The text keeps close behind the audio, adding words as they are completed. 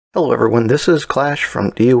Hello everyone, this is Clash from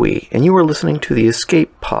DOE, and you are listening to the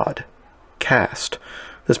Escape Pod cast.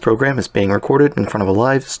 This program is being recorded in front of a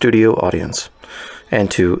live studio audience.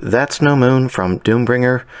 And to That's No Moon from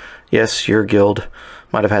Doombringer, yes, your guild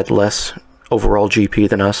might have had less overall GP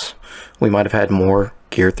than us. We might have had more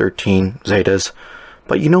Gear 13 Zetas.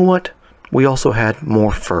 But you know what? We also had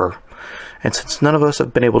more fur. And since none of us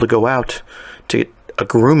have been able to go out to get a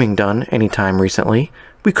grooming done anytime recently,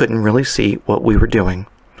 we couldn't really see what we were doing.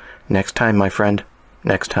 Next time, my friend.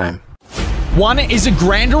 Next time. One is a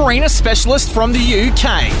Grand Arena specialist from the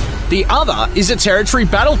UK. The other is a territory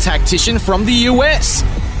battle tactician from the US.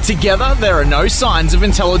 Together, there are no signs of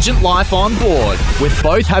intelligent life on board. With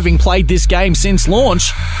both having played this game since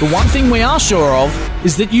launch, the one thing we are sure of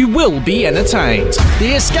is that you will be entertained.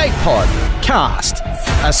 The Escape Pod Cast,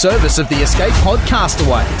 a service of the Escape Pod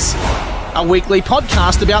Castaways. A weekly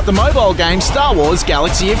podcast about the mobile game Star Wars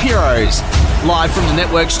Galaxy of Heroes. Live from the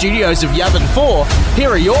network studios of Yavin 4,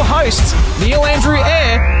 here are your hosts, Neil Andrew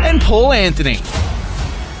Eyre and Paul Anthony.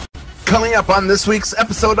 Coming up on this week's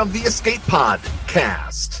episode of the Escape Pod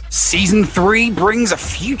Cast. Season 3 brings a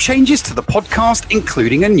few changes to the podcast,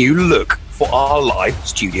 including a new look for our live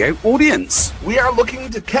studio audience. We are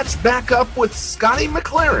looking to catch back up with Scotty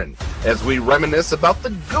McLaren as we reminisce about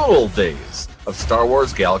the good old days of Star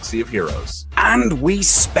Wars Galaxy of Heroes. And we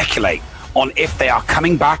speculate on if they are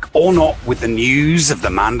coming back or not with the news of the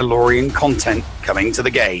Mandalorian content coming to the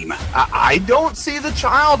game. I don't see the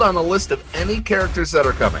child on a list of any characters that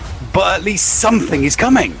are coming. But at least something is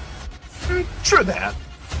coming. True that.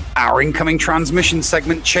 Our incoming transmission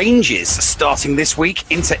segment changes, starting this week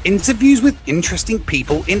into interviews with interesting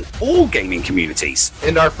people in all gaming communities.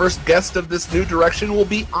 And our first guest of this new direction will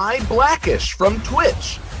be iBlackish from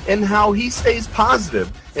Twitch, and how he stays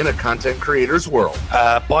positive in a content creator's world.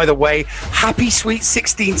 By the way, happy sweet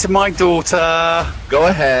 16 to my daughter. Go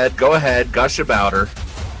ahead, gush about her.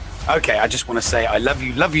 Okay, I just want to say I love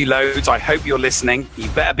you loads. I hope you're listening. You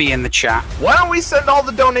better be in the chat. Why don't we send all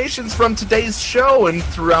the donations from today's show and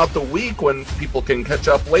throughout the week when people can catch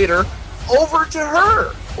up later over to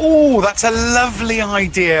her? Oh, that's a lovely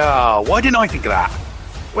idea. Why didn't I think of that?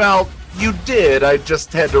 Well, you did. I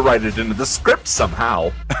just had to write it into the script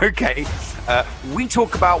somehow. Okay. We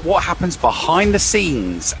talk about what happens behind the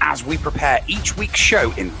scenes as we prepare each week's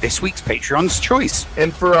show in this week's Patreon's Choice.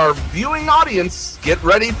 And for our viewing audience, get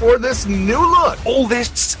ready for this new look. All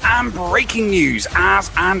this and breaking news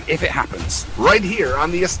as and if it happens. Right here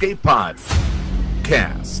on the Escape Pod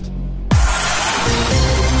Cast.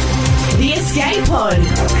 The Escape Pod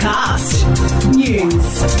Cast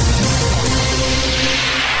News.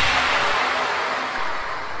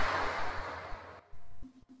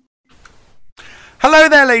 Hello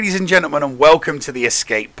there, ladies and gentlemen, and welcome to the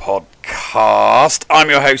Escape Podcast.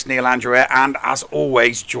 I'm your host, Neil Andrew, and as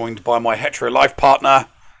always, joined by my hetero life partner,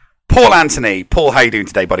 Paul Anthony. Paul, how you doing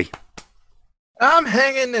today, buddy? I'm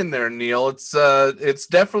hanging in there, Neil. It's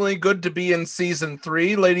definitely good to be in Season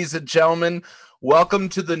 3. Ladies and gentlemen, welcome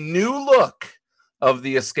to the new look of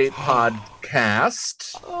the Escape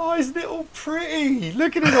Podcast. Oh, isn't it all pretty?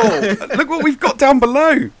 Look at it all. Look what we've got down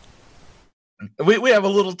below. We have a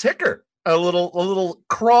little ticker. A little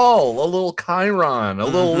crawl, a little Chiron, a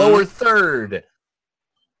little lower third.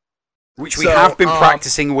 Which we have been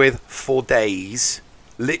practicing with for days.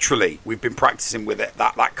 Literally, we've been practicing with it,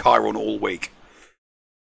 that Chiron all week.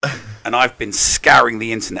 And I've been scouring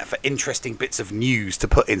the internet for interesting bits of news to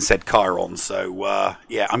put in said Chiron. So,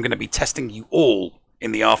 yeah, I'm going to be testing you all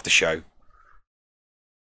in the after show.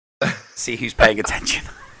 See who's paying attention.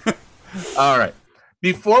 All right.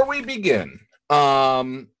 Before we begin,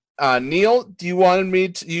 Neil, do you wanted me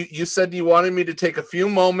to? You said you wanted me to take a few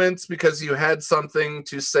moments because you had something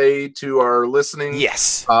to say to our listening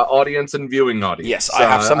audience and viewing audience. Yes, I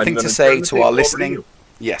have something to say to our listening.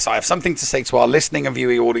 Yes, I have something to say to our listening and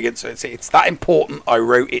viewing audience. It's that important. I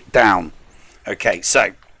wrote it down. Okay,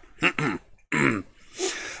 so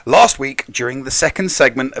last week during the second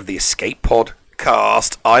segment of the Escape Pod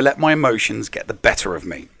Cast, I let my emotions get the better of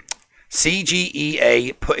me.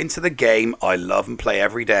 CGEA put into the game I love and play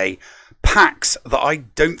every day packs that I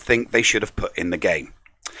don't think they should have put in the game.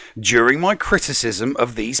 During my criticism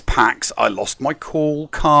of these packs, I lost my cool,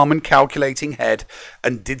 calm and calculating head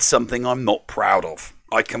and did something I'm not proud of.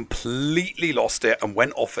 I completely lost it and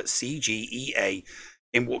went off at CGEA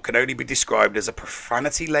in what can only be described as a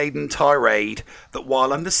profanity-laden tirade that,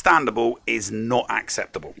 while understandable, is not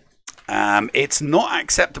acceptable. It's not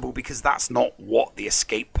acceptable because that's not what the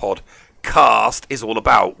Escape Pod Cast is all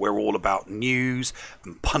about. We're all about news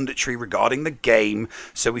and punditry regarding the game,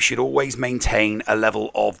 so we should always maintain a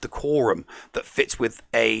level of decorum that fits with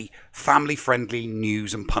a family-friendly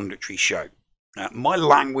news and punditry show. My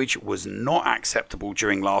language was not acceptable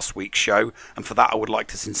during last week's show, and for that I would like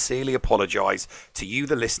to sincerely apologise to you,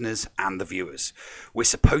 the listeners, and the viewers. We're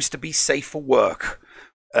supposed to be safe for work.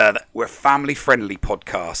 We're a family-friendly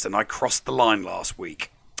podcast, and I crossed the line last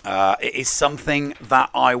week. It is something that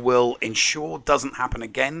I will ensure doesn't happen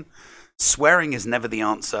again. Swearing is never the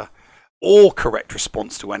answer or correct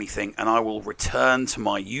response to anything, and I will return to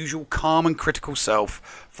my usual calm and critical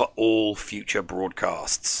self for all future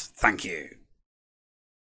broadcasts. Thank you.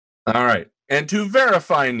 All right. And to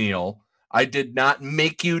verify, Neil, I did not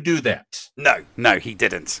make you do that. No, he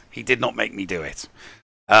didn't. He did not make me do it.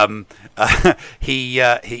 We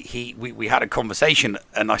had a conversation,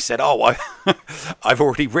 and I said, I've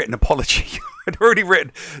already written apology. I'd already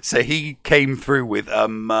written. So he came through with,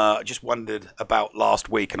 just wondered about last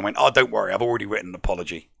week, and I went, don't worry, I've already written an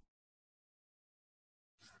apology.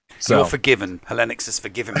 So you're forgiven. Hellenix has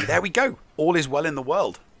forgiven me. There we go. All is well in the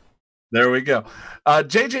world. There we go.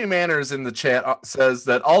 JJ Manners in the chat says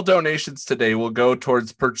that all donations today will go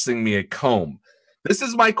towards purchasing me a comb. This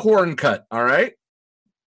is my corn cut, all right?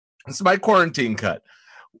 This is my quarantine cut.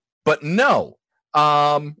 But no,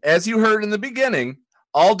 as you heard in the beginning,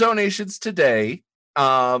 all donations today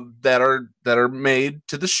that are made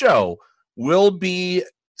to the show will be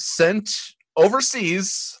sent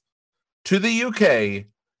overseas to the UK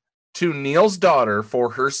to Neil's daughter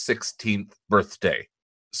for her 16th birthday.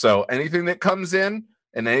 So anything that comes in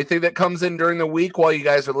and anything that comes in during the week while you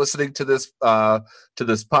guys are listening to this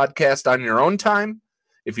podcast on your own time,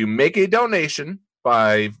 if you make a donation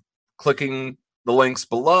by clicking the links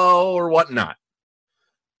below or whatnot.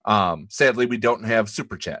 Sadly, we don't have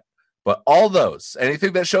Super Chat. But all those,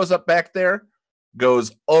 anything that shows up back there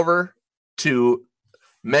goes over to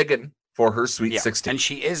Megan for her sweet 16. And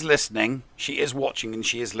she is listening. She is watching and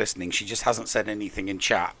she is listening. She just hasn't said anything in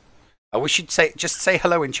chat. I wish you'd just say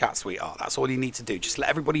hello in chat, sweetheart. That's all you need to do. Just let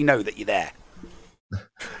everybody know that you're there.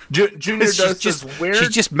 Junior does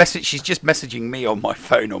she's just messaging me on my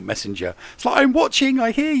phone on Messenger. It's like, I'm watching,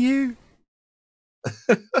 I hear you.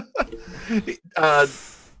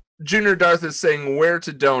 Junior Darth is saying where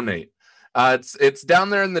to donate. It's down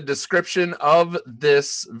there in the description of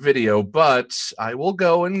this video, but I will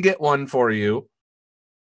go and get one for you.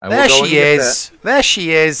 There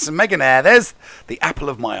she is, Megan Air. There's the apple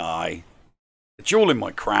of my eye, the jewel in my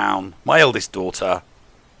crown, my eldest daughter.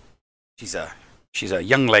 She's a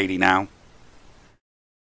young lady now.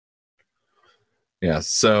 Yeah,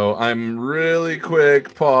 so I'm really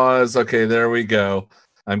quick. Pause. Okay, there we go.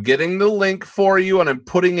 I'm getting the link for you, and I'm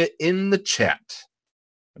putting it in the chat.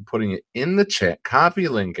 Copy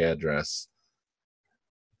link address.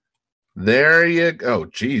 There you go. Oh,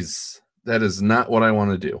 geez. That is not what I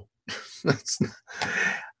want to do.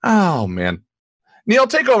 Oh, man. Neil,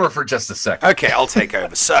 take over for just a second. Okay, I'll take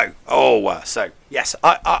over. So yes,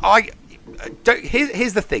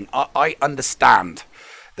 here's the thing. I understand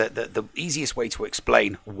that the easiest way to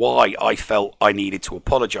explain why I felt I needed to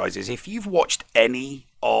apologise is if you've watched any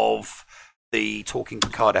of the Talking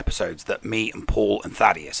Picard episodes that me and Paul and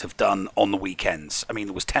Thaddeus have done on the weekends. I mean,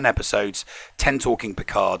 there was 10 episodes, 10 Talking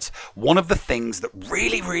Picards. One of the things that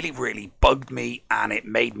really, really, really bugged me and it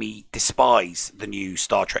made me despise the new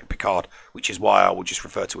Star Trek Picard, which is why I will just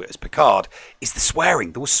refer to it as Picard, is the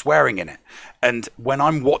swearing. There was swearing in it. And when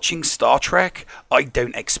I'm watching Star Trek, I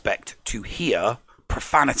don't expect to hear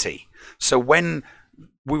profanity. So when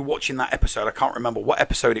we were watching that episode, I can't remember what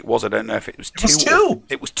episode it was. I don't know if it was two.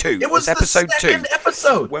 It was two. It was episode the second 2.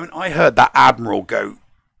 Episode. When I heard that Admiral go,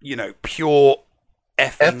 pure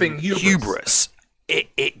effing hubris,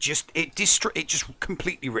 it just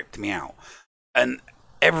completely ripped me out. And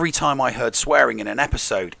every time I heard swearing in an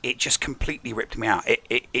episode, it just completely ripped me out.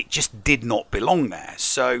 It just did not belong there.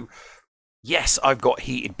 So yes, I've got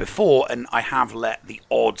heated before, and I have let the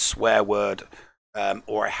odd swear word.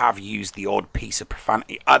 Or I have used the odd piece of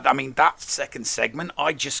profanity. I mean, that second segment,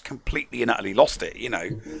 I just completely and utterly lost it.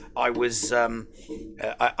 I was,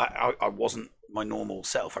 I wasn't my normal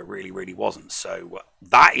self. I really, really wasn't. So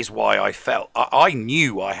that is why I felt I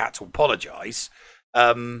knew I had to apologise.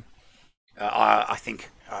 I think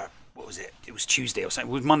what was it? It was Tuesday or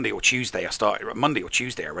something. It was Monday or Tuesday. Monday or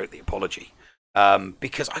Tuesday. I wrote the apology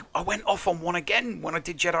because I went off on one again when I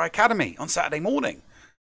did Jedi Academy on Saturday morning.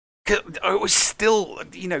 I was still,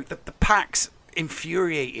 the packs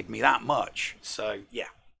infuriated me that much. So, yeah.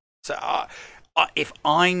 So, if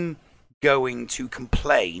I'm going to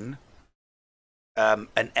complain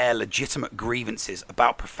and air legitimate grievances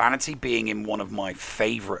about profanity being in one of my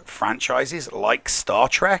favorite franchises, like Star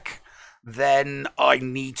Trek, then I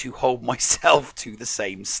need to hold myself to the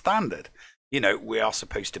same standard. You know, we are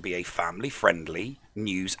supposed to be a family-friendly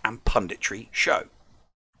news and punditry show.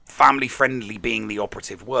 Family-friendly being the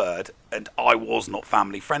operative word, and I was not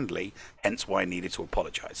family-friendly, hence why I needed to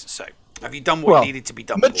apologise. So, have you done what needed to be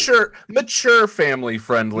done? Mature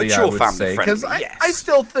family-friendly, I would say, because I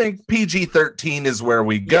still think PG-13 is where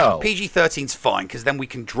we go. Yeah, PG-13's fine, because then we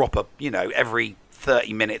can drop every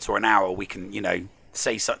 30 minutes or an hour, we can,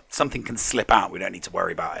 say something can slip out. We don't need to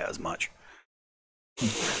worry about it as much.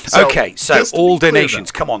 So all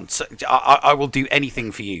donations. Come on, I will do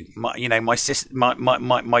anything for you. My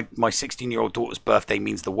 16-year-old daughter's birthday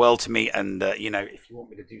means the world to me, and if you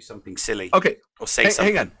want me to do something silly, okay, or say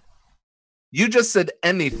something. Hang on. You just said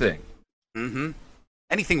anything. Mm-hmm.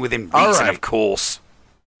 Anything within reason, of course.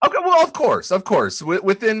 Okay, well, of course,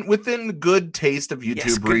 within good taste of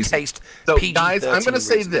YouTube reason. Taste. So, guys, I'm going to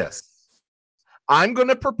say this. I'm going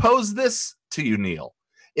to propose this to you, Neil.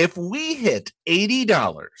 If we hit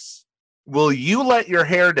 $80, will you let your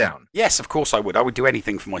hair down? Yes, of course I would. I would do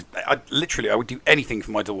anything for I would do anything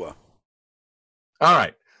for my daughter. All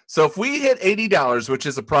right. So if we hit $80, which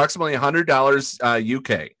is approximately $100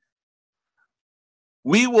 UK,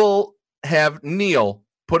 we will have Neil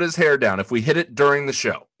put his hair down if we hit it during the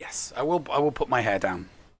show. Yes, I will put my hair down.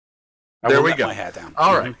 There we go. My hair down.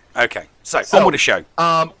 All right. Okay. So on with the show.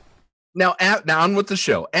 Now on with the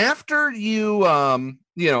show. After you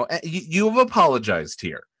you've apologized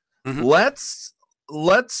here. Mm-hmm.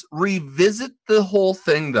 Let's revisit the whole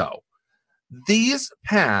thing though. These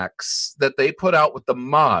packs that they put out with the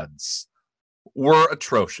mods were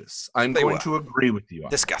atrocious. I'm going to agree with you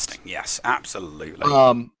on disgusting. That. Yes,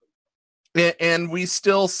 absolutely. And we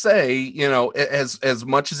still say, as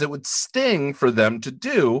much as it would sting for them to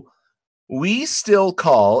do, we still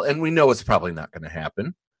call, and we know it's probably not going to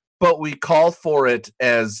happen, but we call for it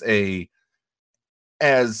as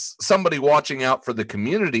somebody watching out for the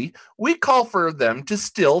community. We call for them to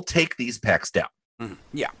still take these packs down. Mm-hmm.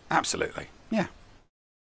 Yeah, absolutely. Yeah,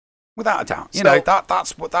 without a doubt.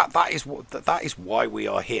 That is why we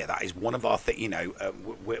are here. That is one of our things.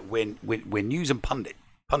 We're news and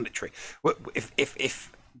punditry.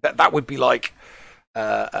 If that would be like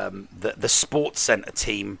the Sports Center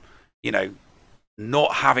team,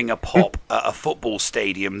 not having a pop at a football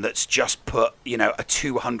stadium that's just put, a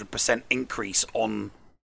 200% increase on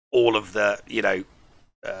all of the,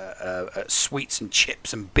 sweets and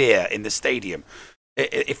chips and beer in the stadium.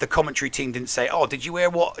 If the commentary team didn't say, "Oh, did you hear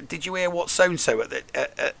what so and so at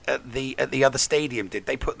the other stadium did?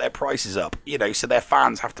 They put their prices up, so their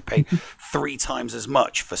fans have to pay 3 times as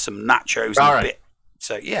much for some nachos and a bit."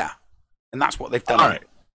 So yeah, and that's what they've done. All right.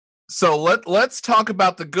 So let's talk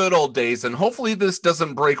about the good old days, and hopefully this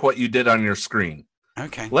doesn't break what you did on your screen.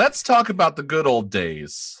 Okay. Let's talk about the good old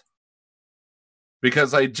days,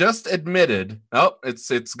 because I just admitted,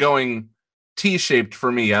 it's going T-shaped for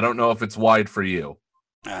me. I don't know if it's wide for you.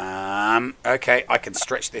 Okay, I can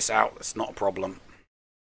stretch this out. That's not a problem.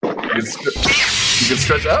 You can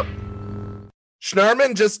stretch up.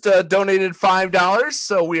 Schnarman just donated $5,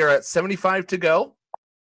 so we are at 75 to go.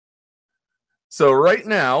 So right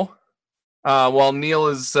now, while Neil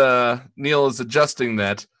is adjusting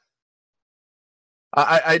that,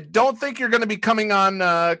 I don't think you're going to be coming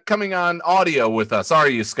on audio with us, are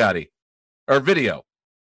you, Scotty? Or video?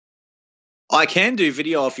 I can do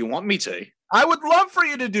video if you want me to. I would love for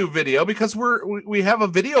you to do video because we have a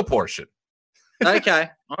video portion. Okay.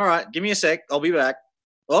 All right. Give me a sec. I'll be back.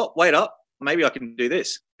 Oh, wait up. Maybe I can do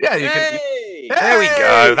this. Yeah, you can. Hey! There we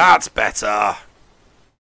go. That's better.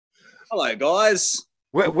 Hello, guys.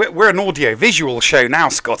 We're an audio-visual show now,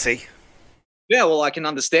 Scotty. Yeah, well, I can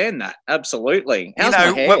understand that. Absolutely. How's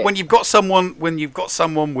my hair? When you've got someone with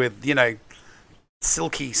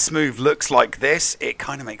silky smooth looks like this, it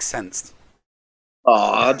kind of makes sense.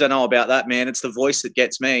 Oh, I don't know about that, man. It's the voice that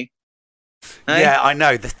gets me. Hey? Yeah, I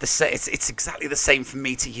know. It's exactly the same for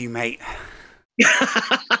me to you, mate.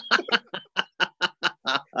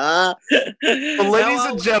 Well, ladies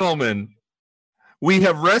and gentlemen, we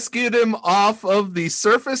have rescued him off of the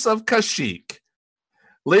surface of Kashyyyk.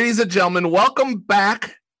 Ladies and gentlemen, welcome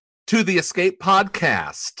back to the Escape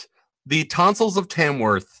Podcast, the Tonsils of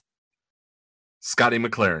Tamworth, Scotty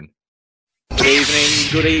McLaren.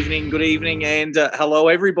 Good evening, and hello,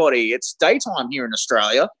 everybody. It's daytime here in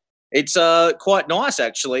Australia. It's quite nice,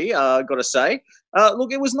 actually, got to say.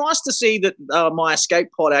 Look, it was nice to see that my escape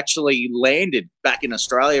pod actually landed back in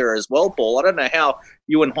Australia as well, Paul. I don't know how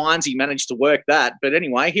you and Heinzie managed to work that, but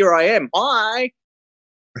anyway, here I am. Hi!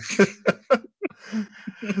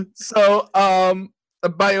 So,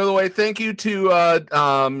 by the way, thank you to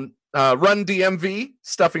Run DMV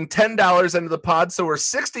stuffing $10 into the pod, so we're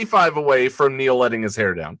 65 away from Neil letting his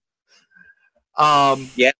hair down.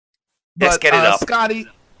 Yeah. Let's get it up. Scotty,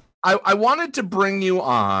 I wanted to bring you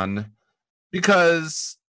on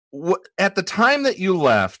because at the time that you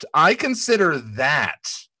left, I consider that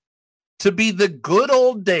to be the good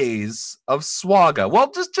old days of Swaga.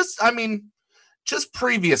 Well, just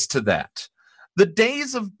previous to that, the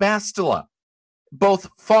days of Bastila, both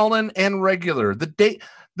fallen and regular. The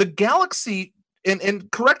galaxy,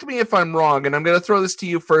 and correct me if I'm wrong, and I'm going to throw this to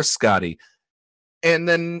you first, Scotty, and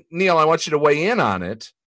then Neil, I want you to weigh in on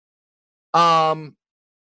it. I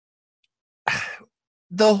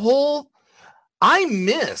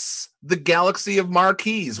miss the galaxy of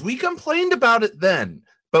marquees. We complained about it then,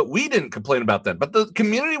 but we didn't complain about that. But the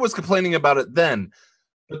community was complaining about it then.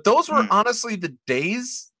 But those were honestly the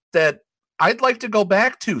days that I'd like to go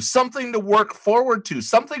back to. Something to work forward to.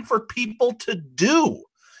 Something for people to do.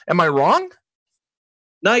 Am I wrong?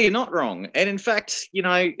 No, you're not wrong. And in fact,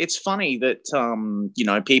 it's funny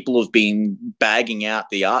that, people have been bagging out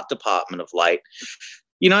the art department of late.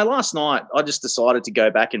 Last night I just decided to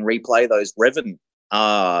go back and replay those Revan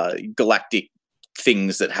galactic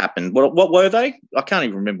things that happened. What were they? I can't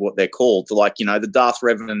even remember what they're called. The Darth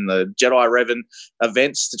Revan and the Jedi Revan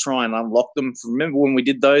events to try and unlock them. Remember when we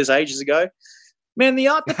did those ages ago? Man, the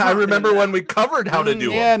art department. I remember when we covered how to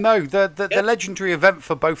do them. No, the legendary event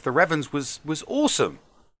for both the Revans was awesome.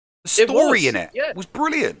 The story in it was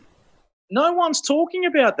brilliant. No one's talking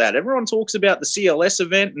about that. Everyone talks about the CLS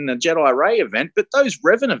event and the Jedi Ray event, but those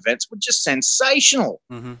Revan events were just sensational.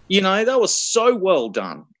 Mm-hmm. They were so well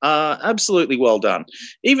done. Absolutely well done.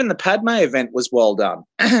 Even the Padme event was well done.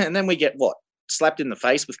 And then we get, slapped in the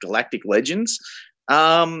face with Galactic Legends.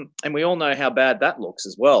 And we all know how bad that looks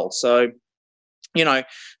as well. So,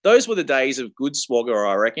 those were the days of good Swagger,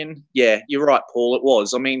 I reckon. Yeah, you're right, Paul, it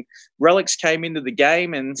was. I mean, Relics came into the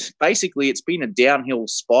game and basically it's been a downhill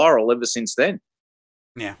spiral ever since then.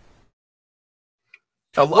 Yeah.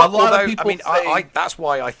 A lot of people I that's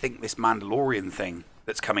why I think this Mandalorian thing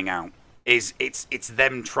that's coming out is it's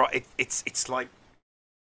them it's like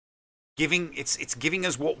giving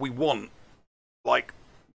us what we want, like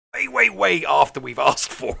way after we've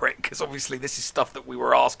asked for it, because obviously this is stuff that we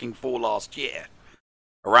were asking for last year.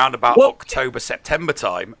 Around about October, September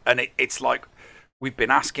time, and it's like we've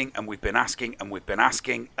been asking and we've been asking and we've been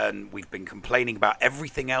asking and we've been complaining about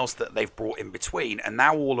everything else that they've brought in between, and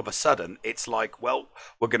now all of a sudden it's like, well,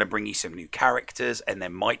 we're going to bring you some new characters and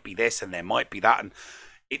there might be this and there might be that, and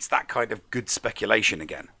it's that kind of good speculation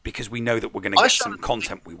again, because we know that we're going to get some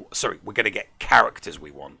content we're going to get characters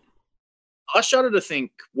we want. I shudder to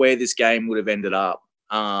think where this game would have ended up,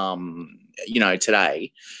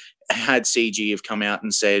 today, had CG have come out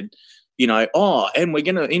and said, and we're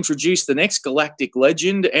going to introduce the next galactic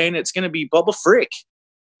legend and it's going to be Boba Frick,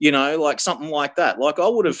 like something like that. Like I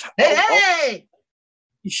would have, yeah.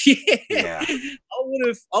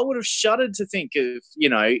 I would have shuddered to think of,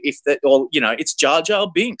 if that, or it's Jar Jar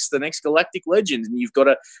Binks, the next galactic legend, and you've got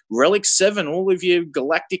a Relic 7, all of your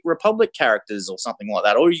Galactic Republic characters or something like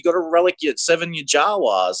that, or you've got a Relic 7, your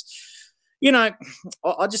Jawas. I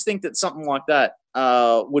just think that something like that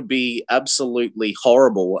would be absolutely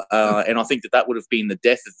horrible, and I think that would have been the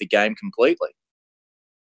death of the game completely.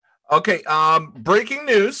 Okay, breaking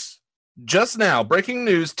news. Just now, breaking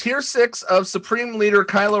news, Tier 6 of Supreme Leader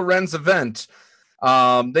Kylo Ren's event.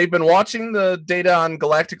 They've been watching the data on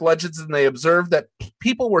Galactic Legends, and they observed that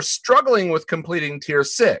people were struggling with completing Tier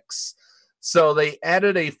 6. So they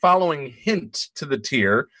added a following hint to the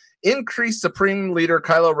tier: increase Supreme Leader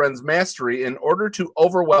Kylo Ren's mastery in order to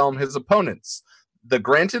overwhelm his opponents. The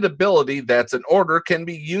granted ability, that's an order, can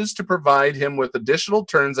be used to provide him with additional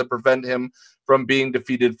turns that prevent him from being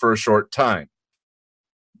defeated for a short time.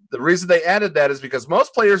 The reason they added that is because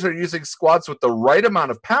most players are using squads with the right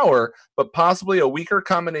amount of power, but possibly a weaker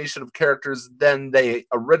combination of characters than they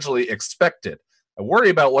originally expected. I worry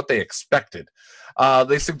about what they expected.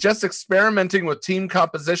 They suggest experimenting with team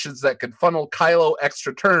compositions that could funnel Kylo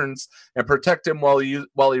extra turns and protect him while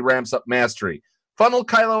he ramps up mastery. Funnel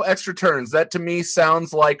Kylo extra turns. That to me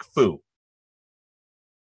sounds like foo.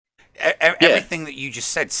 Everything that you just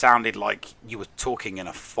said sounded like you were talking in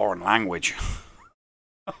a foreign language.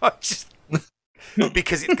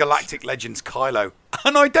 Because it's Galactic Legends Kylo,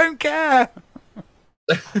 and I don't care.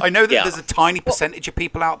 I know that there's a tiny percentage of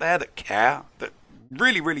people out there that care, that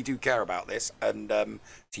really, really do care about this, and to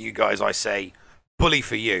you guys I say, bully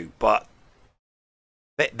for you, but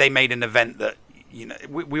they made an event that you know,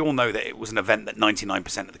 we all know that it was an event that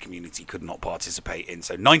 99% of the community could not participate in.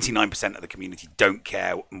 So 99% of the community don't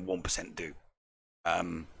care, and 1% do.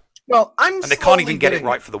 Well, and they can't even get it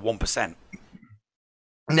right for the 1%.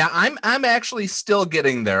 Now I'm actually still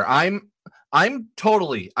getting there. I'm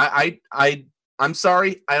totally. I'm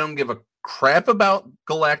sorry. I don't give a crap about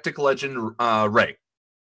Galactic Legend Rey.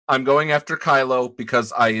 I'm going after Kylo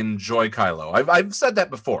because I enjoy Kylo. I've said that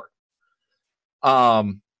before.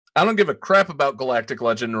 I don't give a crap about Galactic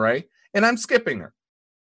Legend Rey, and I'm skipping her.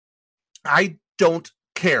 I don't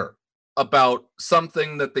care about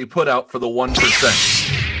something that they put out for the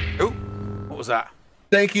 1%. Ooh, what was that?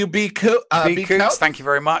 Thank you, B. Coots. Thank you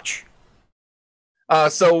very much.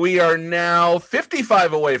 So we are now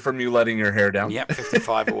 55 away from you letting your hair down. Yep,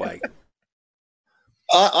 55 away.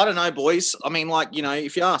 I don't know, boys. I mean, like, you know,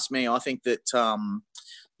 if you ask me, I think that,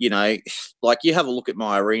 you know, like you have a look at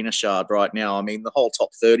my arena shard right now. I mean, the whole top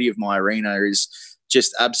 30 of my arena is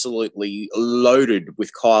just absolutely loaded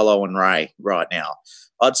with Kylo and Rey right now.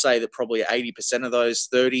 I'd say that probably 80% of those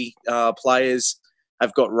 30 players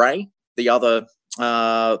have got Rey. The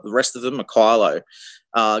rest of them are Kylo,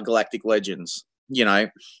 Galactic Legends. You know,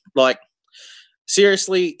 like,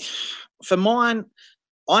 seriously, for mine,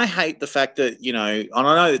 I hate the fact that, you know, and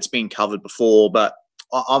I know it's been covered before, but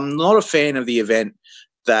I'm not a fan of the event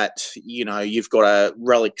that, you know, you've got a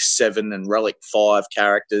Relic 7 and Relic 5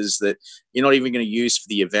 characters that you're not even going to use for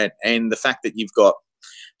the event. And the fact that you've got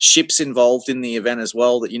ships involved in the event as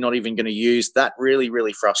well that you're not even going to use, that really,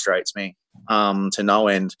 really frustrates me to no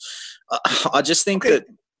end. I just think that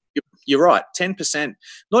you're right, 10%,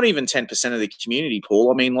 not even 10% of the community pool.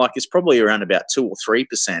 I mean, like, it's probably around about 2 or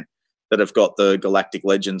 3% that have got the Galactic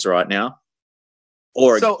Legends right now.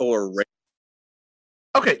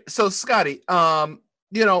 Okay, so Scotty,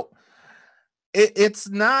 you know, it's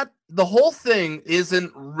not, the whole thing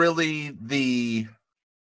isn't really the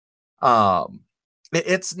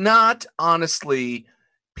it's not honestly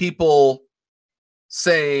people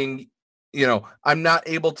saying, you know, I'm not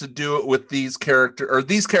able to do it with these characters, or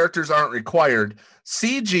these characters aren't required.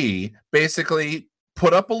 CG basically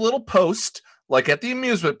put up a little post like at the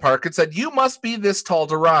amusement park and said, you must be this tall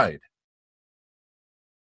to ride.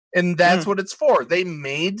 And that's what it's for. They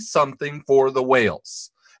made something for the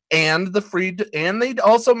whales and and they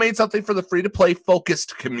also made something for the free to play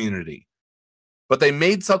focused community, but they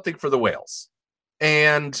made something for the whales.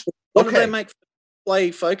 And what did they make for the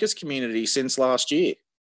play focused community since last year?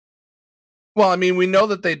 Well, I mean, we know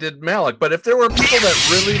that they did Malik, but if there were people that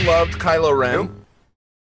really loved Kylo Ren,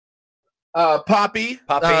 Poppy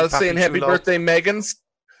saying happy birthday, Megan's,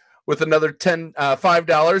 with another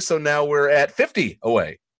 $5. So now we're at 50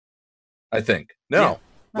 away. I think. No, yeah,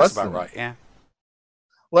 less about than right. Yeah,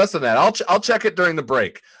 less than that. I'll check it during the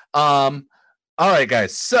break. All right,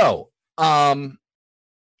 guys. So,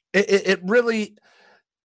 it really,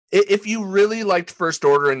 if you really liked First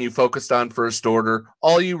Order and you focused on First Order,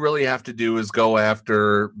 all you really have to do is go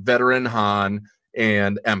after Veteran Han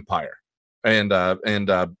and Empire and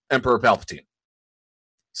Emperor Palpatine.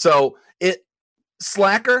 So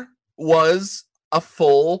Slacker was a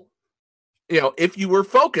full, you know, if you were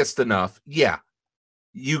focused enough, yeah,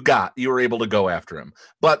 you were able to go after him.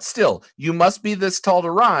 But still, you must be this tall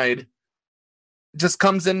to ride just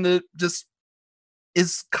comes into, just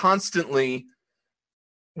is constantly,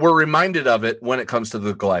 we're reminded of it when it comes to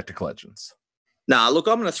the Galactic Legends. Nah, look,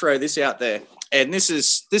 I'm going to throw this out there, and this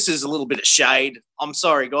is a little bit of shade. I'm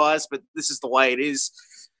sorry, guys, but this is the way it is.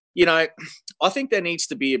 You know, I think there needs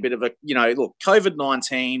to be a bit of a, you know, look,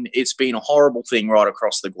 COVID-19, it's been a horrible thing right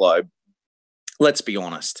across the globe. Let's be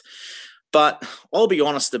honest. But I'll be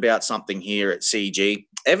honest about something here at CG.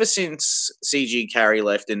 Ever since CG Carry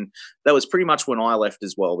left, and that was pretty much when I left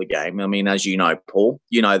as well, the game. I mean, as you know, Paul,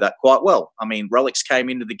 you know that quite well. I mean, Relics came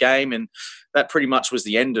into the game, and that pretty much was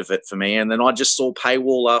the end of it for me. And then I just saw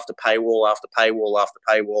paywall after paywall after paywall after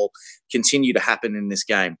paywall continue to happen in this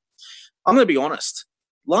game. I'm going to be honest.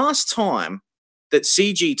 Last time that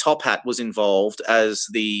CG Top Hat was involved as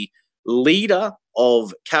the leader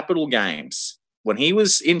of Capital Games, when he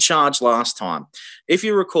was in charge last time, if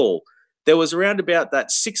you recall, there was around about that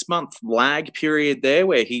 6-month lag period there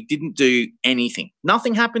where he didn't do anything.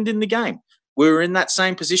 Nothing happened in the game. We were in that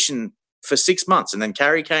same position for 6 months, and then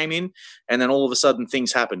Carrie came in, and then all of a sudden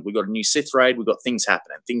things happened. We got a new Sith raid. We got things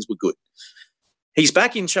happening. Things were good. He's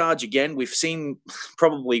back in charge again. We've seen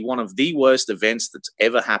probably one of the worst events that's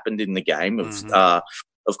ever happened in the game, of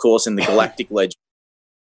course, in the Galactic Legend.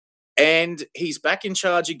 And he's back in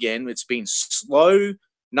charge again. It's been slow,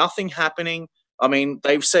 nothing happening. I mean,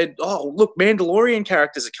 they've said, oh, look, Mandalorian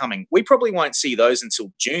characters are coming. We probably won't see those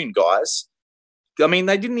until June, guys. I mean,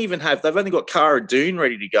 they didn't even have. They've only got Cara Dune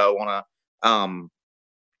ready to go on a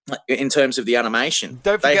in terms of the animation.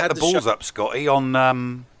 Don't forget the balls up, Scotty. On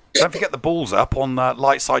don't forget the balls up on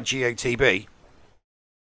Lightside GOTB.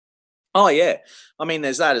 Oh yeah, I mean,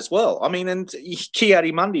 there's that as well. I mean, and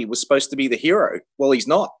Ki-Adi-Mundi was supposed to be the hero. Well, he's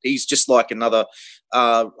not. He's just like another.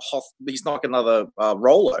 He's like another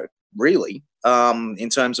Rolo, really, in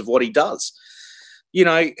terms of what he does. You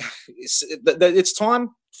know, it's time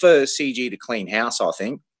for CG to clean house. I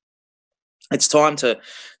think it's time to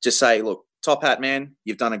just say, look, Top Hat man,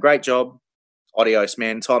 you've done a great job. Adios,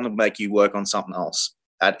 man. Time to make you work on something else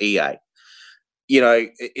at EA. You know,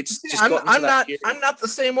 it's just I'm not the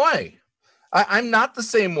same way. I'm not the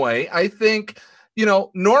same way. I think, you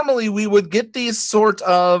know, normally we would get these sort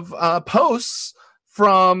of posts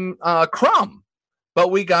from Crumb,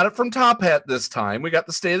 but we got it from Top Hat this time. We got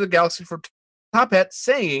the State of the Galaxy from Top Hat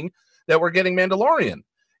saying that we're getting Mandalorian.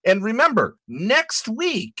 And remember, next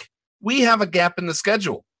week we have a gap in the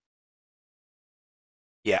schedule.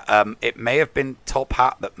 Yeah, it may have been Top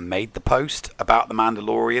Hat that made the post about the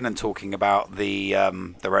Mandalorian and talking about the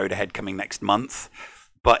road ahead coming next month.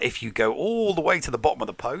 But if you go all the way to the bottom of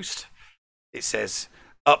the post, it says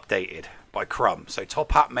updated by Crumb. So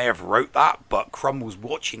Top Hat may have wrote that, but Crumb was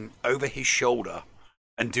watching over his shoulder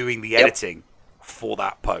and doing the editing for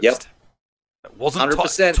that post. Yep. It wasn't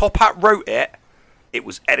 100%. Top Hat wrote it. It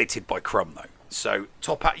was edited by Crumb though. So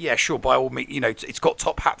Top Hat, yeah, sure, by all means, you know, it's got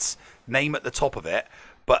Top Hat's name at the top of it.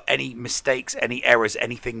 But any mistakes, any errors,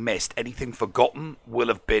 anything missed, anything forgotten will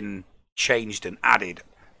have been changed and added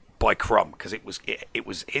by Crumb because it was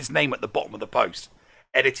his name at the bottom of the post,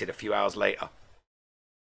 edited a few hours later.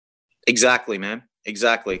 Exactly, man.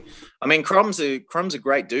 Exactly. I mean, Crumb's a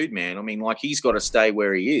great dude, man. I mean, like he's got to stay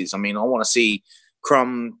where he is. I mean, I want to see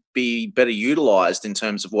Crumb be better utilized in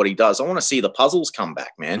terms of what he does. I want to see the puzzles come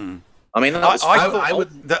back, man. Mm. I mean,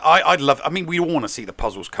 I'd love. I mean, we all want to see the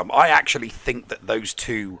puzzles come. I actually think that those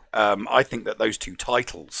two. I think that those two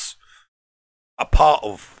titles are part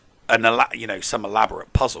of some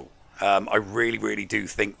elaborate puzzle. I really, really do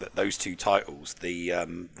think that those two titles, the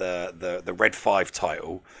Red 5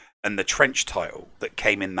 title and the Trench title that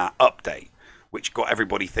came in that update, which got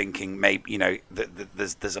everybody thinking, maybe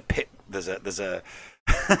there's a pit, there's a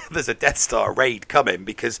there's a Death Star raid coming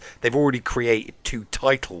because they've already created two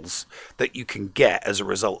titles that you can get as a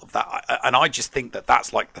result of that. And I just think that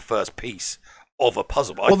that's like the first piece of a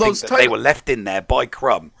puzzle. I think that they were left in there by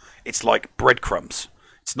Crumb. It's like breadcrumbs.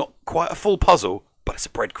 It's not quite a full puzzle, but it's a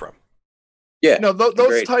breadcrumb. Yeah, no,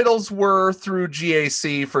 those titles were through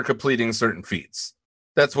GAC for completing certain feats.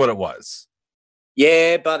 That's what it was.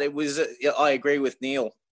 Yeah, but it was. I agree with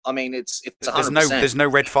Neil. I mean, it's 100%. There's no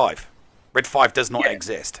Red 5. Red 5 does not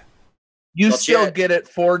exist. You not still yet. Get it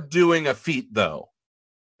for doing a feat, though.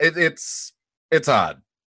 It's odd,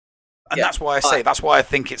 and that's why I say that's why I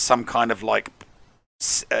think it's some kind of like,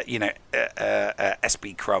 SB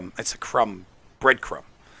crumb. It's a crumb, breadcrumb.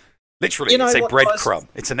 Literally, it's a breadcrumb.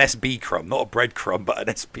 It's an SB crumb, not a breadcrumb, but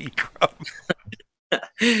an SB crumb.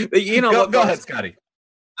 But go ahead, Scotty.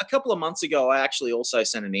 A couple of months ago, I actually also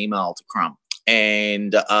sent an email to Crumb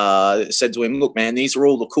and said to him, look, man, these are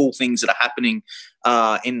all the cool things that are happening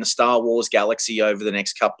in the Star Wars galaxy over the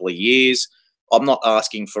next couple of years. I'm not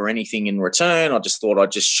asking for anything in return. I just thought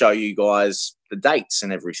I'd just show you guys the dates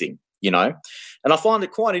and everything, And I find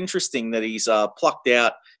it quite interesting that he's plucked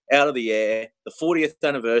out of the air the 40th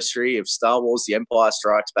anniversary of Star Wars The Empire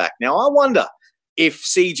Strikes Back. Now, I wonder if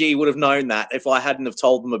CG would have known that if I hadn't have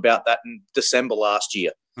told them about that in December last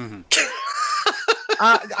year. Mm-hmm.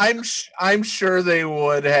 I'm sure they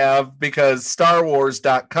would have, because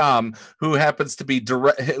StarWars.com, who happens to,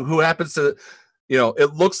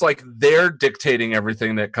 it looks like they're dictating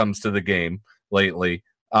everything that comes to the game lately,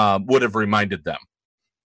 would have reminded them.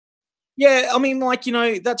 Yeah, I mean,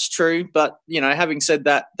 that's true. But, having said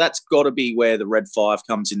that, that's got to be where the Red 5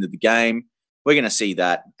 comes into the game. We're going to see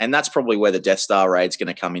that. And that's probably where the Death Star raid's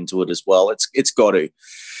going to come into it as well. It's got to.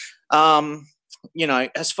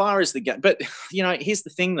 As far as the game. But, here's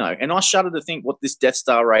the thing, though. And I shudder to think what this Death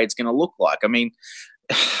Star raid's going to look like. I mean,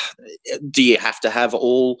 do you have to have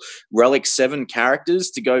all Relic 7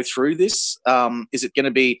 characters to go through this? Is it going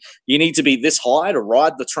to be, you need to be this high to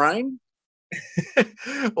ride the train?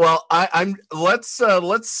 Well,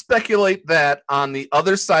 let's speculate that on the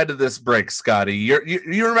other side of this break, Scotty.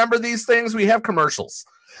 You remember these things? We have commercials.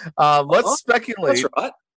 Let's speculate.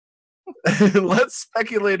 That's right. Let's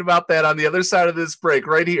speculate about that on the other side of this break,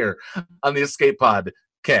 right here on the Escape Pod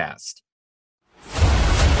cast.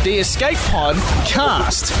 The Escape Pod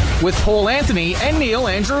cast with Paul Anthony and Neil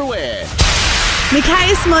Andrew Ware.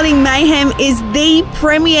 Micaeus Modding Mayhem is the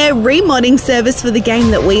premier remodding service for the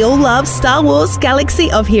game that we all love, Star Wars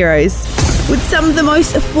Galaxy of Heroes. With some of the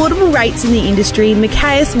most affordable rates in the industry,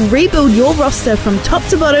 Micaeus will rebuild your roster from top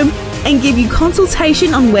to bottom and give you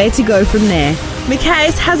consultation on where to go from there.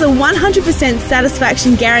 Micaeus has a 100%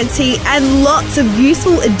 satisfaction guarantee and lots of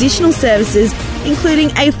useful additional services, including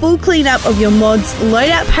a full cleanup of your mods,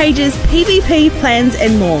 loadout pages, PvP plans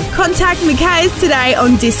and more. Contact Micaeus today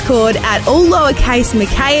on Discord at all lowercase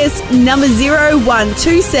Micaeus number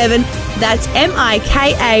 0127. That's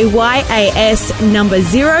MIKAYAS number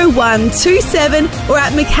 0127, or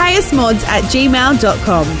at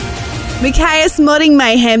micaeusmods@gmail.com. Micaeus Modding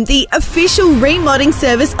Mayhem, the official remodding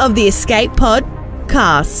service of the Escape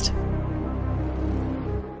Podcast.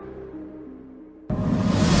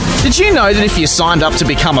 Did you know that if you signed up to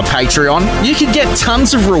become a Patreon, you could get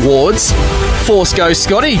tons of rewards? Force Ghost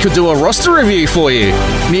Scotty could do a roster review for you.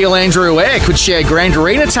 Neil Andrew Air could share Grand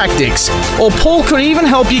Arena tactics. Or Paul could even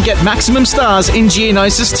help you get maximum stars in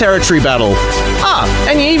Geonosis Territory Battle.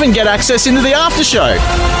 And you even get access into the after show.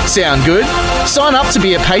 Sound good? Sign up to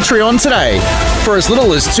be a Patreon today. For as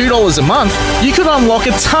little as $2 a month, you could unlock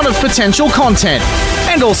a ton of potential content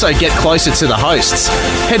and also get closer to the hosts.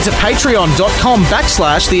 Head to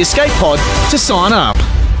patreon.com/The Escape Pod to sign up.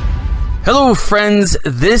 Hello, friends.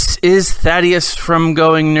 This is Thaddeus from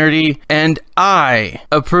Going Nerdy, and I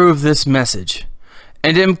approve this message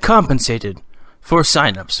and am compensated for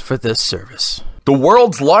signups for this service. The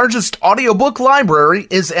world's largest audiobook library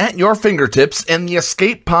is at your fingertips, and the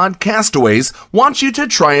Escape Pod Castaways wants you to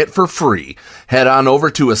try it for free. Head on over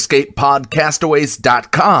to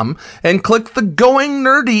escapepodcastaways.com and click the Going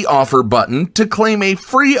Nerdy offer button to claim a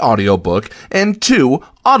free audiobook and 2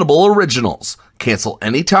 Audible originals. Cancel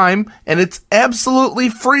anytime, and it's absolutely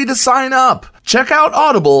free to sign up. Check out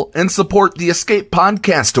Audible and support the Escape Pod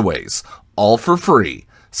Castaways. All for free.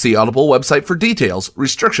 See Audible website for details.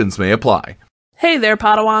 Restrictions may apply. Hey there,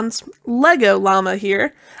 Padawans. Lego Llama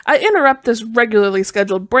here. I interrupt this regularly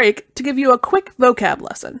scheduled break to give you a quick vocab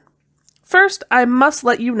lesson. First, I must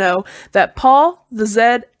let you know that Paul, the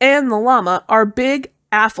Zed, and the Llama are big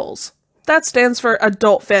AFFLs. That stands for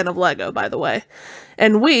Adult Fan of Lego, by the way.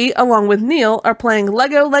 And we, along with Neil, are playing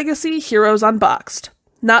Lego Legacy Heroes Unboxed.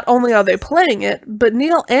 Not only are they playing it, but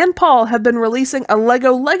Neil and Paul have been releasing a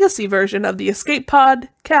Lego Legacy version of the Escape Pod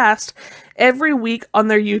cast every week on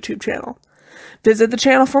their YouTube channel. Visit the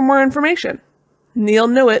channel for more information. Neil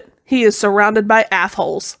knew it. He is surrounded by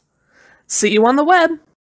AFFLs. See you on the web.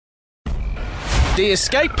 The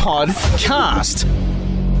Escape Pod cast.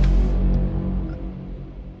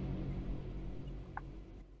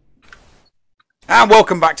 And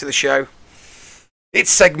welcome back to the show. It's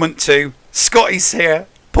segment 2. Scotty's here.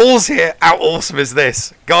 Paul's here. How awesome is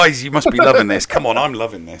this? Guys, you must be loving this. Come on, I'm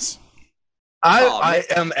loving this. I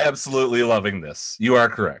am absolutely loving this. You are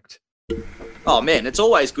correct. Oh man, it's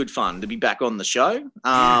always good fun to be back on the show.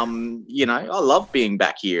 You know, I love being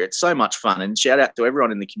back here. It's so much fun, and shout out to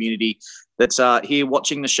everyone in the community that's here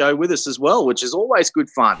watching the show with us as well, which is always good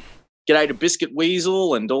fun. G'day to Biscuit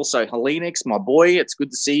Weasel and also Helenix, my boy. It's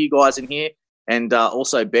good to see you guys in here, and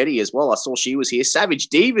also Betty as well. I saw she was here. Savage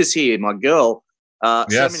Diva's here, my girl.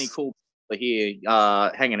 Yes. So many cool people here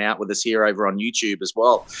hanging out with us here over on YouTube as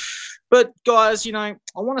well. But guys, you know, I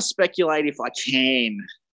want to speculate if I can.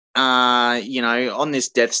 You know, on this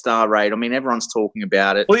Death Star raid, I mean, everyone's talking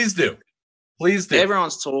about it. Please do. Please do.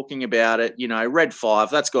 Everyone's talking about it. You know, Red 5,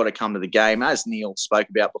 that's got to come to the game. As Neil spoke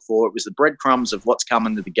about before, it was the breadcrumbs of what's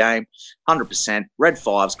coming to the game. 100%. Red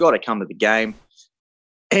 5's got to come to the game.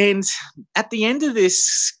 And at the end of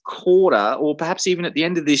this quarter, or perhaps even at the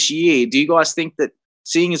end of this year, do you guys think that,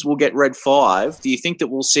 seeing as we'll get Red 5, do you think that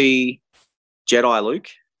we'll see Jedi Luke?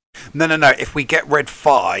 No. If we get Red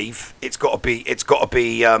 5, it's got to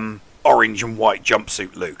be orange and white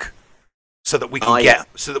jumpsuit Luke, so that we can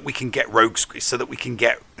get Rogue, so that we can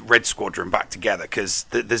get Red Squadron back together. Because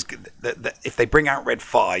if they bring out Red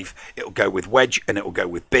 5, it'll go with Wedge and it'll go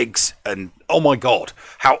with Biggs. And oh my God,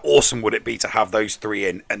 how awesome would it be to have those 3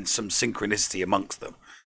 in and some synchronicity amongst them?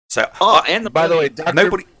 So, and by the way,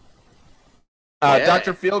 Dr.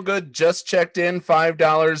 Feelgood just checked in $5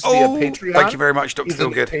 via Patreon. Thank you very much, Dr.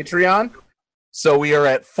 Feelgood. Patreon. So we are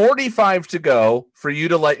at 45 to go for you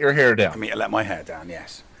to let your hair down. For me to let my hair down,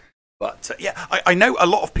 yes. But I know a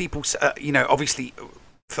lot of people, you know, obviously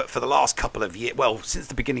for the last couple of years, well, since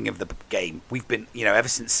the beginning of the game, we've been, you know, ever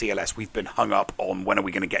since CLS, we've been hung up on when are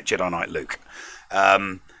we going to get Jedi Knight Luke.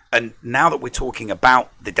 And now that we're talking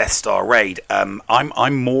about the Death Star raid,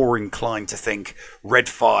 I'm more inclined to think Red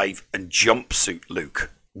 5 and Jumpsuit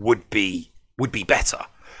Luke would be better.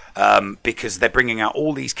 because they're bringing out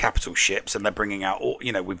all these capital ships, and they're bringing out all,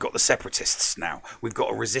 we've got the Separatists now, we've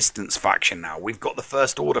got a Resistance faction now, we've got the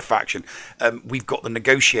First Order faction, we've got the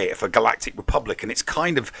Negotiator for Galactic Republic, and it's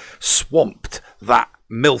kind of swamped that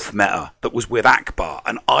MILF meta that was with Akbar.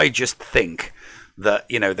 And I just think that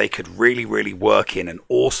they could really, really work in an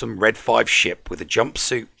awesome Red 5 ship with a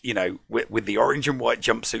jumpsuit, with the orange and white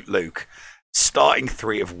jumpsuit Luke, starting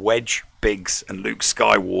 3 of Wedge, Biggs, and Luke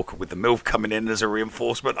Skywalker, with the MILF coming in as a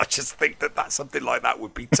reinforcement. I just think that something like that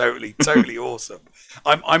would be totally, totally awesome.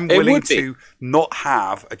 I'm willing to not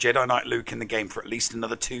have a Jedi Knight Luke in the game for at least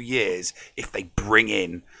another 2 years if they bring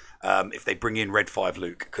in Red 5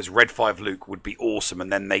 Luke, because Red 5 Luke would be awesome,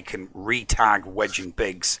 and then they can re-tag Wedge and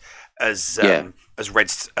Biggs as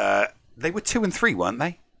Reds. They were 2 and 3, weren't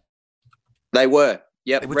they? They were.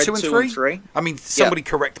 Yep, they were Red 2 and 3? I mean, somebody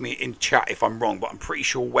correct me in chat if I'm wrong, but I'm pretty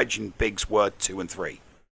sure Wedge and Biggs were 2 and 3.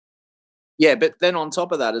 Yeah, but then on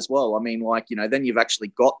top of that as well, I mean, then you've actually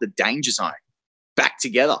got the Danger Zone back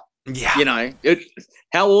together. Yeah.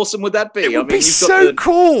 How awesome would that be? It would be so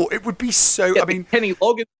cool. It would be so... I mean, Kenny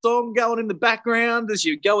Loggins song going in the background as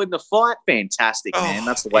you go in the fight. Fantastic, man.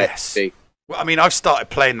 That's the way it should be. Well, I mean, I've started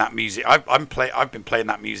playing that music. I've been playing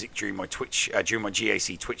that music during my during my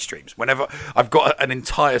GAC Twitch streams. Whenever I've got an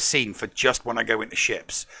entire scene for just when I go into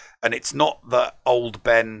ships, and it's not the old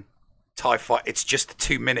Ben TIE fight. It's just the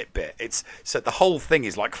 2-minute bit. So the whole thing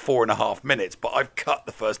is like 4.5 minutes, but I've cut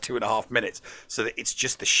the first 2.5 minutes so that it's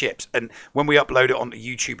just the ships. And when we upload it onto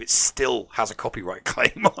YouTube, it still has a copyright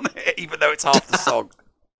claim on it, even though it's half the song.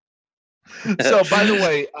 So, by the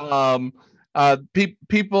way,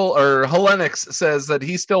 people or Helenix says that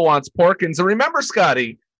he still wants Porkins. And remember,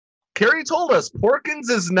 Scotty, Carrie told us Porkins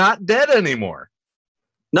is not dead anymore.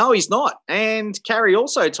 No, he's not. And Carrie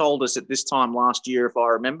also told us at this time last year, if I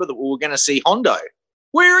remember, that we were going to see Hondo.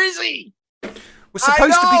 Where is he?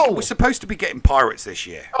 We're supposed to be getting pirates this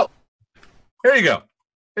year. Oh, here you go.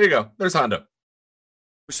 There's Hondo.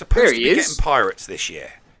 We're supposed to be getting pirates this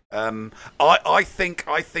year. I think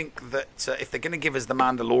that if they're going to give us the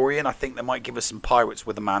Mandalorian, I think they might give us some pirates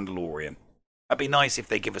with the Mandalorian. That'd be nice if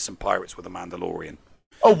they give us some pirates with the Mandalorian.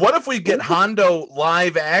 Oh, what if we get Hondo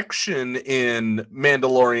live action in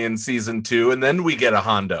Mandalorian season 2, and then we get a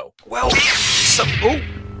Hondo? Well,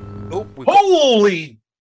 holy!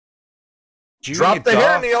 Drop the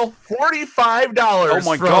hair, Neil. $45. Oh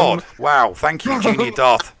my God! Wow! Thank you, Junior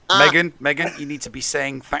Darth. Megan, you need to be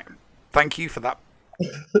saying thank you for that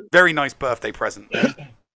very nice birthday present.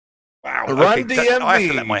 Wow! Run DMV. I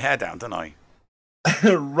have to let my hair down, don't I?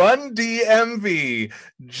 Run DMV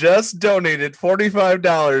just donated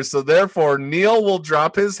 $45, so therefore Neil will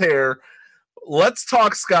drop his hair. Let's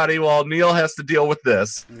talk, Scotty, while Neil has to deal with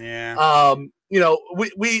this. Yeah.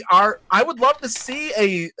 We are. I would love to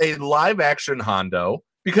see a live action Hondo,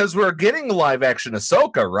 because we're getting live action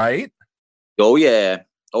Ahsoka, right? Oh yeah.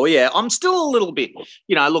 I'm still a little bit.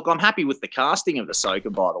 Look, I'm happy with the casting of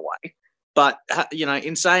Ahsoka, by the way. But,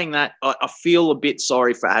 in saying that, I feel a bit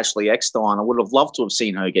sorry for Ashley Eckstein. I would have loved to have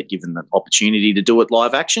seen her get given the opportunity to do it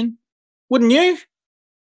live action. Wouldn't you?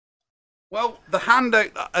 Well, the Hondo,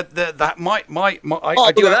 I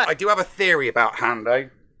do have a theory about Hondo.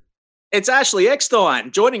 It's Ashley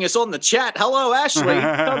Eckstein joining us on the chat. Hello, Ashley.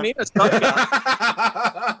 Come in,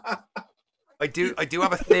 Ahsoka. I do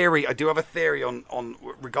have a theory. I do have a theory on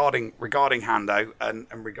regarding Hondo and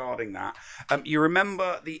regarding that. You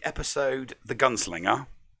remember the episode The Gunslinger?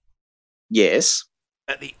 Yes.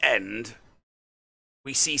 At the end,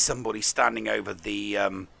 we see somebody standing over the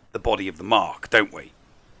body of the Mark, don't we?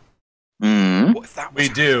 Mm. What if that was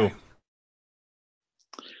we do? Hondo?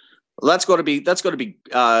 Well, that's got to be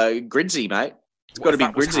Gridsy, mate. It's got to be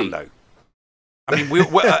Gridsy. I mean,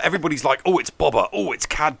 everybody's like, "Oh, it's Boba. Oh, it's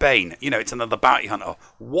Cad Bane. It's another bounty hunter."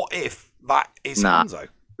 What if that is Hanzo?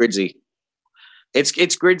 Gridsy.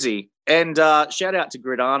 It's Gridsy. And shout out to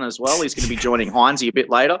Gridan as well. He's going to be joining Heinzie a bit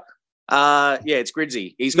later. It's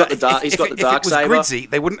Gridsy. He's got the dark. He's got the dark saber. If it was Gridsy,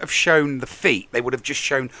 they wouldn't have shown the feet. They would have just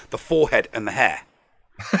shown the forehead and the hair,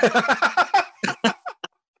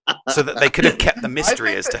 so that they could have kept the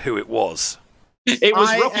mystery as to who it was. It was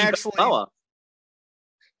Rocky Balboa.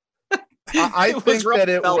 I think that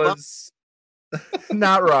it was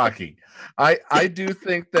not Rocky. I do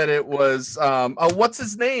think that it was what's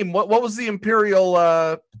his name? What was the Imperial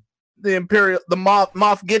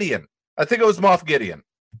Moff Gideon? I think it was Moff Gideon.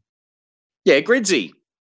 Yeah, Gridsy.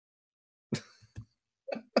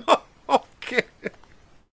 Okay.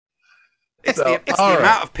 It's the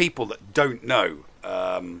amount of people that don't know.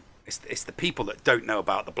 It's the people that don't know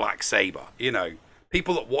about the Black Saber.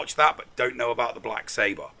 People that watch that but don't know about the Black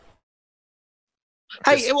Saber.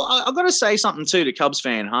 Hey, well, I've got to say something too to Cubs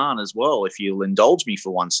fan Han as well, if you'll indulge me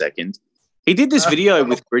for 1 second. He did this video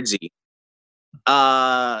with Gridsy.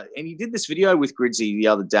 And he did this video with Gridsy the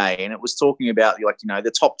other day, and it was talking about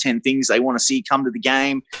the top 10 things they want to see come to the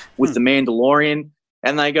game with the Mandalorian.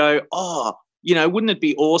 And they go, wouldn't it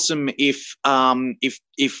be awesome if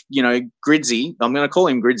Gridsy, I'm going to call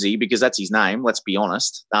him Gridsy because that's his name. Let's be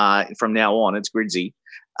honest. From now on, it's Gridsy.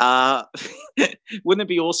 Wouldn't it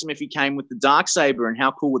be awesome if he came with the Darksaber? And how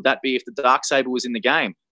cool would that be if the Darksaber was in the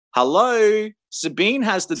game? Hello, Sabine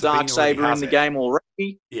has the Darksaber in the game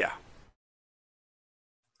already. Yeah.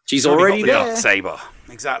 She's already there. Darksaber.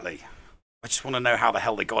 Exactly. I just want to know how the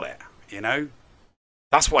hell they got it,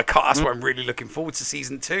 That's why I'm really looking forward to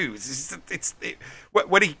season 2.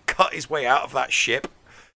 When he cut his way out of that ship,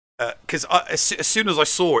 because as soon as I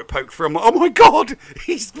saw it poke through, I'm like, oh my god,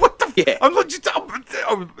 he's what the? Yeah. I'm like,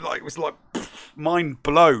 it was like mind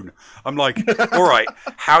blown. I'm like, all right,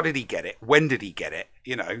 how did he get it? When did he get it?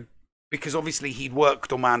 Because obviously he'd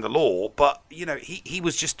worked on Mandalore, but he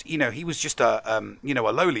was just a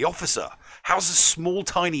lowly officer. How's a small,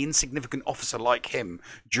 tiny, insignificant officer like him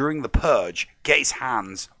during the Purge get his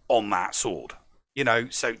hands on that sword?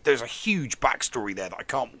 So there's a huge backstory there that I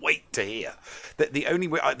can't wait to hear. The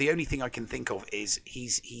only thing I can think of is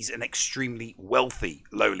he's an extremely wealthy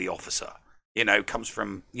lowly officer. Comes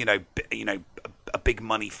from a big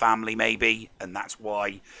money family maybe, and that's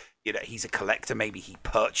why he's a collector. Maybe he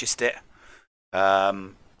purchased it.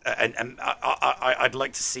 And I'd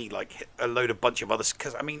like to see like a bunch of others,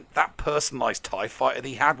 because that personalized TIE fighter that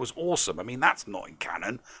he had was awesome. That's not in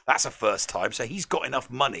canon. That's a first time. So he's got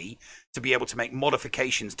enough money to be able to make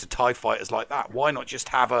modifications to TIE fighters like that. Why not just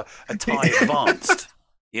have a TIE Advanced?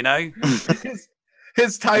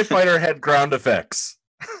 His TIE fighter had ground effects.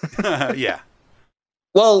 Yeah.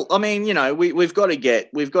 Well, we've got to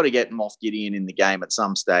get Moff Gideon in the game at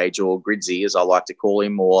some stage, or Gridsy, as I like to call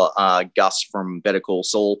him, or Gus from Better Call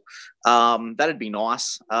Saul. That'd be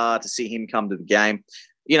nice to see him come to the game.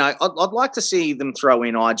 I'd like to see them throw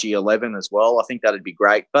in IG-11 as well. I think that'd be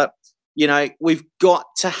great. But we've got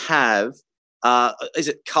to have. Is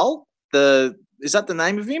it Cull? Is that the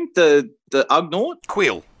name of him? The Ugnaught?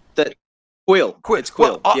 Queel. Queel. It's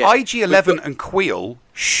Queel. Well, yeah. IG-11 and Queel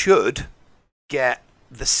should get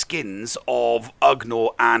the skins of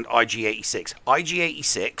Ugnaught and IG-86.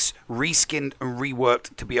 IG-86 reskinned and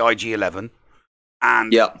reworked to be IG-11,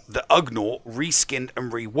 and the Ugnaught reskinned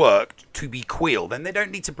and reworked to be Queel. Then they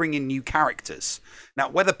don't need to bring in new characters. Now,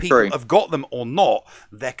 whether people have got them or not,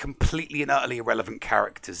 they're completely and utterly irrelevant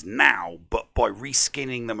characters now, but by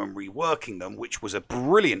reskinning them and reworking them, which was a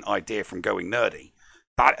brilliant idea from Going Nerdy,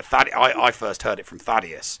 I first heard it from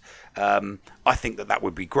Thaddeus. I think that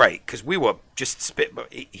would be great, because we were just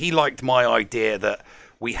he liked my idea that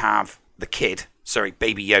we have the kid. Sorry,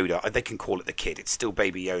 Baby Yoda. They can call it the kid. It's still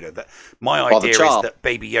Baby Yoda. My idea is that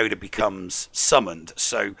Baby Yoda becomes summoned.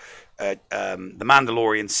 So the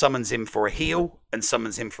Mandalorian summons him for a heal and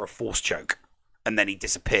summons him for a force choke, and then he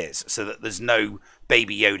disappears, so that there's no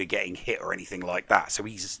Baby Yoda getting hit or anything like that. So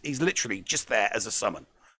he's literally just there as a summon,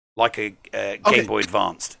 like a Game Boy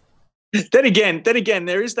Advanced. Then again,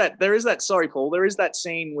 there is that. Sorry, Paul. There is that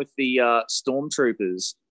scene with the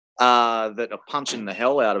stormtroopers that are punching the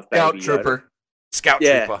hell out of Baby Yoda. Scout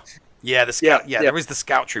Trooper. Yeah, the scout. Yeah, there is the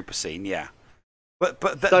Scout Trooper scene. Yeah, but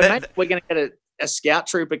maybe we're going to get a Scout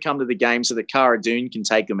Trooper come to the game so that Cara Dune can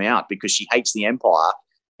take them out, because she hates the Empire,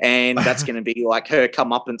 and that's going to be like her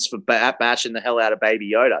comeuppance for bashing the hell out of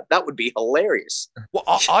Baby Yoda. That would be hilarious. Well,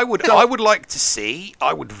 I would very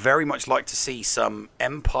much like to see some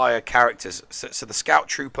Empire characters. So the Scout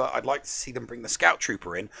Trooper, I'd like to see them bring the Scout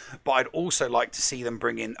Trooper in, but I'd also like to see them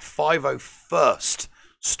bring in 501st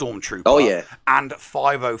Stormtrooper and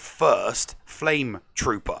 501st Flame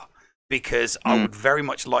Trooper, because I would very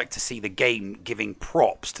much like to see the game giving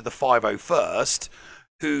props to the 501st,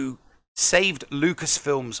 who saved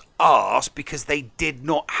Lucasfilm's arse because they did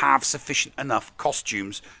not have sufficient enough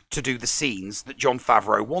costumes to do the scenes that Jon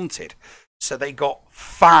Favreau wanted. So they got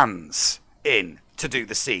fans in to do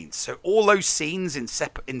the scenes. So all those scenes in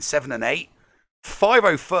 7 and 8,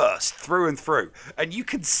 501st through and through, and you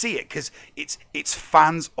can see it because it's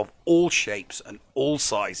fans of all shapes and all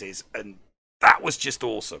sizes, and that was just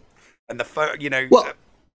awesome. And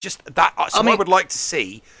just that. So I would like to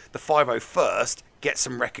see the 501st get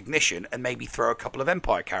some recognition and maybe throw a couple of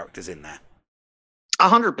Empire characters in there.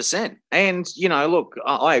 100%. And look,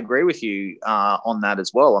 I agree with you on that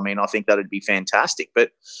as well. I think that'd be fantastic, but.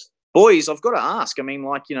 Boys, I've got to ask.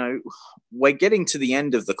 We're getting to the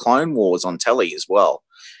end of the Clone Wars on telly as well,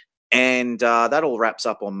 and that all wraps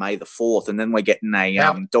up on May the 4th, and then we're getting a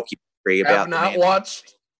documentary about have not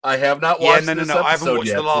watched. I have not Yeah, watched no. this I haven't episode watched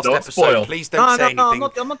yet, the last so don't episode. spoil. Please don't say anything. I'm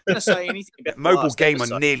not going to say anything about the Mobile last Gamer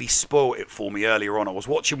episode. nearly spoiled it for me earlier on. I was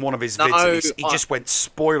watching one of his vids and he just went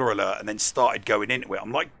spoiler alert and then started going into it.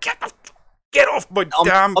 I'm like, get off my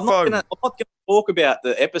damn phone. I'm not going to talk about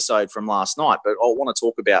the episode from last night, but I want to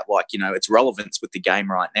talk about its relevance with the game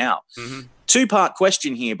right now. Mm-hmm. Two-part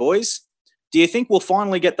question here, boys. Do you think we'll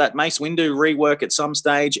finally get that Mace Windu rework at some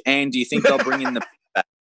stage, and do you think they'll bring in the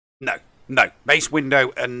No. Mace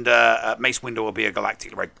Windu and Mace Windu will be a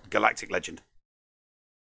galactic legend.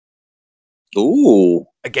 Ooh.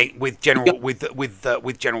 Again with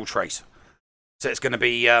General Trace. So it's going to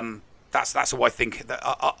be that's how I think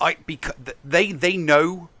that because they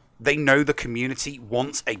know the community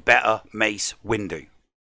wants a better Mace Windu.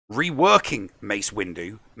 Reworking Mace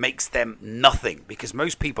Windu makes them nothing because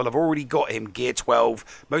most people have already got him Gear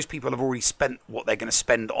 12. Most people have already spent what they're going to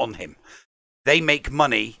spend on him. They make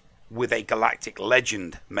money with a Galactic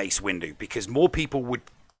Legend Mace Windu because more people would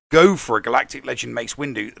go for a Galactic Legend Mace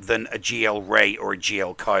Windu than a GL Rey or a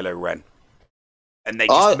GL Kylo Ren. And they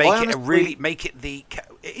just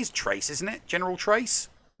it is Trace, isn't it? General Trace?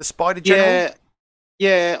 The Spider General?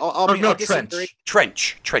 Yeah. No,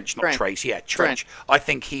 Trench, not Trace. Yeah, Trench. I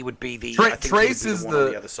think he would be the Trace is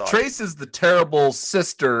the other side. Trace is the terrible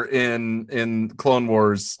sister in Clone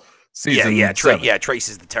Wars season. Trace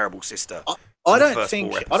is the terrible sister. I don't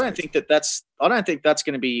think that's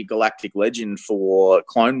going to be Galactic Legend for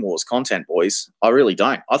Clone Wars content, boys. I really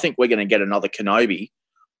don't. I think we're going to get another Kenobi,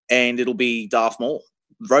 and it'll be Darth Maul,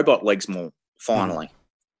 Robot Legs Maul, finally.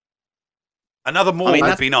 Another Maul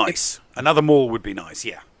would be nice. Another Maul would be nice,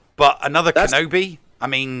 yeah. But another Kenobi, I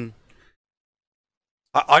mean,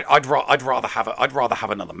 I'd rather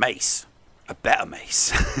have another Mace, a better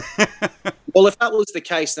Mace. Well, if that was the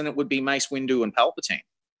case, then it would be Mace Windu and Palpatine.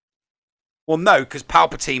 Well, no, because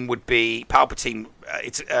Palpatine would be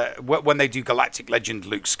it's when they do Galactic Legend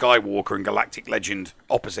Luke Skywalker and Galactic Legend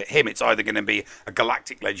opposite him, it's either going to be a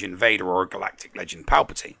Galactic Legend Vader or a Galactic Legend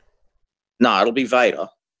Palpatine. No, it'll be Vader.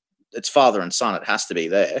 It's father and son. It has to be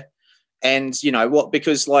there. And you know what?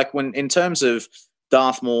 Because when in terms of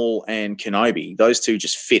Darth Maul and Kenobi, those two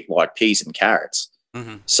just fit like peas and carrots.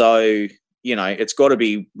 Mm-hmm. So it's got to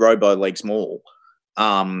be Robo Legs Maul.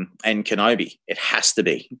 And Kenobi, it has to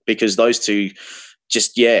be because those two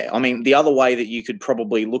I mean, the other way that you could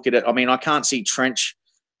probably look at it, I mean, I can't see Trench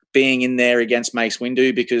being in there against Mace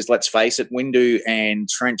Windu because let's face it, Windu and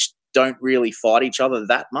Trench don't really fight each other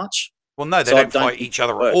that much. Well, no, they don't fight each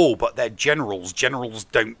other at all, but they're generals. Generals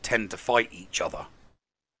don't tend to fight each other.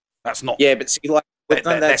 That's not... Yeah, but see,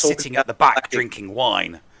 they're sitting at the back drinking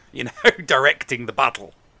wine, directing the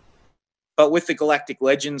battle. But with the Galactic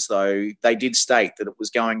Legends, though, they did state that it was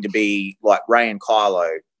going to be like Rey and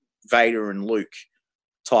Kylo, Vader and Luke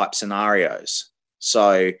type scenarios.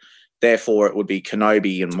 So, therefore, it would be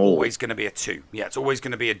Kenobi and Maul. It's always going to be a two. Yeah, it's always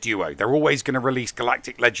going to be a duo. They're always going to release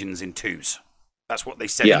Galactic Legends in twos. That's what they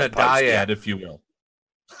said. In a dyad, if you will.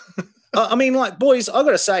 I mean, boys, I've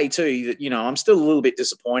got to say, too, that, I'm still a little bit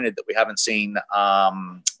disappointed that we haven't seen,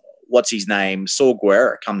 what's his name, Saw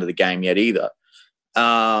Gerrera come to the game yet either.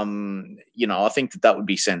 I think that would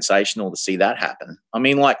be sensational to see that happen. I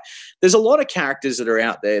mean, there's a lot of characters that are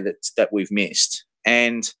out there that we've missed.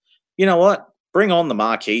 And you know what? Bring on the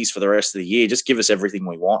marquees for the rest of the year. Just give us everything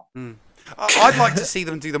we want. I'd like to see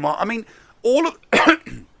them do I mean, all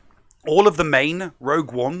of the main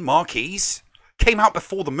Rogue One marquees came out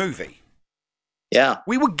before the movie. Yeah.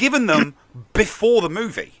 We were given them before the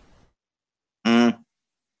movie. They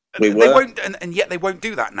won't, and yet they won't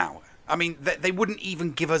do that now. I mean, they wouldn't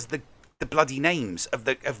even give us the bloody names of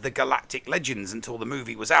the Galactic Legends until the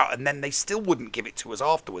movie was out, and then they still wouldn't give it to us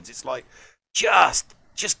afterwards. It's like, just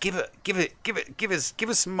give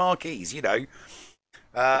us some marquees,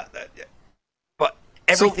 But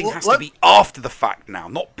everything has to be after the fact now,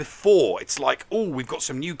 not before. It's like, oh, we've got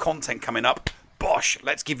some new content coming up. Bosh,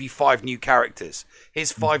 let's give you 5 new characters.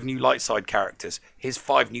 Here's 5 new light side characters. Here's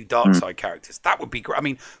 5 new dark side characters. That would be great. I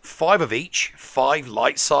mean, 5 of each, 5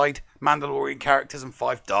 light side Mandalorian characters and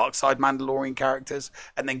 5 dark side Mandalorian characters,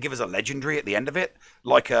 and then give us a legendary at the end of it,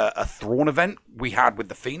 like a Thrawn event we had with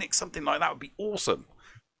the Phoenix. Something like that would be awesome.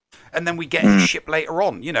 And then we get his ship later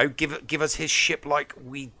on. Give us his ship like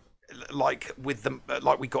we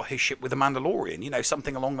got his ship with the Mandalorian.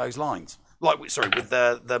 Something along those lines. With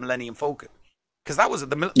the Millennium Falcon. Because that was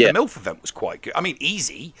the MILF event was quite good. I mean,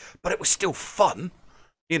 easy, but it was still fun.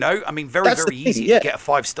 I mean, very easy to get a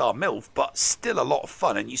 5-star MILF, but still a lot of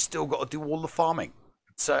fun, and you still got to do all the farming.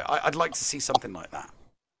 So I'd like to see something like that.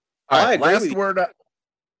 All right,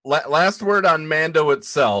 last word on Mando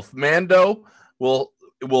itself. Mando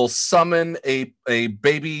will summon a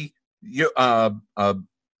baby, the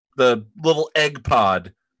little egg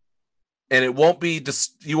pod, and it won't be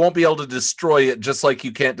you won't be able to destroy it, just like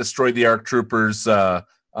you can't destroy the ARC Troopers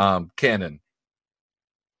cannon.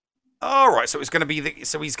 All right, so it's going to be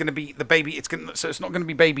he's going to be the baby. So it's not going to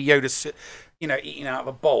be Baby Yoda, eating out of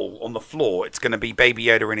a bowl on the floor. It's going to be Baby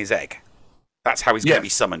Yoda in his egg. That's how he's going to be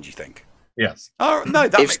summoned. You think? Yes. Oh no,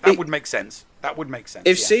 that would make sense. That would make sense.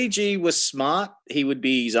 If CG was smart, he would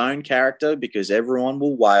be his own character because everyone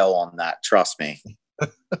will wail on that. Trust me.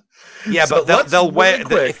 Yeah, So but they'll really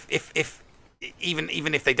wear if even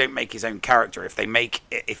if they don't make his own character, if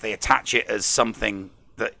they attach it as something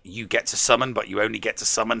that you get to summon, but you only get to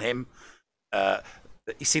summon him.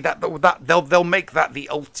 You see that they'll make that the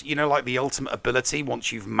like the ultimate ability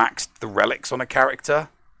once you've maxed the relics on a character.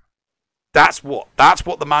 That's what the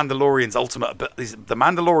Mandalorian's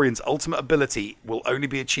ultimate ability will only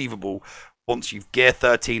be achievable once you've gear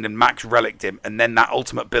 13 and max relicked him, and then that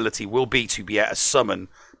ultimate ability will be to be able to summon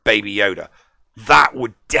Baby Yoda. That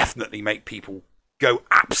would definitely make people go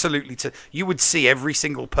absolutely to. You would see every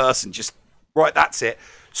single person just right. That's it.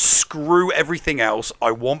 Screw everything else.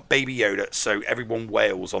 I want Baby Yoda. So everyone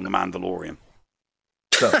wails on the Mandalorian.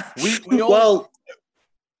 So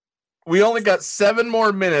we only got 7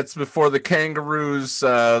 more minutes before the kangaroos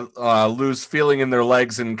lose feeling in their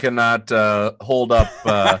legs and cannot hold up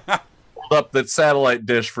the satellite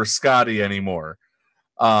dish for Scotty anymore.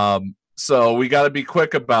 So we got to be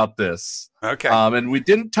quick about this. Okay. And we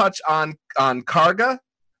didn't touch on Karga,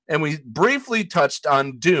 and we briefly touched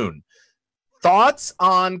on Dune. Thoughts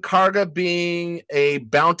on Karga being a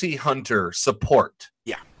bounty hunter support?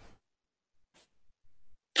 Yeah.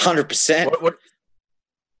 100%. What?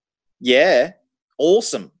 Yeah.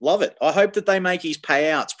 Awesome. Love it. I hope that they make his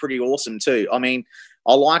payouts pretty awesome too. I mean,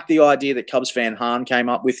 I like the idea that Cubs fan Han came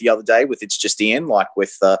up with the other day with It's Just In, like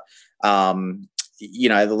with the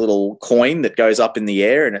the little coin that goes up in the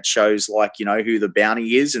air and it shows who the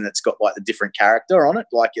bounty is, and it's got like the different character on it,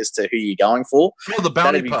 like as to who you're going for. Oh, the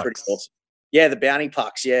bounty That'd be pucks. pretty awesome. Yeah, the bounty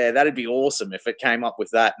pucks. Yeah, that'd be awesome if it came up with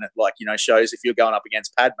that and it shows if you're going up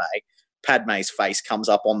against Padme's face comes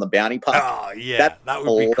up on the bounty puck. Oh yeah, that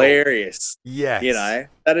would be hilarious. Cool. Yeah,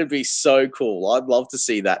 that'd be so cool. I'd love to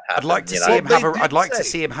see that happen. I'd like to see him have to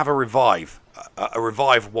see him have a revive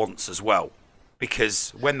once as well,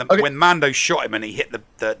 because when Mando shot him and he hit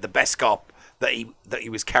the Beskar that he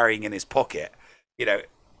was carrying in his pocket,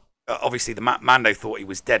 obviously the Mando thought he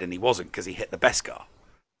was dead and he wasn't because he hit the Beskar.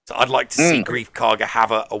 So I'd like to see Grief Karga have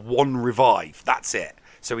a one revive. That's it.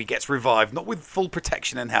 So he gets revived, not with full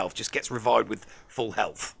protection and health, just gets revived with full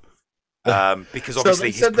health. Because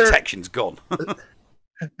obviously his protection's gone.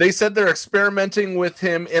 They said they're experimenting with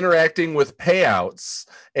him interacting with payouts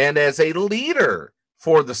and as a leader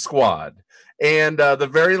for the squad. And the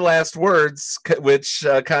very last words, which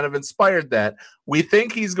kind of inspired that, we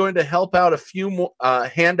think he's going to help out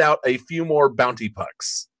hand out a few more bounty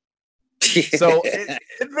pucks. So it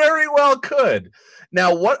very well could.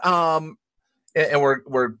 Now, what? And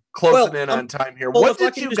we're closing in on time here. What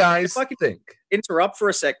did you guys think? Interrupt for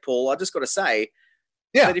a sec, Paul. I just got to say,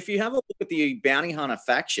 that if you have a look at the bounty hunter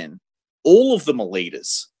faction, all of them are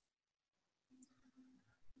leaders.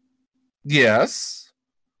 Yes.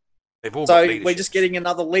 They've all so we're just getting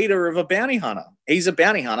another leader of a bounty hunter. He's a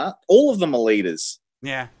bounty hunter. All of them are leaders.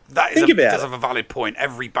 Yeah, that's a valid point.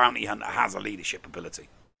 Every bounty hunter has a leadership ability.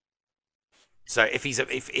 So if he's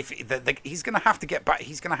going to have to get back,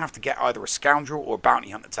 he's going to have to get either a scoundrel or a bounty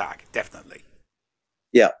hunter tag, definitely.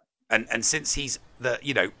 Yeah. And since he's the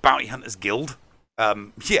bounty hunters guild,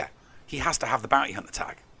 he has to have the bounty hunter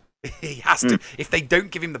tag. He has to. If they don't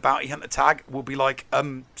give him the bounty hunter tag, we'll be like,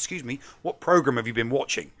 excuse me, what program have you been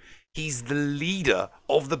watching? He's the leader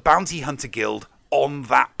of the bounty hunter guild on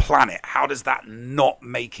that planet. How does that not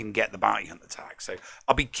make him get the bounty hunter tag? So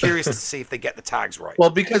I'll be curious to see if they get the tags right. Well,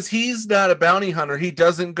 because he's not a bounty hunter, he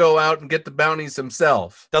doesn't go out and get the bounties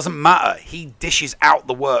himself. Doesn't matter. He dishes out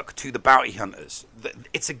the work to the bounty hunters.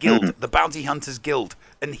 It's a guild, the Bounty Hunters Guild,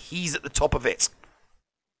 and he's at the top of it.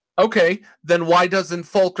 Okay, then why doesn't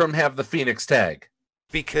Fulcrum have the Phoenix tag?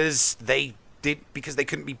 Because they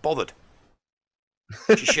couldn't be bothered.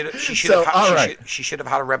 She should have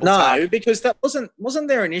had a rebel tag. No, because that wasn't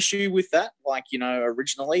there an issue with that? Like,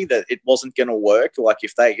 originally that it wasn't going to work. Like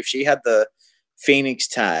if she had the Phoenix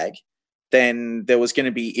tag, then there was going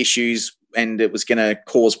to be issues and it was going to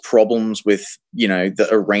cause problems with, the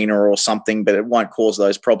arena or something, but it won't cause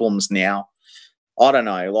those problems now. I don't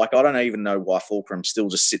know. Like, I don't even know why Fulcrum's still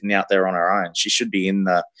just sitting out there on her own. She should be in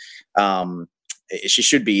the,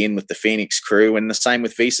 with the Phoenix crew, and the same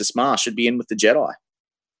with Visas Mars should be in with the Jedi.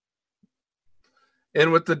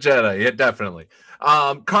 In with the Jedi. Yeah, definitely.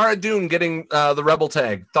 Cara Dune getting the Rebel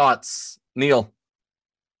tag. Thoughts, Neil?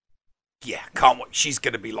 Yeah, can't wait. She's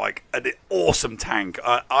going to be like an awesome tank.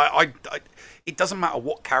 It doesn't matter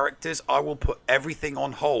what characters, I will put everything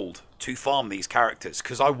on hold to farm these characters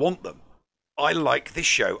because I want them. I like this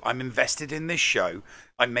show. I'm invested in this show.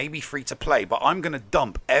 I may be free to play, but I'm going to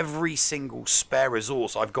dump every single spare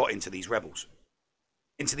resource I've got into these rebels,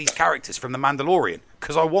 into these characters from The Mandalorian,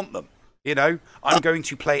 because I want them. You know, I'm going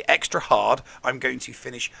to play extra hard. I'm going to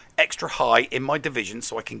finish extra high in my division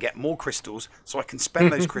so I can get more crystals, so I can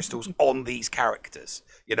spend those crystals on these characters.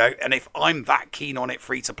 You know, and if I'm that keen on it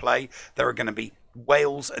free to play, there are going to be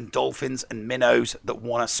whales and dolphins and minnows that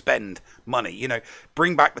want to spend money. You know,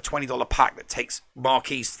 bring back the $20 pack that takes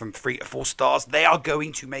marquees from 3 to 4 stars. They are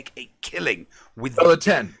going to make a killing with the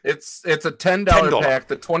 10. It's a $10 pack.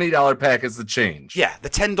 The $20 pack is the change. Yeah, the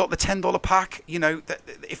 $10 pack. You know,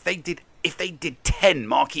 if they did 10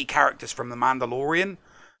 marquee characters from The Mandalorian,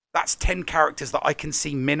 that's 10 characters that I can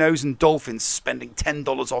see minnows and dolphins spending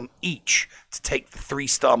 $10 on each to take the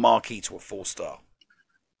 3-star marquee to a 4-star.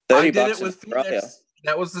 I did it with Phoenix.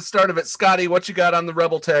 That was the start of it. Scotty, what you got on the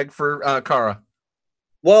Rebel tag for Cara?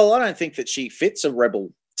 Well, I don't think that she fits a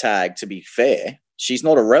Rebel tag, to be fair. She's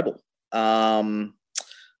not a Rebel.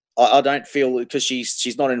 I don't feel, because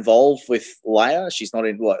she's not involved with Leia. She's not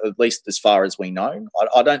in, at least as far as we know.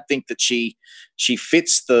 I don't think that she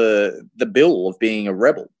fits the bill of being a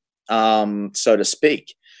Rebel, so to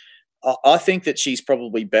speak. I think that she's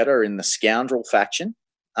probably better in the Scoundrel faction.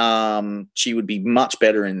 She would be much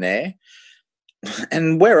better in there.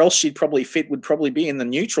 And where else she'd probably fit would probably be in the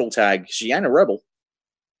neutral tag. She ain't a Rebel.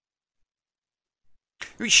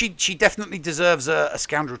 She definitely deserves a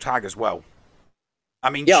Scoundrel tag as well. I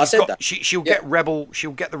mean, yeah, I said that. She'll get Rebel.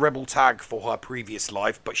 She'll get the Rebel tag for her previous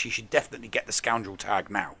life, but she should definitely get the Scoundrel tag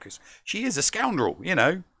now because she is a scoundrel, you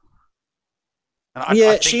know. And I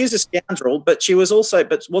think she is a scoundrel, but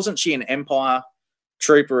wasn't she an Empire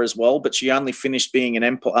trooper as well? But she only finished being an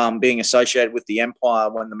Empire, being associated with the Empire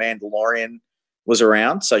when the Mandalorian was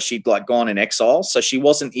around. So she'd gone in exile. So she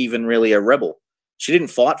wasn't even really a Rebel. She didn't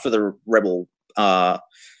fight for the Rebel, for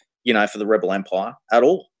the Rebel Empire at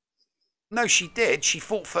all. No, she did. She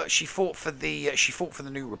fought for the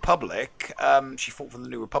New Republic. She fought for the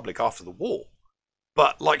New Republic after the war.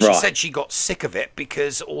 But like she said, she got sick of it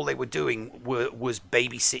because all they were doing was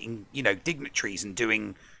babysitting, dignitaries and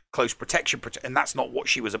doing close protection, and that's not what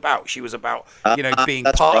she was about. She was about, being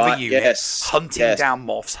part of a unit, hunting down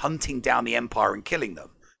Moffs, hunting down the Empire, and killing them.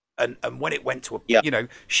 And when it went to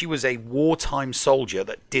she was a wartime soldier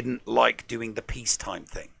that didn't like doing the peacetime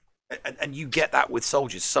thing. And you get that with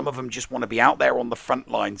soldiers. Some of them just want to be out there on the front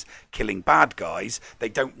lines killing bad guys. They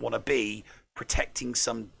don't want to be protecting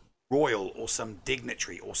some royal or some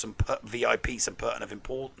dignitary or some VIP, some person of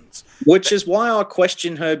importance. Which is why I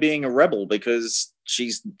question her being a Rebel, because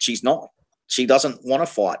she's not. She doesn't want to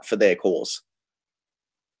fight for their cause.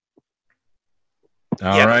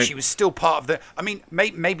 All right. But she was still part of the. I mean,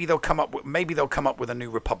 maybe they'll come up with a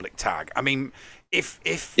New Republic tag. I mean, if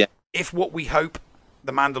what we hope,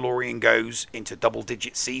 The Mandalorian goes into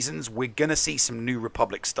double-digit seasons, we're gonna see some New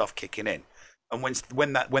Republic stuff kicking in, and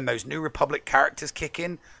when those New Republic characters kick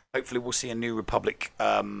in, hopefully we'll see a New Republic.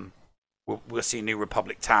 We'll see a New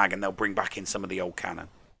Republic tag, and they'll bring back in some of the old canon.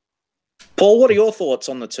 Paul, what are your thoughts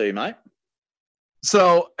on the two, mate?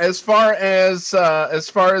 So as far as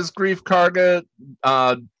Grief Karga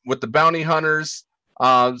with the bounty hunters,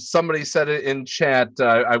 somebody said it in chat.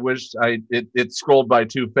 I wish it scrolled by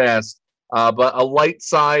too fast. But a light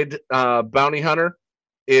side bounty hunter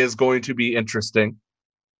is going to be interesting,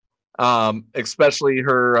 especially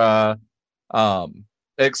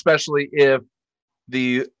especially if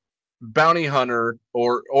the bounty hunter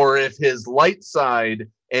or if his light side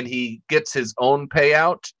and he gets his own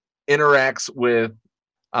payout interacts with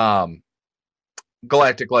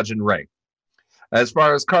Galactic Legend Rey. As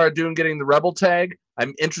far as Cara Dune getting the Rebel tag,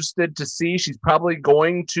 I'm interested to see. She's probably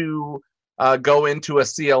going to go into a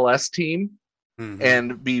CLS team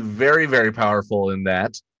and be very, very powerful in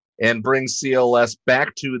that and bring CLS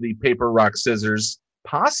back to the paper, rock, scissors,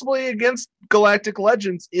 possibly against Galactic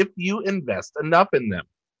Legends if you invest enough in them.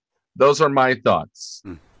 Those are my thoughts.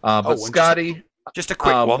 But Scotty... Just a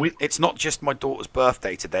quick one. It's not just my daughter's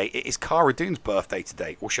birthday today. It is Cara Dune's birthday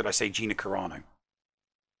today. Or should I say Gina Carano?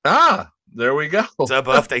 Ah, there we go. It's her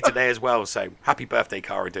birthday today as well. So happy birthday,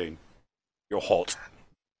 Cara Dune. You're hot.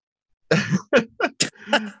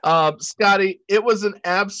 Scotty, it was an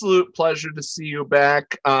absolute pleasure to see you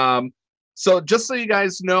back. So just so you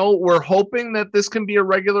guys know, we're hoping that this can be a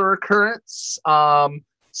regular occurrence.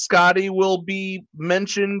 Scotty will be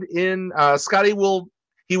mentioned in.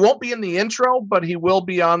 He won't be in the intro, but he will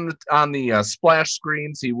be on the splash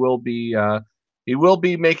screens. He will be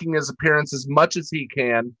making his appearance as much as he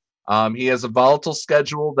can. He has a volatile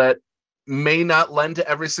schedule that may not lend to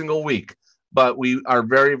every single week, but we are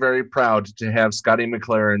very, very proud to have Scotty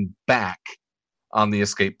McLaren back on the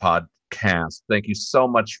Escape Pod cast. Thank you so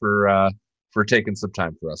much for taking some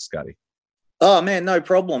time for us, Scotty. Oh, man, no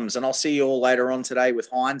problems. And I'll see you all later on today with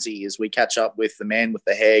Heinzie as we catch up with the man with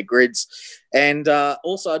the hair grids. And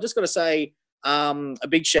also, I just got to say a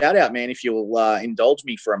big shout out, man, if you'll indulge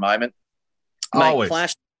me for a moment. Always.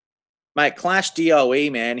 Clash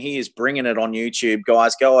DOE, man, he is bringing it on YouTube.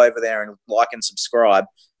 Guys, go over there and like and subscribe.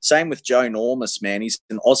 Same with Joe Normus, man. He's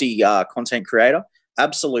an Aussie content creator.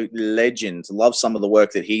 Absolute legend. Love some of the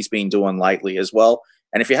work that he's been doing lately as well.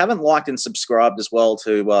 And if you haven't liked and subscribed as well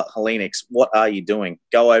to Helenix, what are you doing?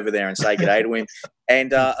 Go over there and say g'day to him.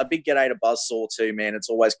 And a big g'day to Buzzsaw too, man. It's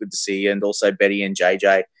always good to see you. And also Betty and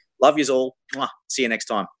JJ. Love yous all. Mwah. See you next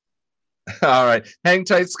time. All right. Hang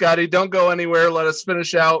tight, Scotty. Don't go anywhere. Let us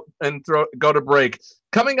finish out and go to break.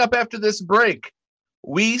 Coming up after this break,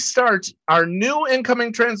 we start our new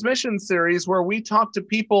incoming transmission series where we talk to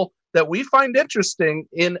people that we find interesting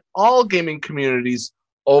in all gaming communities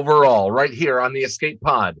overall, right here on the Escape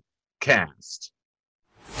Pod cast.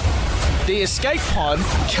 The Escape Pod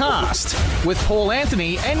cast with Paul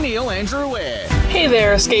Anthony and Neil Andrew Ware. Hey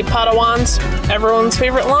there, Escape Podawans. Everyone's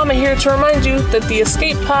favorite llama here to remind you that the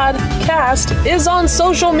Escape Pod cast is on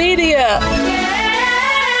social media.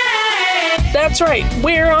 That's right,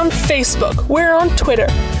 we're on Facebook, we're on Twitter.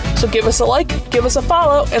 So give us a like, give us a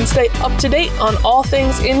follow, and stay up to date on all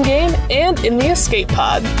things in-game and in the Escape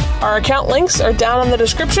Pod. Our account links are down in the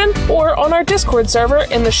description or on our Discord server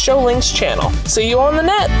in the Show Links channel. See you on the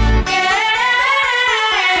net!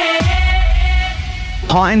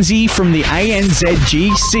 Heinzie from the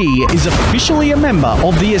ANZGC is officially a member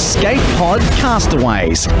of the Escape Pod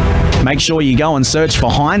Castaways. Make sure you go and search for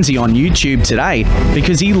Heinzie on YouTube today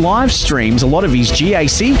because he live streams a lot of his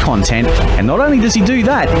GAC content, and not only does he do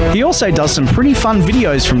that, he also does some pretty fun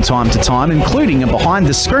videos from time to time, including a behind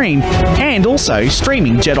the screen and also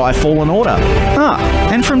streaming Jedi Fallen Order.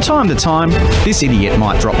 And from time to time, this idiot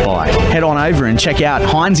might drop by. Head on over and check out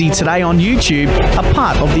Heinzie today on YouTube, a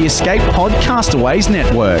part of the Escape Pod Castaways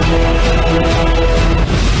network.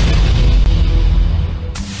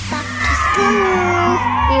 Back to school.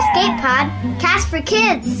 The Escape Pod cast for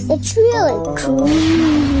kids. It's really cool.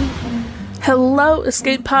 Hello,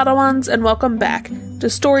 Escape Podawans, and welcome back to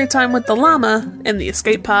Storytime with the Llama and the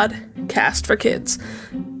Escape Pod cast for kids.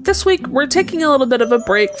 This week, we're taking a little bit of a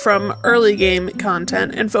break from early game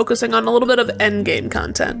content and focusing on a little bit of end game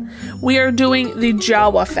content. We are doing the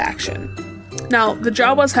Jawa faction. Now, the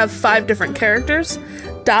Jawas have 5 different characters.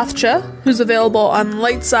 Dathcha, who's available on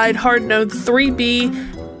light side hard node 3B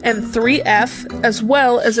and 3F, as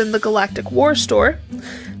well as in the Galactic War store.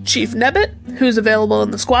 Chief Nebbit, who's available in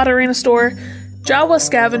the Squad Arena store. Jawa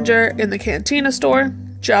Scavenger in the Cantina store.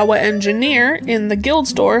 Jawa Engineer in the Guild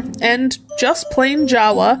store. And just plain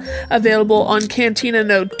Jawa, available on Cantina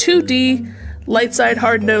node 2D, light side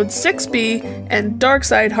hard node 6B, and dark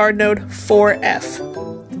side hard node 4F.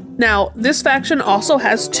 Now, this faction also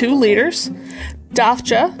has 2 leaders.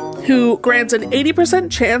 Dathcha, who grants an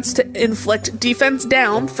 80% chance to inflict defense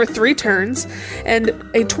down for 3 turns, and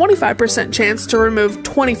a 25% chance to remove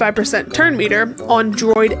 25% turn meter on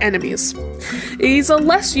droid enemies. He's a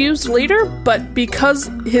less used leader, but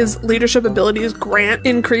because his leadership abilities grant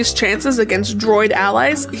increased chances against droid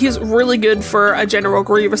allies, he's really good for a General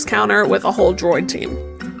Grievous counter with a whole droid team.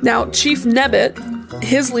 Now, Chief Nebbit,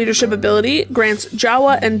 his leadership ability grants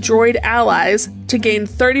Jawa and droid allies to gain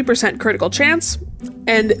 30% critical chance,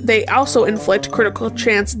 and they also inflict critical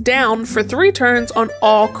chance down for 3 turns on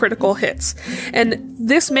all critical hits. And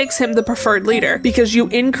this makes him the preferred leader because you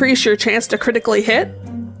increase your chance to critically hit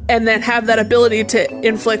and then have that ability to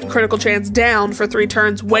inflict critical chance down for 3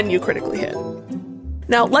 turns when you critically hit.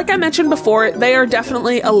 Now, like I mentioned before, they are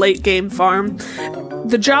definitely a late game farm.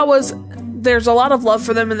 The Jawas, there's a lot of love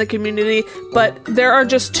for them in the community, but there are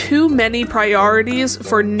just too many priorities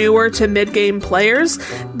for newer to mid-game players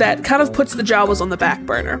that kind of puts the Jawas on the back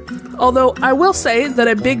burner. Although I will say that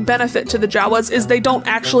a big benefit to the Jawas is they don't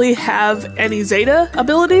actually have any Zeta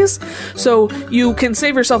abilities, so you can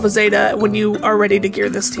save yourself a Zeta when you are ready to gear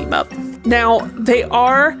this team up. Now, they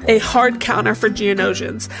are a hard counter for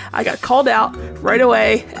Geonosians. I got called out right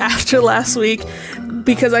away after last week.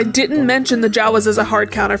 because I didn't mention the Jawas as a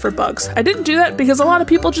hard counter for bugs. I didn't do that because a lot of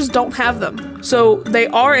people just don't have them. So they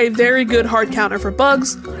are a very good hard counter for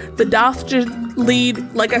bugs. The Dothja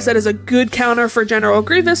lead, like I said, is a good counter for General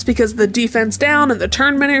Grievous because the defense down and the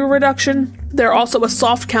turn menu reduction. They're also a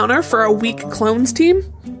soft counter for a weak clones team.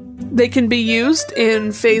 They can be used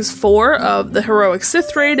in Phase 4 of the Heroic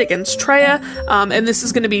Sith Raid against Traya, and this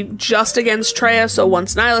is going to be just against Traya, so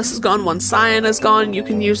once Nihilus is gone, once Cyan is gone, you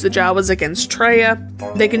can use the Jawas against Traya.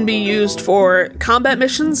 They can be used for combat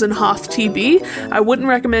missions in Hoth TB. I wouldn't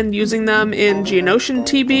recommend using them in Geonosian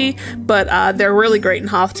TB, but they're really great in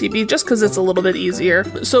Hoth TB just because it's a little bit easier.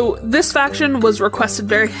 So this faction was requested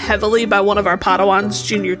very heavily by one of our Padawans,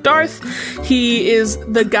 Junior Darth. He is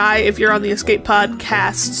the guy, if you're on the Escape Pod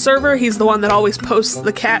cast server, he's the one that always posts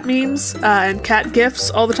the cat memes and cat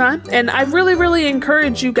gifs all the time. And I really, really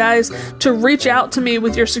encourage you guys to reach out to me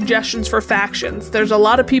with your suggestions for factions. There's a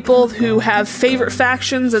lot of people who have favorite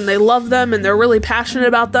factions and they love them and they're really passionate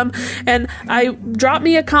about them. And drop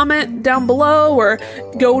me a comment down below or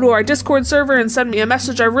go to our Discord server and send me a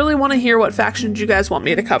message. I really want to hear what factions you guys want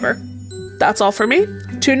me to cover. That's all for me.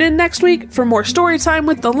 Tune in next week for more story time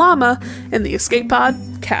with the llama and the Escape Pod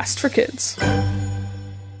cast for kids.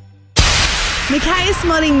 Macias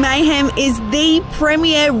Modding Mayhem is the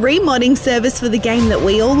premier remodding service for the game that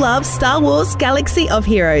we all love, Star Wars Galaxy of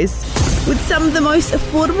Heroes. With some of the most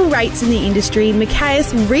affordable rates in the industry,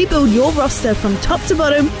 Macias will rebuild your roster from top to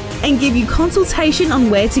bottom and give you consultation on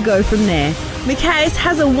where to go from there. Macias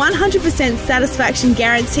has a 100% satisfaction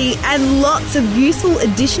guarantee and lots of useful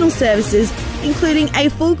additional services, including a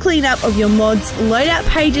full cleanup of your mods, loadout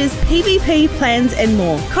pages, PvP plans, and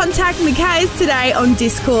more. Contact Macias today on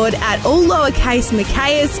Discord at all lowercase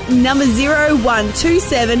Macias number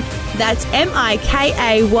 0127. That's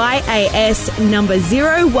MIKAYAS number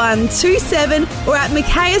 0127, or at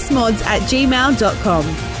maciasmods@gmail.com.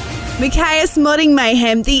 Macias Modding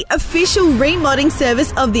Mayhem, the official remodding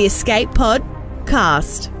service of the Escape Pod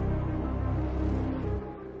cast.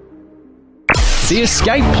 The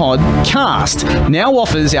Escape Pod cast now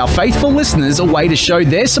offers our faithful listeners a way to show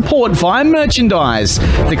their support via merchandise.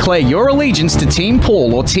 Declare your allegiance to Team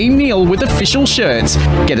Paul or Team Neil with official shirts.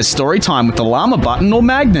 Get a story time with the llama button or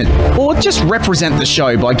magnet. Or just represent the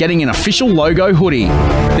show by getting an official logo hoodie.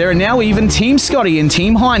 There are now even Team Scotty and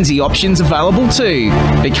Team Heinzie options available too.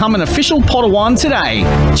 Become an official Padawan today.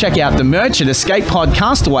 Check out the merch at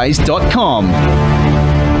escapepodcastaways.com.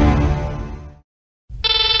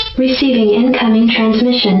 Receiving incoming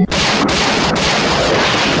transmission.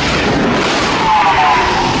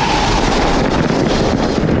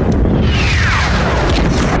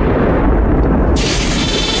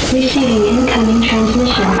 Receiving incoming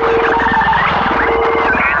transmission.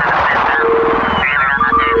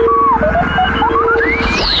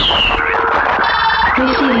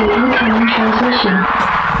 Receiving incoming transmission.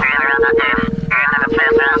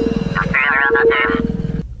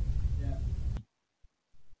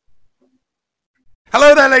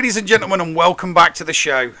 Hello there, ladies and gentlemen, and welcome back to the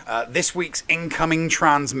show. This week's incoming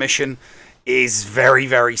transmission is very,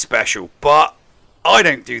 very special, but I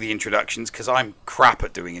don't do the introductions because I'm crap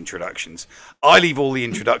at doing introductions. I leave all the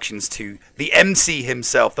introductions to the MC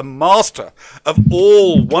himself, the master of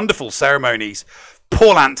all wonderful ceremonies,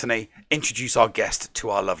 Paul Anthony. Introduce our guest to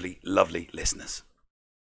our lovely, lovely listeners.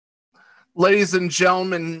 Ladies and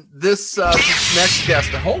gentlemen, this next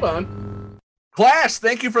guest, hold on. Clash,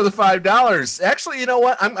 thank you for the $5. Actually, you know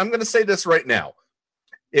what? I'm going to say this right now.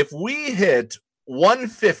 If we hit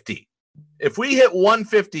 150,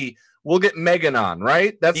 we'll get Megan on,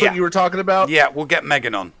 right? That's what you were talking about? Yeah, we'll get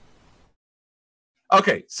Megan on.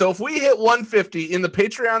 Okay, so if we hit 150 in the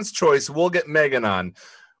Patreon's choice, we'll get Megan on.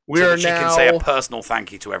 So she can say a personal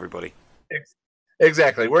thank you to everybody.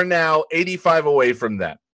 Exactly. We're now 85 away from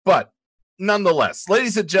that. But nonetheless,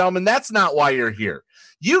 ladies and gentlemen, that's not why you're here.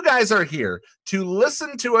 You guys are here to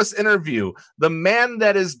listen to us interview the man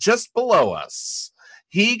that is just below us.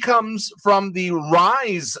 He comes from the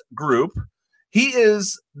Rise group. He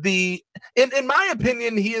is in my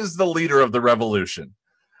opinion, he is the leader of the revolution.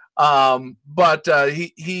 But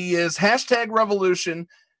he is #revolution,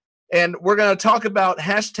 and we're going to talk about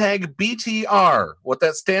 #BTR. What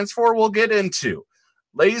that stands for, we'll get into.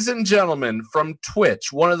 Ladies and gentlemen, from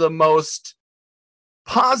Twitch, one of the most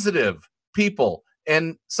positive people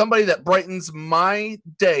and somebody that brightens my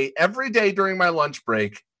day every day during my lunch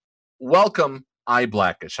break. Welcome,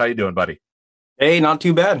 iBlackish. How you doing, buddy? Hey, not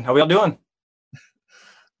too bad. How we all doing?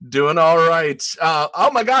 Doing all right.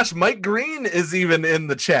 Oh my gosh, Mike Green is even in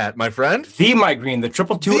the chat, my friend. The Mike Green, the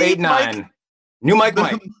 22289. New Mike.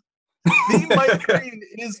 The Mike Green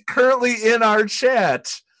is currently in our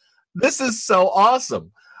chat. This is so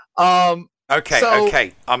awesome.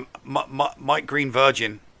 Okay. Mike Green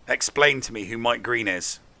Virgin. Explain to me who Mike Green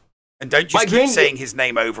is. And don't just keep saying his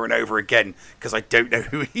name over and over again, because I don't know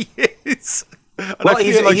who he is. Well,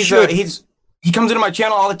 he comes into my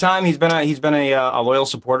channel all the time. He's been a loyal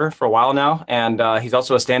supporter for a while now, and he's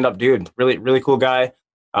also a stand-up dude. Really cool guy.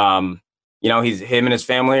 Him and his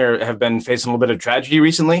family have been facing a little bit of tragedy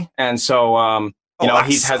recently, and so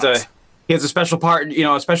he has a special part,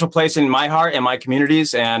 a special place in my heart and my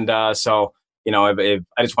communities, and so. I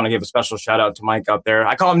just want to give a special shout out to Mike out there.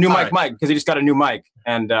 I call him New Mike because he just got a new mic,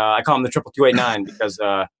 and I call him the 22289 because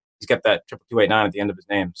he's got that 22289 at the end of his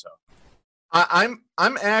name. So I'm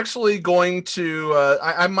actually going to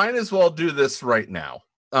I might as well do this right now,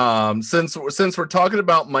 since we're talking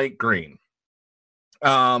about Mike Green.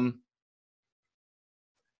 So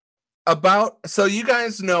you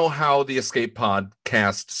guys know how the Escape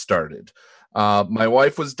Podcast started. My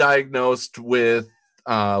wife was diagnosed with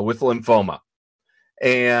lymphoma.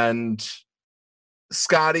 And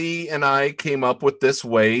Scotty and I came up with this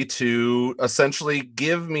way to essentially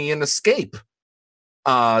give me an escape,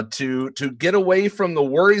 to get away from the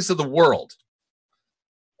worries of the world.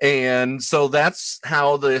 And so that's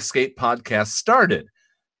how the Escape Podcast started.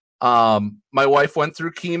 My wife went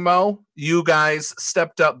through chemo. You guys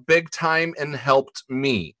stepped up big time and helped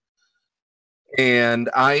me. And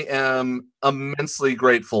I am immensely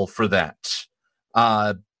grateful for that.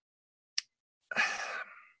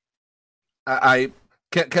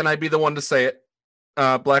 Can I be the one to say it,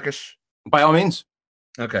 Blackish? By all means.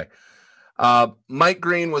 Okay. Mike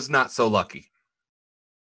Green was not so lucky.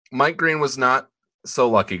 Mike Green was not so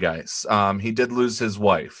lucky, guys. He did lose his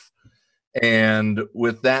wife. And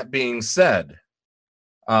with that being said,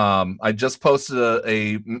 I just posted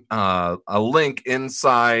a link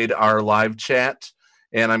inside our live chat,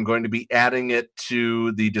 and I'm going to be adding it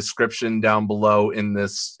to the description down below in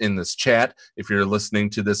this chat. If you're listening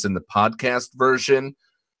to this in the podcast version,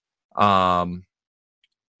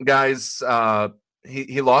 guys,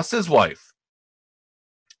 he lost his wife,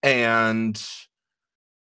 and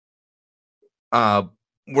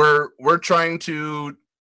we're trying to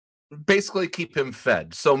basically keep him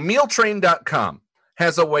fed. So mealtrain.com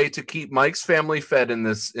has a way to keep Mike's family fed in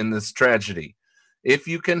this tragedy. If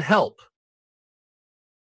you can help,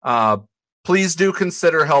 please do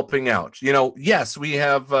consider helping out. Yes, we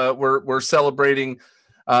have we're celebrating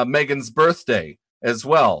Megan's birthday as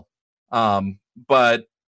well, but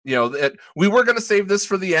we were going to save this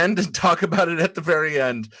for the end and talk about it at the very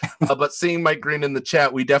end. But seeing Mike Green in the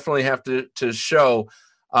chat, we definitely have to show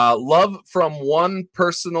love from one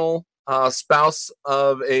personal spouse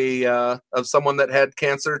of someone that had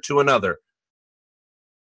cancer to another.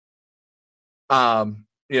 Love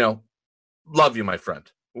you, my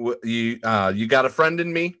friend. You got a friend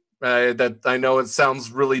in me. That I know it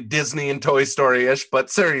sounds really Disney and Toy Story-ish, but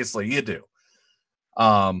seriously, you do.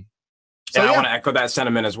 I want to echo that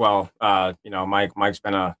sentiment as well. Mike's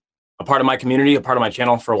been a part of my community, a part of my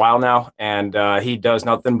channel for a while now, and he does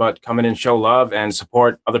nothing but come in and show love and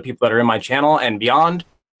support other people that are in my channel and beyond.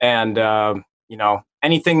 And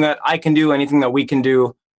anything that I can do, anything that we can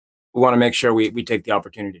do, we want to make sure we take the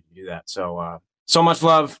opportunity to do that. So much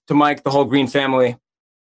love to Mike, the whole Green family.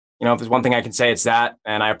 If there's one thing I can say, it's that.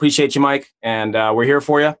 And I appreciate you, Mike. And we're here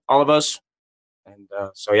for you, all of us. And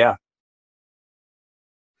yeah.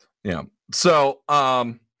 Yeah. So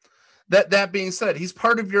that being said, he's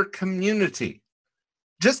part of your community.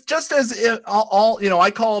 Just as all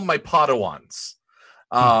I call them my Padawans.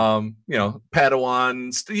 Padawans.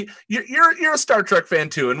 You're a Star Trek fan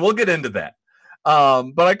too, and we'll get into that.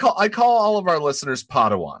 But I call all of our listeners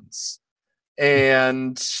Padawans.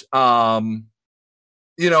 And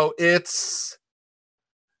it's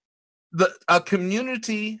a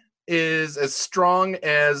community is as strong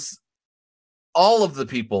as all of the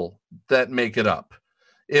people that make it up.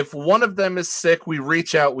 If one of them is sick, we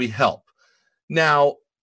reach out, we help. Now,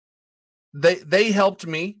 they helped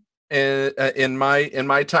me in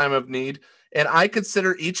my time of need, and I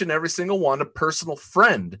consider each and every single one a personal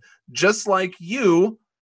friend, just like you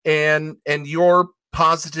and your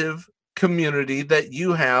positive community that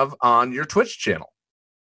you have on your Twitch channel.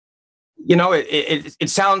 It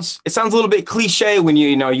sounds a little bit cliche when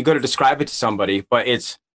you go to describe it to somebody, but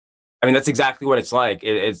that's exactly what it's like.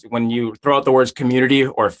 It's when you throw out the words community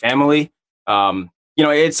or family,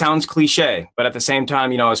 it sounds cliche, but at the same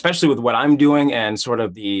time, especially with what I'm doing and sort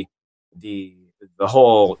of the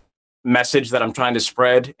whole message that I'm trying to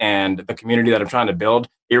spread and the community that I'm trying to build,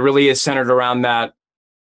 it really is centered around that.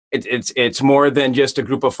 It's more than just a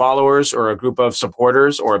group of followers or a group of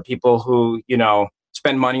supporters or people who,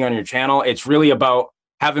 spend money on your channel. It's really about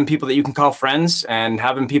having people that you can call friends and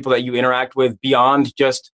having people that you interact with beyond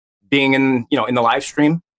just being in the live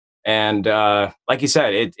stream. And like you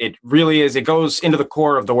said, it really is. It goes into the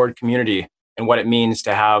core of the word community and what it means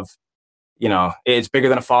to have. It's bigger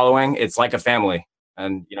than a following. It's like a family,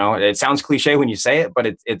 and it sounds cliche when you say it, but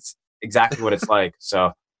it's exactly what it's like.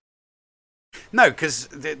 So. No, because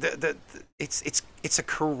it's a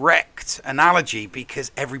correct analogy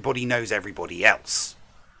because everybody knows everybody else.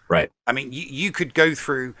 Right. I mean, you could go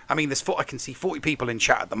through. I mean, I can see 40 people in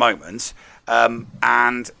chat at the moment,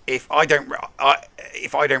 and if I don't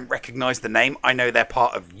recognise the name, I know they're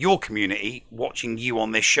part of your community watching you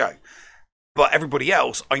on this show. But everybody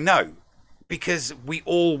else, I know, because we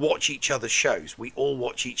all watch each other's shows, we all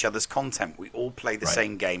watch each other's content, we all play the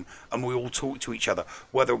same game, and we all talk to each other,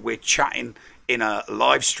 whether we're chatting in a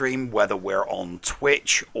live stream, whether we're on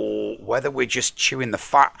Twitch, or whether we're just chewing the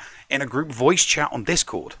fat in a group voice chat on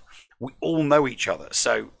Discord. We all know each other.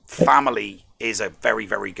 So family is a very,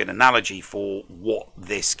 very good analogy for what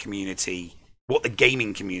this community, what the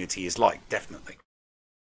gaming community is like, definitely.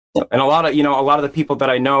 And a lot of the people that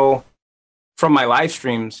I know from my live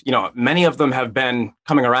streams, many of them have been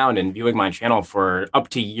coming around and viewing my channel for up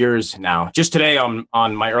to years now. Just today on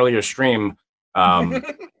my earlier stream, I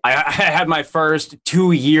had my first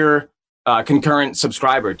 2-year concurrent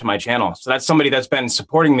subscriber to my channel. So that's somebody that's been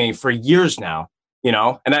supporting me for years now,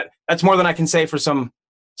 and that's more than I can say for some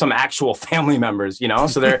actual family members,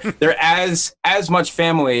 so they're as much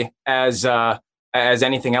family as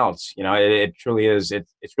anything else. It truly is.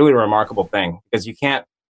 It's really a remarkable thing because you can't,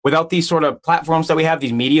 without these sort of platforms that we have,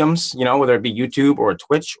 these mediums, whether it be YouTube or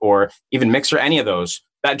Twitch or even Mixer, any of those,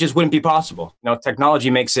 that just wouldn't be possible. Technology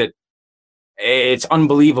makes it's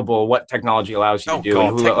unbelievable what technology allows you to do. God,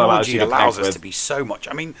 and who technology allows us with. to be so much.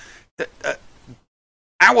 I mean,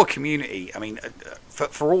 our community, I mean,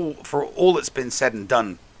 for all that's been said and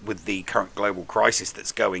done with the current global crisis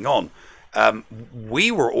that's going on, we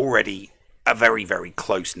were already a very, very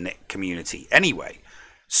close-knit community anyway.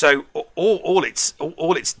 So all it's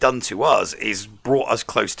done to us is brought us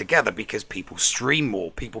close together because people stream more,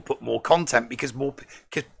 people put more content because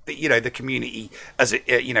the community as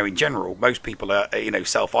in general, most people are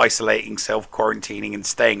self-isolating, self-quarantining and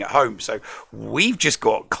staying at home. So we've just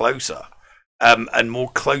got closer and more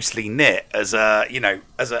closely knit as a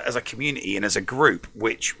community and as a group,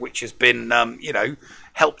 which has been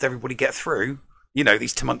helped everybody get through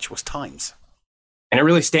these tumultuous times. And it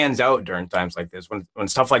really stands out during times like this, when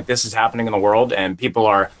stuff like this is happening in the world and people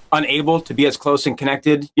are unable to be as close and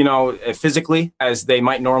connected, physically as they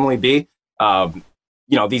might normally be.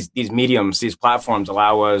 These mediums, these platforms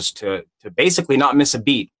allow us to basically not miss a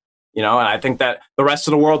beat. And I think that the rest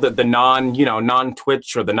of the world, that the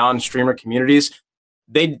non-Twitch or the non-streamer communities,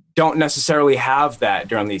 they don't necessarily have that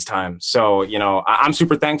during these times. So, I'm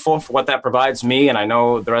super thankful for what that provides me, and I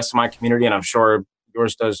know the rest of my community, and I'm sure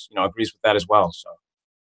yours does, agrees with that as well. So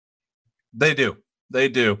they do.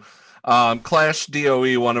 Clash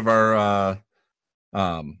DOE, one of our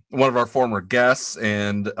former guests,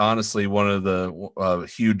 and honestly one of the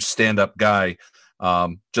huge stand-up guy,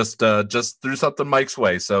 just threw something Mike's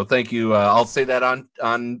way. So thank you. I'll say that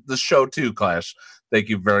on the show too, Clash. Thank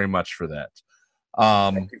you very much for that.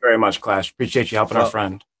 Thank you very much, Clash. Appreciate you helping our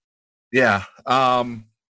friend. Yeah.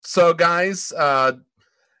 So guys,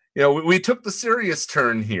 we took the serious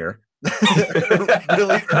turn here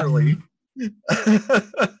really early.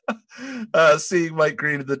 Seeing Mike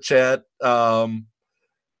Green in the chat.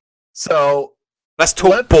 So let's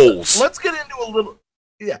talk balls. Let's get into a little.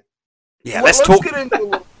 Yeah. Let's talk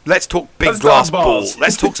big glass balls.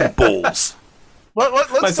 Let's talk some balls.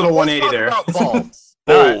 Let's do a 180 there. Balls.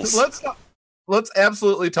 Balls. Right, let's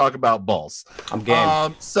absolutely talk about balls. I'm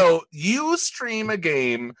game. So you stream a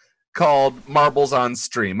game called Marbles on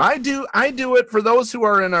Stream. I do it for those who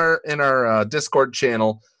are in our Discord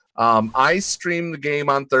channel. I stream the game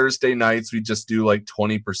on Thursday nights. We just do like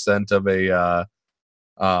 20% of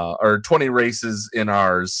or 20 races in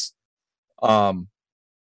ours.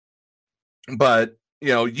 But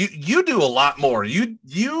you do a lot more.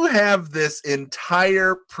 You have this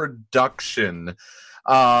entire production.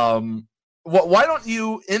 Why don't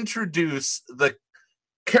you introduce the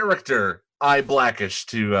character Eye Blackish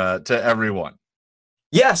to everyone?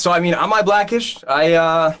 Yeah, so I mean, I'm Eye Blackish.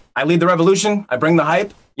 I lead the revolution. I bring the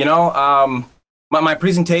hype. My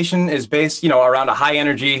presentation is based, around a high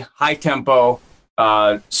energy, high tempo,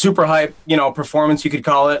 super hype, performance, you could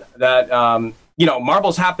call it. That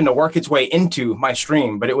Marbles happened to work its way into my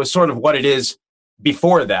stream, but it was sort of what it is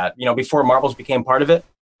before that. Before Marbles became part of it.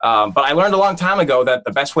 But I learned a long time ago that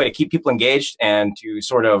the best way to keep people engaged and to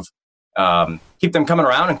sort of keep them coming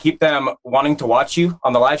around and keep them wanting to watch you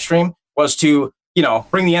on the live stream was to,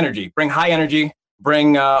 bring the energy, bring high energy,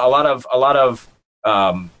 bring a lot of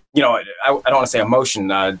I don't want to say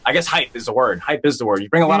emotion. I guess hype is the word. Hype is the word. You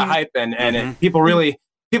bring a lot of hype, and people really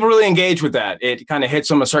engage with that. It kind of hits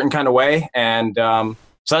them a certain kind of way, and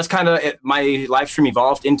so that's kind of my live stream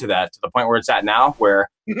evolved into that, to the point where it's at now, where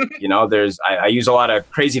I use a lot of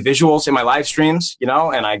crazy visuals in my live streams, and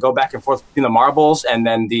I go back and forth between the marbles, and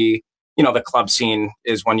then the club scene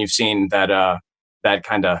is when you've seen that that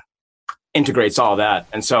kind of integrates all that,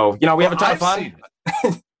 and so we have a ton of fun.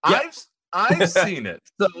 I've seen it.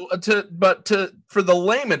 So for the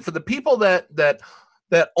layman, for the people that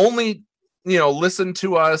only listen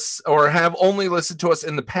to us or have only listened to us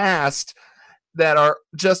in the past, that are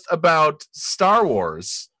just about Star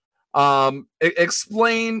Wars,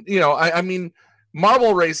 explain. I mean,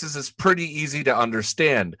 marble races is pretty easy to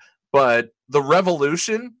understand, but the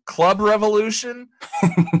revolution, club revolution,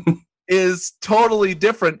 is totally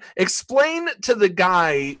different. Explain to the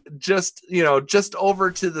guy just over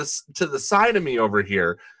to the side of me over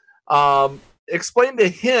here. Explain to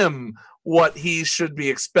him what he should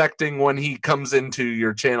be expecting when he comes into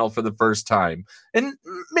your channel for the first time, and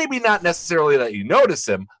maybe not necessarily that you notice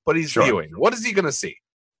him, but he's viewing. What is he going to see?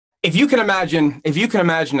 If you can imagine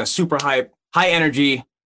a super hype, high energy,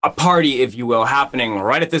 a party, if you will, happening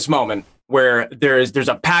right at this moment, where there's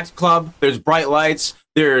a packed club, there's bright lights,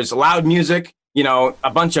 there's loud music,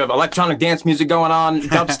 a bunch of electronic dance music going on,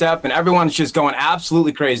 dubstep, and everyone's just going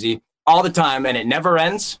absolutely crazy all the time, and it never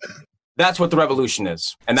ends. That's what the revolution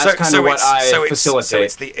is, and that's kind of what I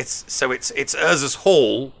facilitate. So it's Urza's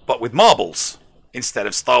Hall, but with marbles instead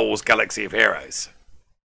of Star Wars Galaxy of Heroes.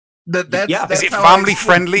 Is it family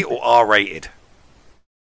friendly or R-rated?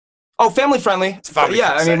 Oh, family friendly. It's family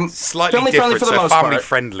friendly. I mean, slightly family different. Friendly for the most family part.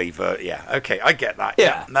 friendly, but yeah, okay, I get that.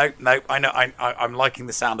 Yeah. No, I know. I'm liking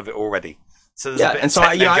the sound of it already. So there's a bit and so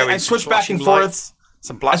I switch back and forth.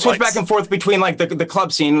 I switch back and forth between like the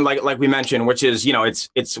club scene, like we mentioned, which is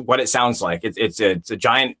it's what it sounds like. It's a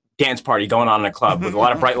giant dance party going on in a club with a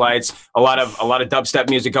lot of bright lights, a lot of dubstep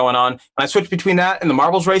music going on. And I switch between that and the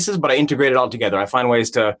marbles races, but I integrate it all together. I find ways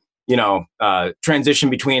to transition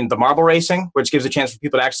between the marble racing, which gives a chance for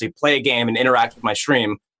people to actually play a game and interact with my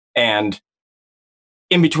stream, and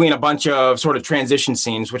in between a bunch of sort of transition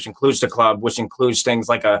scenes, which includes the club, which includes things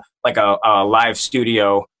like a live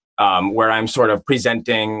studio, where I'm sort of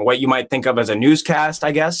presenting what you might think of as a newscast,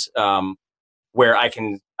 I guess, where I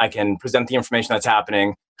can present the information that's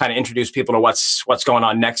happening, kind of introduce people to what's going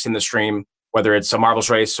on next in the stream, whether it's a marbles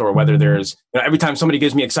race or whether there's, every time somebody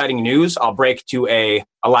gives me exciting news, I'll break to a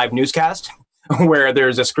live newscast where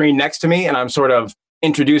there's a screen next to me and I'm sort of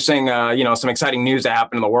introducing, some exciting news that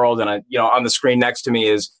happened in the world. And on the screen next to me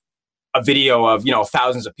is a video of,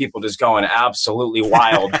 thousands of people just going absolutely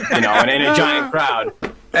wild, and in a giant crowd.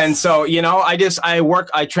 And so,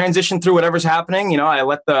 I transition through whatever's happening. I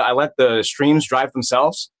let the streams drive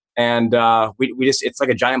themselves, and it's like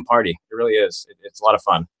a giant party. It really is. It's a lot of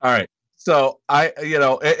fun. All right. So and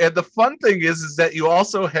the fun thing is that you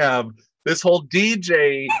also have this whole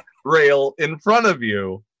DJ rail in front of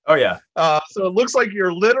you. Oh yeah. So it looks like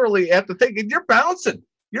you're literally at the thing, and you're bouncing.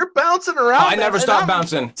 You're bouncing around. I never stop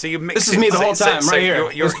bouncing. So this is me the whole time, right here.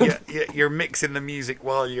 You're mixing the music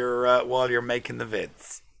while you're making the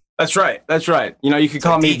vids. That's right. You could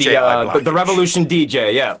call me DJ, the Revolution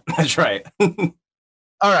DJ. Yeah, that's right. All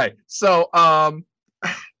right. So I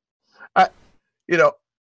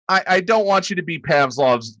don't want you to be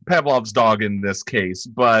Pavlov's dog in this case,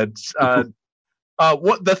 but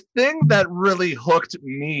what the thing that really hooked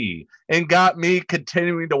me and got me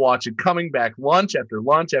continuing to watch it, coming back lunch after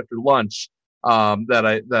lunch after lunch,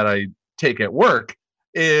 that I take at work,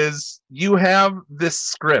 is you have this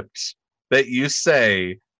script that you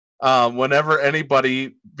say whenever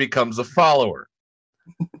anybody becomes a follower.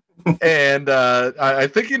 And I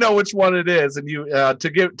think you know which one it is, and you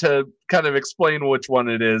to kind of explain which one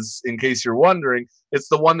it is in case you're wondering. It's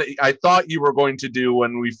the one that I thought you were going to do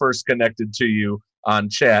when we first connected to you on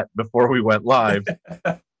chat before we went live.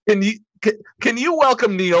 Can you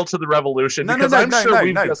welcome Neil to the revolution? No.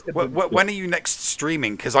 When are you next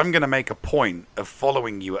streaming? Because I'm going to make a point of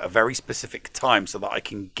following you at a very specific time so that I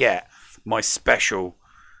can get my special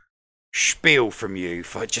spiel from you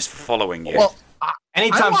for following you. Well,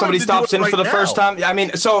 anytime somebody stops in for the first time, I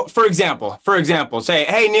mean, so for example, say,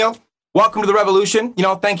 hey, Neil, welcome to the revolution.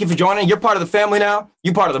 Thank you for joining. You're part of the family now.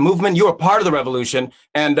 You're part of the movement. You are part of the revolution.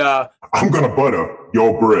 And I'm going to butter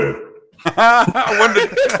your bread. I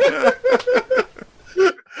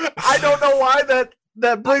don't know why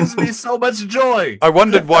that brings me so much joy. I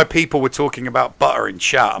wondered why people were talking about butter in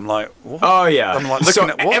chat. I'm like, what? Oh yeah. I'm like looking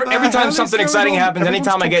at what every time something exciting happens,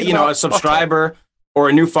 anytime I get a subscriber or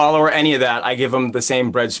a new follower, any of that, I give them the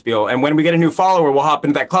same bread spiel. And when we get a new follower, we'll hop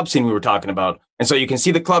into that club scene we were talking about. And so you can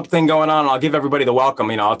see the club thing going on. And I'll give everybody the welcome.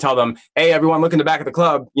 I'll tell them, hey, everyone, look in the back of the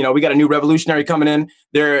club. We got a new revolutionary coming in.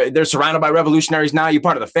 They're surrounded by revolutionaries now. You're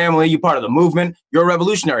part of the family. You're part of the movement. You're a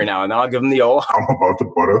revolutionary now. And then I'll give them the old. I'm about to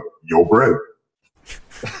butter your bread.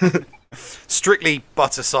 Strictly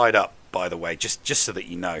butter side up, by the way, just so that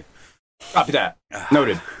you know. Copy that.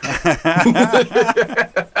 Noted.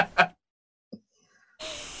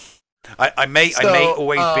 I may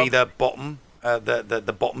always be the bottom,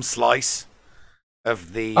 the bottom slice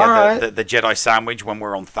of the Jedi sandwich when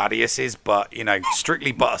we're on Thaddeus's, but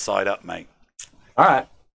strictly butter side up, mate. All right,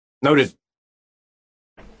 noted.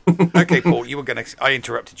 Okay, Paul, I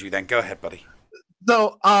interrupted you. Then go ahead, buddy.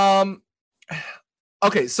 So,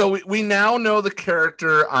 okay, so we now know the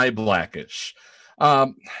character Eye Blackish.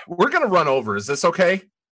 We're gonna run over. Is this okay?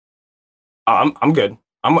 I'm good.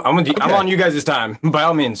 I'm on you guys this time, by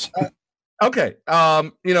all means. Okay.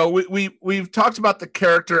 We've talked about the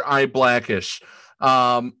character Eye Blackish,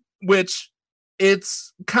 which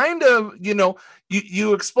it's kind of,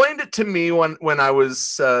 you explained it to me when I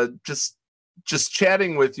was just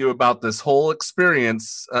chatting with you about this whole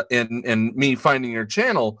experience in me finding your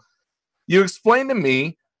channel. You explained to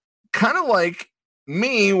me kind of like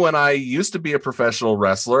me when I used to be a professional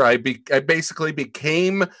wrestler. I basically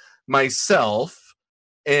became myself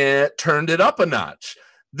and turned it up a notch.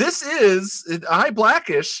 This Eye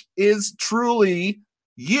Blackish is truly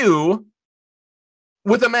you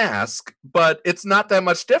with a mask, but it's not that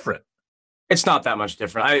much different. It's not that much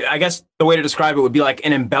different. I guess the way to describe it would be like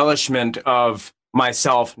an embellishment of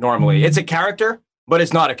myself normally. It's a character, but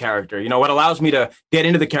it's not a character. What allows me to get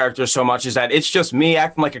into the character so much is that it's just me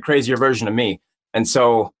acting like a crazier version of me. And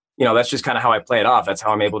so, that's just kind of how I play it off. That's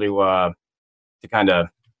how I'm able to kind of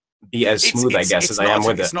be as smooth, I guess, as I am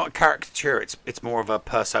with it. It's not a caricature. It's more of a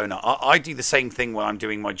persona. I do the same thing when I'm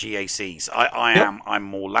doing my GACs. I'm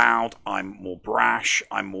more loud. I'm more brash.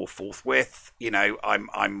 I'm more forthwith.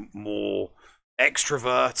 I'm more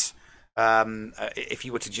extrovert. If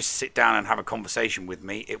you were to just sit down and have a conversation with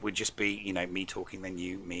me, it would just be, me talking, then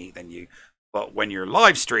you, me, then you. But when you're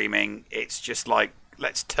live streaming, it's just like,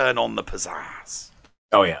 let's turn on the pizzazz.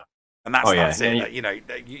 Oh yeah. And that's it.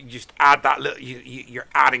 You just add that little. You're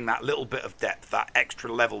adding that little bit of depth, that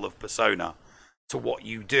extra level of persona to what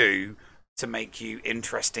you do to make you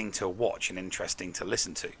interesting to watch and interesting to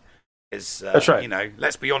listen to. That's right.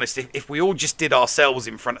 Let's be honest. If we all just did ourselves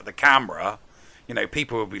in front of the camera,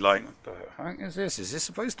 people would be like, "What the heck is this? Is this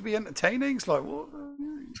supposed to be entertaining?" It's like, what?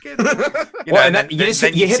 You hit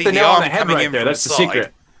the nail on the head right there. That's the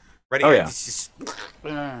secret. Ready? Oh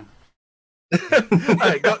yeah. All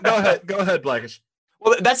right, go ahead, Blackish.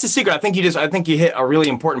 Well, that's the secret. I think you hit a really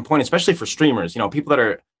important point, especially for streamers. People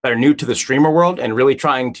that are new to the streamer world and really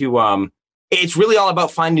trying to. It's really all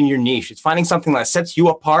about finding your niche. It's finding something that sets you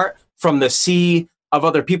apart from the sea of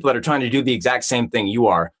other people that are trying to do the exact same thing you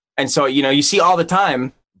are. And so, you see all the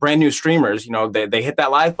time brand new streamers. They hit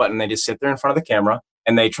that live button, they just sit there in front of the camera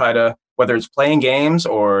and they try to, whether it's playing games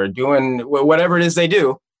or doing whatever it is they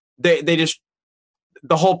do, they just.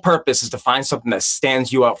 The whole purpose is to find something that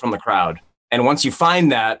stands you out from the crowd. And once you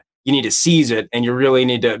find that, you need to seize it and you really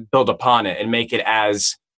need to build upon it and make it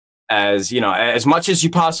as much as you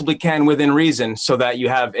possibly can within reason so that you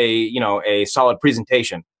have a solid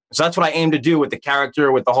presentation. So that's what I aim to do with the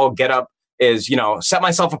character, with the whole getup is, set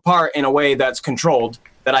myself apart in a way that's controlled,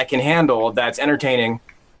 that I can handle, that's entertaining,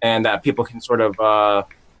 and that people can sort of, I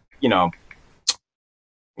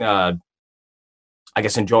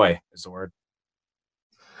guess enjoy is the word.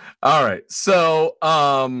 All right, so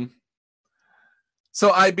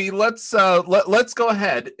IB, let's go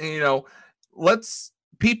ahead. Let's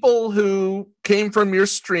people who came from your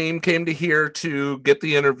stream came to here to get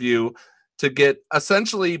the interview, to get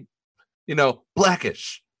essentially,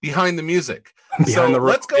 Blackish behind the music.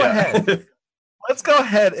 Let's go ahead. Let's go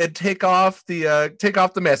ahead and take off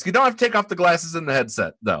the mask. You don't have to take off the glasses and the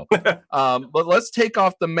headset though. But let's take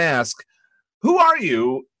off the mask. Who are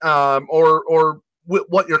you? Or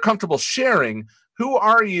what you're comfortable sharing, who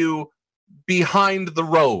are you behind the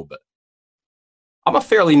robe? I'm a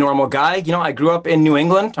fairly normal guy. I grew up in New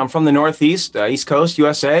England. I'm from the Northeast, East Coast,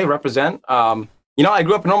 USA, represent. I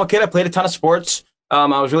grew up a normal kid. I played a ton of sports. I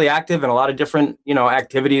was really active in a lot of different,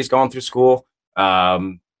 activities going through school.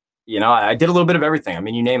 I did a little bit of everything. I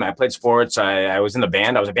mean, you name it. I played sports. I was in the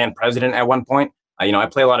band. I was a band president at one point. I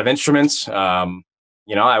play a lot of instruments. I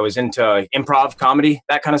was into improv, comedy,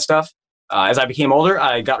 that kind of stuff. as I became older,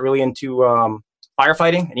 I got really into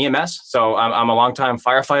firefighting and EMS. So I'm a longtime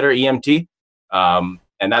firefighter, EMT.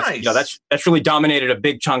 And that's, Nice. that's really dominated a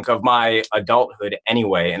big chunk of my adulthood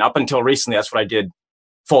anyway. And up until recently, that's what I did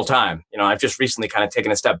full time. I've just recently kind of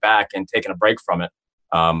taken a step back and taken a break from it.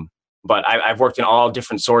 But I've worked in all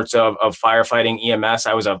different sorts of firefighting, EMS.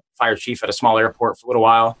 I was a fire chief at a small airport for a little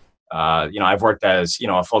while. I've worked as,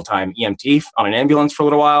 a full-time EMT on an ambulance for a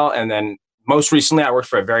little while. And then most recently, I worked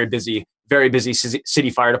for a very busy city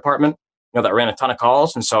fire department, that ran a ton of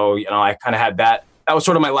calls. And so, I kind of had that. That was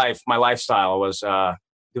sort of my life. My lifestyle was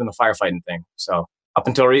doing the firefighting thing. So up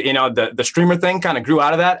until, the streamer thing kind of grew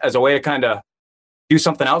out of that as a way to kind of do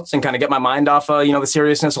something else and kind of get my mind off, the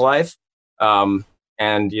seriousness of life. And,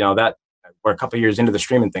 that we're a couple of years into the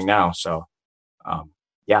streaming thing now. So,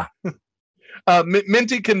 yeah.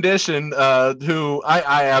 Minty Condition, who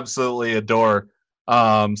I absolutely adore,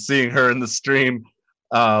 seeing her in the stream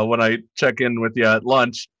when I check in with you at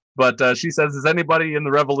lunch. But she says, is anybody in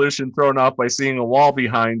the revolution thrown off by seeing a wall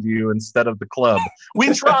behind you instead of the club?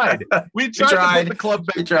 We tried. We tried to put the club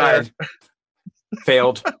back there.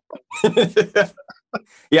 Failed.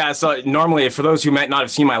 Yeah, so normally, for those who might not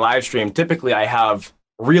have seen my live stream, typically I have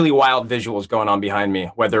really wild visuals going on behind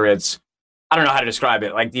me, whether it's, I don't know how to describe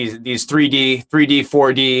it, like these 3D,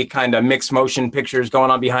 4D kind of mixed motion pictures going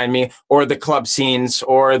on behind me, or the club scenes,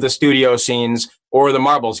 or the studio scenes, or the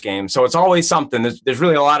marbles game. So it's always something. There's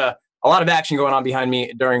really a lot of action going on behind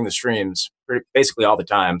me during the streams, basically all the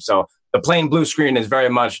time. So the plain blue screen is very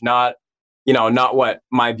much not what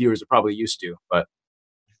my viewers are probably used to. But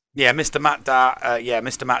yeah, Mr. Matt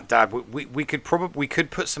Dad. We could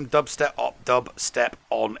put some dubstep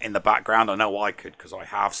on in the background. I know I could because I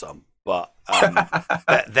have some. But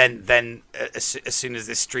then as soon as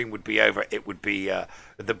this stream would be over, it would be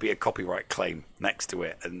there'd be a copyright claim next to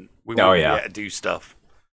it, and we wouldn't be able to do stuff.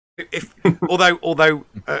 Although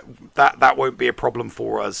that won't be a problem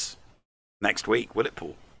for us next week, will it,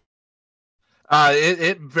 Paul?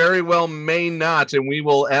 It very well may not, and we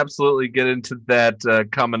will absolutely get into that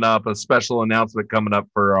coming up. A special announcement coming up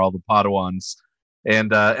for all the Padawans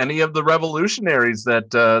and any of the revolutionaries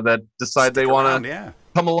that decide they want to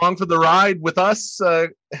come along for the ride with us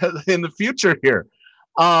in the future here.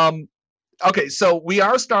 Okay, so we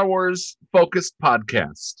are a Star Wars focused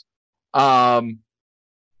podcast.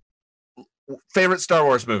 Favorite Star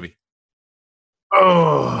Wars movie?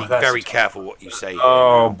 Oh, be very careful what you say here.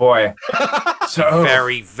 Oh, boy. So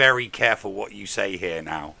very, very careful what you say here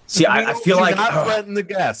now. See, I feel like not threaten the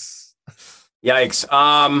guests. Yikes.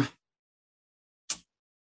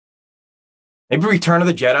 Maybe Return of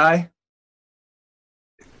the Jedi.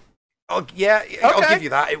 Oh yeah, okay. I'll give you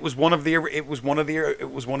that. It was one of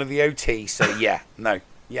the OT. So yeah,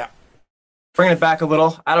 Bringing it back a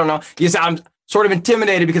little. I don't know. Yes, I'm sort of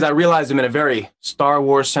intimidated because I realize I'm in a very Star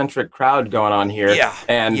Wars centric crowd going on here. Yeah,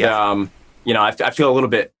 and I feel a little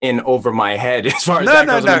bit in over my head as far as that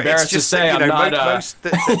goes. I'm embarrassed to say I'm not.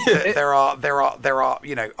 There are.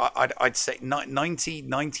 I'd say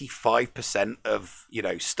 95% of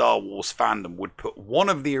Star Wars fandom would put one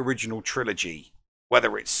of the original trilogy,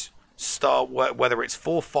 whether it's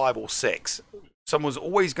 4, 5, or 6. Someone's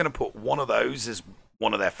always going to put one of those as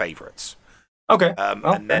one of their favorites. Okay.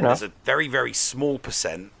 And then there's a very, very small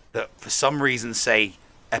percent that for some reason say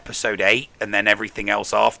episode 8 and then everything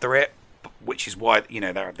else after it, which is why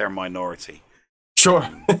they're a minority. Sure.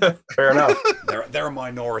 Fair enough. They're a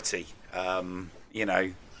minority. Them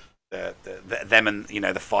and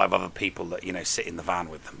the 5 other people that sit in the van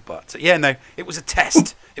with them. But it was a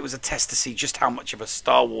test. It was a test to see just how much of a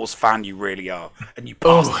Star Wars fan you really are, and you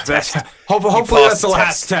passed the test. Hopefully that's the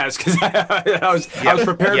last test because I was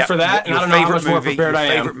prepared for that, and I don't know how much more prepared I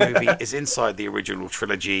am. Your favorite movie is inside the original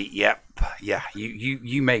trilogy. Yep. Yeah.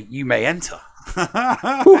 You may enter.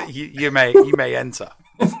 you may enter.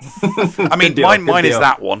 I mean, mine is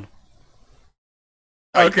that one.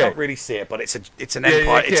 I can't really see it, but it's an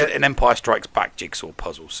Empire. It's an Empire Strikes Back jigsaw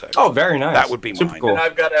puzzle. So very nice. That would be mine. Cool. And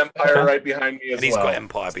I've got Empire right behind me as well. And he's got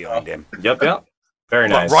Empire behind him. Yep. Very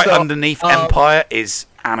nice. Right underneath Empire is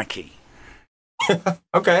Anarchy.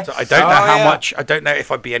 Okay. So I don't know how much. I don't know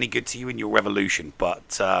if I'd be any good to you in your revolution,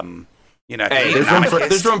 but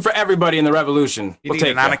there's room for everybody in the revolution. You need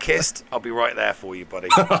an anarchist? I'll be right there for you, buddy.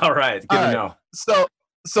 All right. Good to know.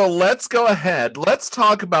 So let's go ahead. Let's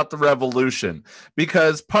talk about the revolution,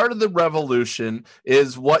 because part of the revolution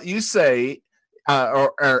is what you say,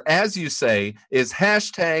 or as you say, is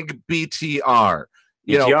hashtag BTR.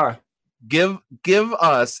 BTR. Give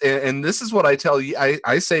us, and this is what I tell you.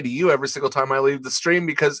 I say to you every single time I leave the stream,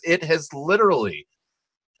 because it has literally,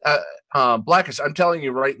 Blackish, I'm telling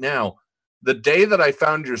you right now, the day that I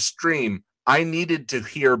found your stream, I needed to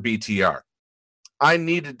hear BTR. I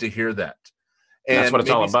needed to hear that. And that's what it's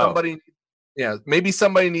all about. Maybe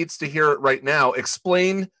somebody needs to hear it right now.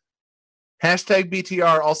 Explain hashtag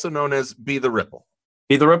BTR, also known as Be the Ripple.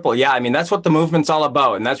 Be the Ripple. Yeah, I mean, that's what the movement's all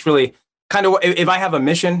about. And that's really kind of, if I have a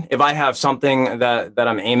mission, if I have something that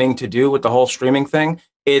I'm aiming to do with the whole streaming thing,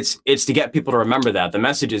 it's to get people to remember that. The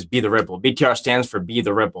message is Be the Ripple. BTR stands for Be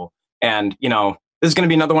the Ripple. And, you know, this is going to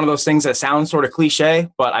be another one of those things that sounds sort of cliche,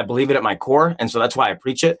 but I believe it at my core. And so that's why I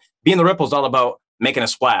preach it. Being the Ripple is all about making a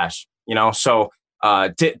splash, you know? So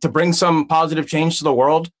to bring some positive change to the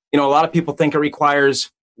world, you know, a lot of people think it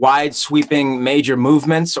requires wide sweeping major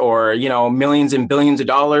movements or, you know, millions and billions of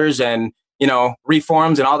dollars and, you know,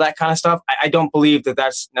 reforms and all that kind of stuff. I don't believe that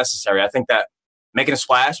that's necessary. I think that making a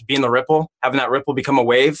splash, being the ripple, having that ripple become a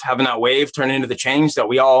wave, having that wave turn into the change that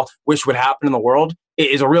we all wish would happen in the world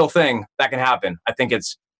is a real thing that can happen. I think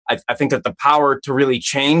I think that the power to really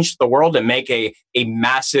change the world and make a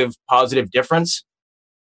massive positive difference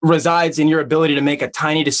resides in your ability to make a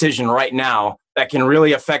tiny decision right now that can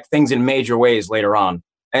really affect things in major ways later on.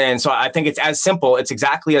 And so I think it's as simple. It's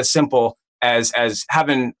exactly as simple as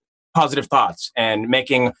having positive thoughts and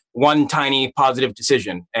making one tiny positive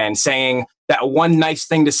decision and saying that one nice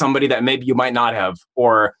thing to somebody that maybe you might not have,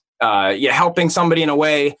 or helping somebody in a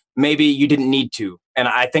way maybe you didn't need to. And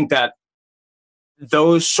I think that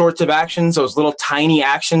those sorts of actions, those little tiny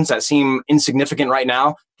actions that seem insignificant right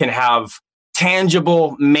now, can have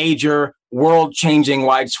tangible, major, world-changing,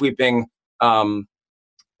 wide-sweeping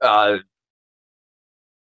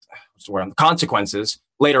consequences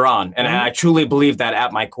later on. And I truly believe that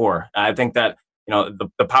at my core. I think that, you know,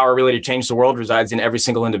 the power really to change the world resides in every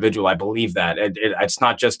single individual. I believe that. It's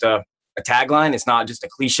not just a tagline. It's not just a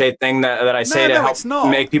cliche thing that I say to help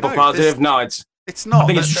make people positive. No, it's not. I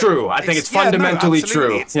think it's true. I think it's fundamentally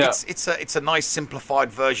true. It's a nice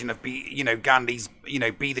simplified version of Gandhi's,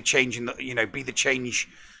 be the change in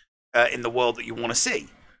the world that you want to see.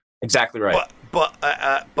 Exactly right. But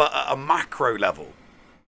at a macro level,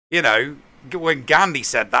 you know, when Gandhi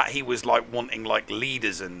said that, he was like wanting like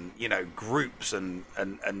leaders and, you know, groups and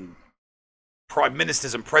prime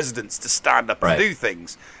ministers and presidents to stand up and do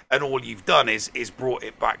things, and all you've done is brought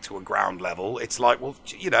it back to a ground level. It's like, well,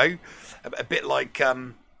 you know, a bit like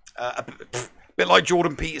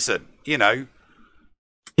Jordan Peterson, you know.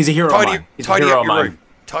 He's a hero of mine.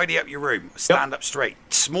 Tidy up your room. Stand up straight.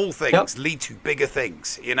 Small things lead to bigger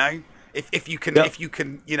things, you know. If you can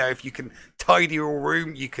tidy your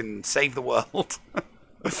room, you can save the world.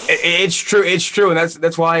 It's true, and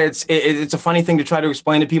that's why it's a funny thing to try to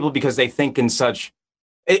explain to people, because they think in such.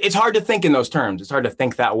 It's hard to think in those terms. It's hard to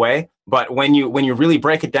think that way. But when you really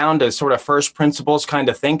break it down to sort of first principles kind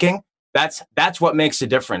of thinking, that's what makes a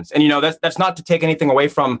difference. And, you know, that's not to take anything away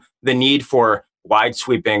from the need for wide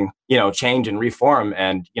sweeping, you know, change and reform.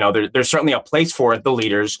 And, you know, there's certainly a place for the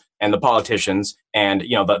leaders and the politicians and,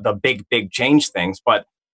 you know, the big change things. But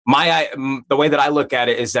the way that I look at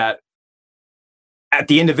it is that at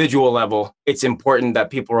the individual level, it's important that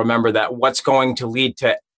people remember that what's going to lead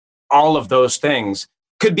to all of those things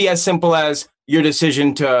could be as simple as your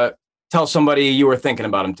decision to tell somebody you were thinking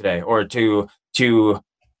about them today, or to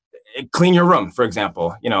clean your room, for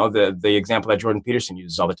example. You know, the example that Jordan Peterson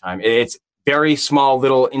uses all the time. It's very small,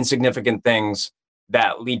 little, insignificant things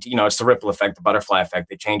that lead to, you know, it's the ripple effect, the butterfly effect.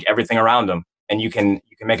 They change everything around them. And you can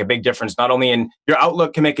make a big difference, not only in your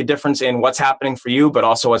outlook can make a difference in what's happening for you, but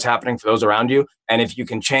also what's happening for those around you. And if you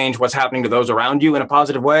can change what's happening to those around you in a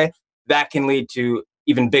positive way, that can lead to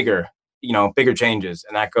even bigger changes.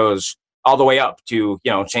 And that goes all the way up to,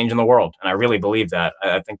 you know, changing the world. And I really believe that.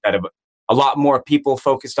 I think that if a lot more people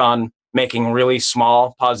focused on making really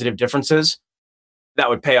small positive differences, that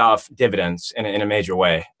would pay off dividends in a major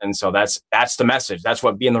way. And so that's the message. That's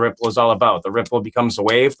what being the ripple is all about. The ripple becomes the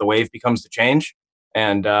wave becomes the change.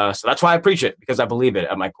 And so that's why I preach it, because I believe it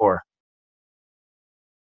at my core.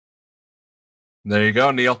 There you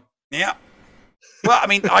go, Neil. Yeah. Well, I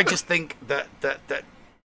mean, I just think that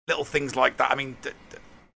little things like that, I mean,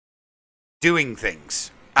 doing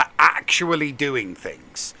things, actually doing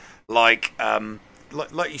things, like you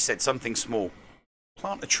said, something small,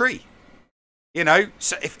 plant a tree. You know,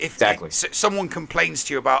 so if someone complains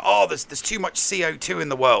to you about, there's too much CO2 in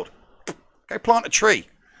the world, go plant a tree.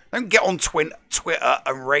 Don't get on Twitter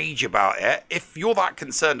and rage about it. If you're that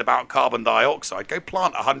concerned about carbon dioxide, go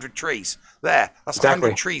plant 100 trees. That's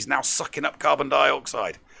 100 trees now sucking up carbon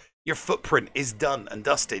dioxide. Your footprint is done and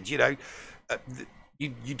dusted. You know,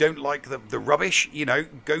 you don't like the rubbish. You know,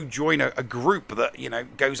 go join a group that, you know,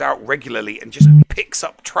 goes out regularly and just picks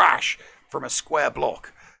up trash from a square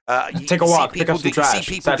block. Take a walk, pick up some trash. You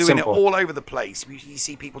see people It's doing simple. it all over the place. You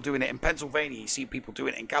see people doing it in Pennsylvania. You see people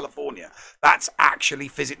doing it in California. That's actually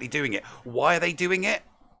physically doing it. Why are they doing it?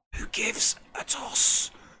 Who gives a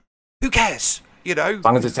toss? Who cares? You know, As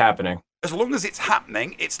long as it's happening. As long as it's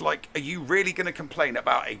happening, it's like, are you really going to complain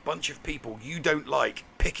about a bunch of people you don't like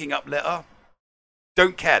picking up litter?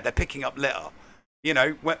 Don't care. They're picking up litter. You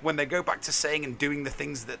know, when they go back to saying and doing the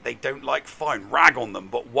things that they don't like, fine, rag on them.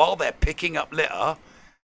 But while they're picking up litter,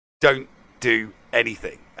 don't do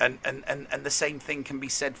anything. And the same thing can be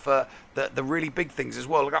said for the really big things as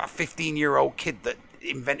well. I got a 15-year-old kid that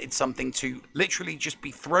invented something to literally just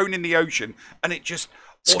be thrown in the ocean, and it just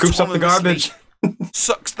scoops up the garbage.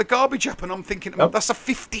 Sucks the garbage up, and I'm thinking, that's a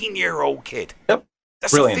 15-year-old kid. Yep.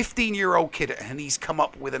 That's Brilliant. a 15-year-old kid, and he's come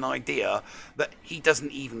up with an idea that he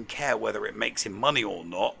doesn't even care whether it makes him money or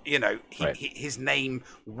not. You know, his name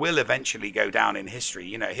will eventually go down in history.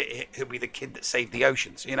 You know, he'll be the kid that saved the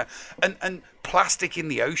oceans. You know, and plastic in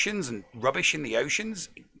the oceans and rubbish in the oceans,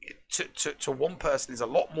 to one person is a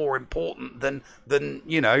lot more important than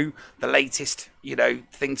you know, the latest, you know,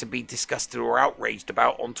 thing to be discussed or outraged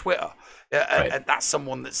about on Twitter. And that's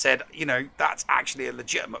someone that said, you know, that's actually a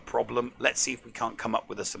legitimate problem. Let's see if we can't come up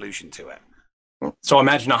with a solution to it. So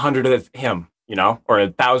imagine 100 of him, you know, or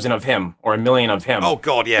 1,000 of him, or 1,000,000 of him. Oh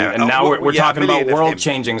God, yeah. And now we're talking about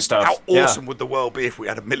world-changing stuff. How awesome would the world be if we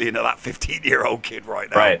had 1,000,000 of that 15-year-old kid right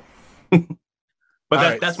now? Right.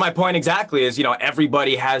 But that's my point exactly. Is, you know,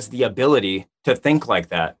 everybody has the ability to think like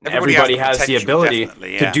that. Everybody has the ability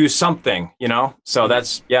to do something. You know, so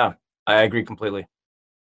that's I agree completely.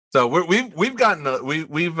 So we've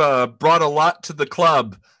brought a lot to the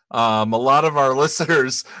club. A lot of our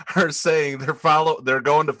listeners are saying they're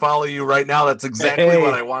going to follow you right now. That's exactly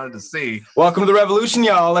what I wanted to see. Welcome to the revolution,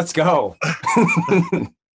 y'all. Let's go.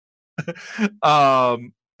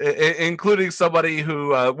 Including somebody who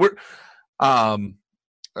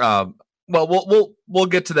we'll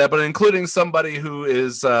get to that, but including somebody who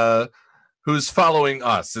is who's following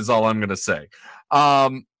us is all I'm going to say.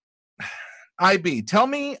 IB, tell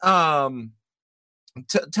me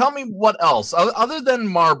what else other than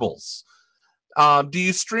marbles. Do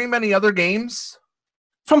you stream any other games?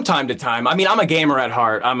 From time to time. I mean, I'm a gamer at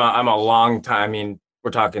heart. I'm a long time. I mean,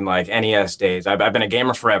 we're talking like NES days. I've been a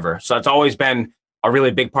gamer forever, so it's always been a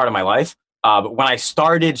really big part of my life. But when I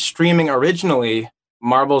started streaming originally,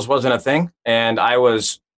 marbles wasn't a thing, and I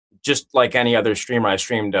was just like any other streamer. I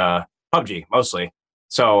streamed PUBG mostly.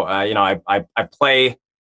 So you know, I play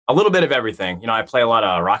a little bit of everything. You know, I play a lot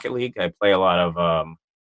of Rocket League. I play a lot of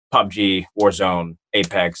PUBG, Warzone,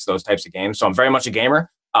 Apex, those types of games. So I'm very much a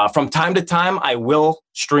gamer. From time to time, I will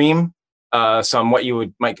stream some what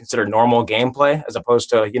you might consider normal gameplay as opposed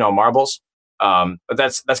to, you know, marbles. But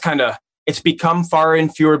that's kind of, it's become far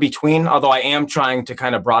and fewer between, although I am trying to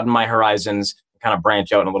kind of broaden my horizons, kind of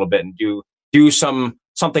branch out a little bit and do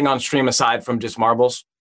something on stream aside from just marbles.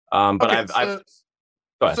 But okay,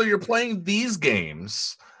 so you're playing these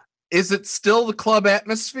games. Is it still the club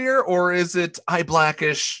atmosphere, or is it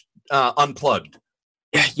iBlackish unplugged?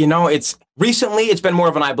 You know, it's been more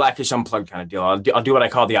of an iBlackish unplugged kind of deal. I'll do what I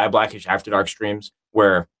call the iBlackish After Dark streams,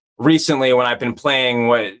 where recently when I've been playing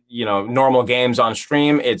normal games on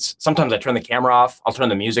stream, it's sometimes I turn the camera off, I'll turn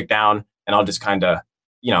the music down, and I'll just kind of,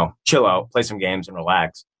 you know, chill out, play some games and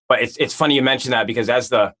relax. But it's funny you mention that, because as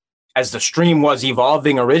the stream was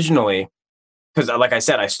evolving originally, because like I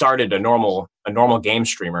said, I started a normal game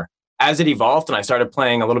streamer. As it evolved and I started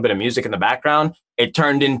playing a little bit of music in the background, it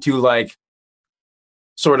turned into like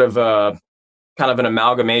sort of kind of an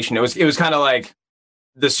amalgamation. It was kind of like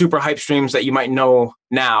the super hype streams that you might know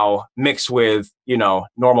now mixed with, you know,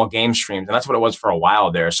 normal game streams. And that's what it was for a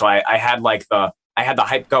while there. So I had the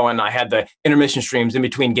hype going. I had the intermission streams in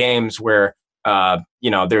between games where, you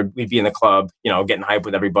know, we'd be in the club, you know, getting hype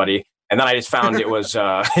with everybody. And then I just found it was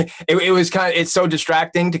it was kind of, it's so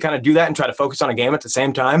distracting to kind of do that and try to focus on a game at the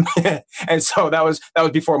same time. And so that was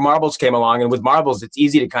before marbles came along. And with marbles, it's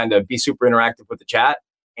easy to kind of be super interactive with the chat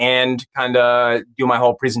and kind of do my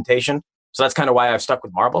whole presentation. So that's kind of why I've stuck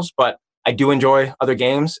with marbles. But I do enjoy other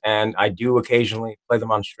games, and I do occasionally play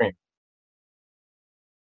them on stream.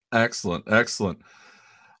 Excellent.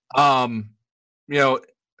 You know,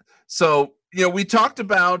 so, you know, we talked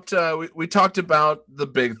about the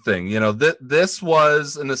big thing. You know, this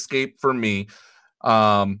was an escape for me.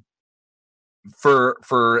 And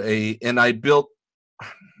I built.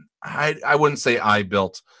 I wouldn't say I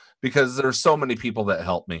built, because there's so many people that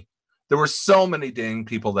helped me. There were so many dang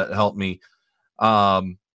people that helped me.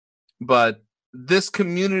 But this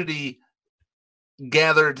community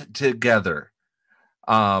gathered together.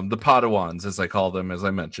 The Padawans, as I call them, as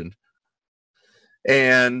I mentioned.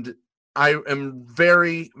 And I am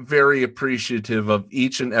very, very appreciative of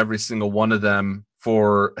each and every single one of them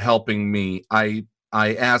for helping me. I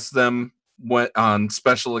asked them on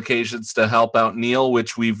special occasions to help out Neil,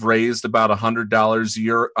 which we've raised about $100 a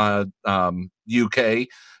year, UK,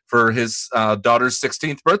 for his daughter's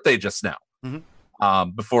 16th birthday just now.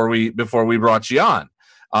 Before we brought you on,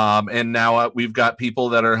 and now we've got people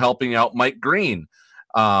that are helping out Mike Green,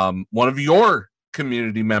 one of your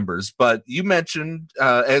community members. But you mentioned,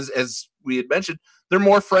 as we had mentioned, they're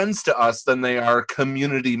more friends to us than they are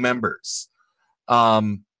community members.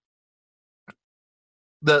 The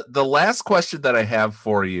last question that I have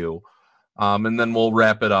for you, and then we'll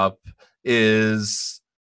wrap it up, is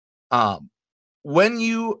when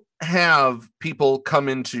you have people come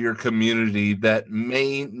into your community that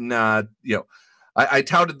may not, I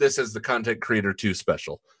touted this as the Content Creator 2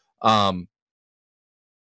 special.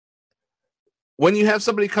 When you have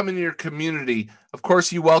somebody come into your community, of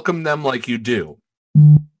course, you welcome them like you do.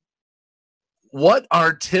 What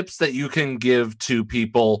are tips that you can give to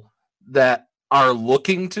people that are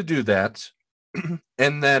looking to do that?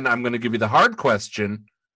 And then I'm going to give you the hard question.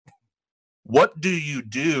 What do you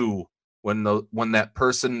do when that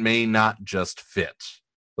person may not just fit?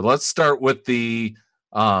 But let's start with the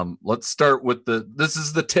this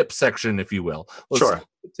is the tip section, if you will. Let's start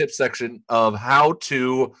with the tip section of how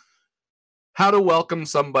to welcome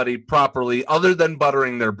somebody properly other than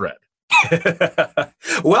buttering their bread.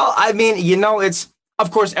 Well, I mean, it's,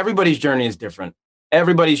 of course, everybody's journey is different.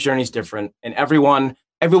 Everybody's journey is different, and everyone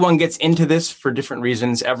gets into this for different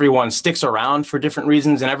reasons. Everyone sticks around for different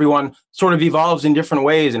reasons, and everyone sort of evolves in different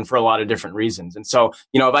ways and for a lot of different reasons. And so,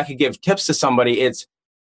 if I could give tips to somebody, it's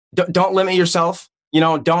don't limit yourself.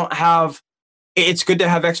 It's good to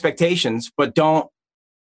have expectations, but don't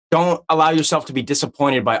allow yourself to be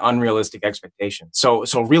disappointed by unrealistic expectations. So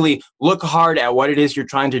really look hard at what it is you're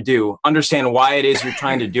trying to do, understand why it is you're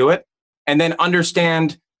trying to do it, and then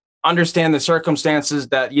understand the circumstances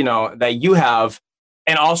that you have,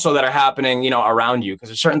 and also that are happening, around you. Because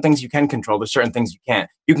there's certain things you can control. There's certain things you can't.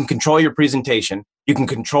 You can control your presentation. You can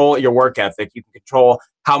control your work ethic. You can control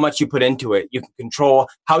how much you put into it. You can control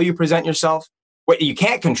how you present yourself. What you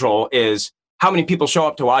can't control is how many people show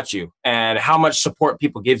up to watch you, and how much support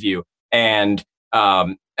people give you, and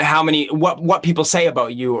what people say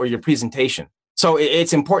about you or your presentation. So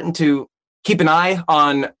it's important to keep an eye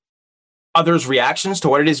on others' reactions to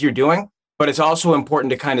what it is you're doing, but it's also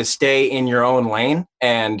important to kind of stay in your own lane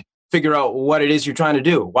and figure out what it is you're trying to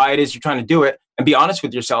do, why it is you're trying to do it, and be honest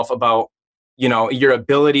with yourself about, your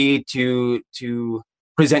ability to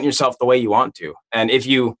present yourself the way you want to. And if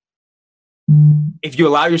you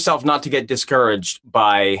allow yourself not to get discouraged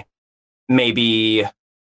by maybe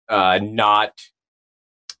not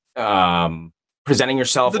presenting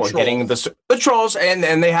yourself or getting the trolls, and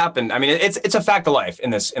they happen. I mean, it's a fact of life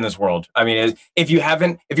in this world. I mean, if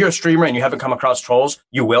you're a streamer and you haven't come across trolls,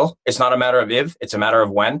 you will. It's not a matter of if, it's a matter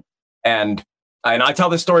of when. And I tell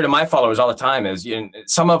this story to my followers all the time, is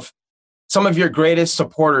some of your greatest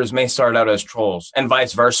supporters may start out as trolls, and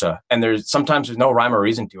vice versa. And sometimes there's no rhyme or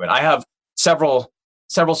reason to it. I have several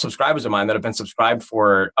subscribers of mine that have been subscribed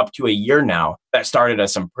for up to a year now that started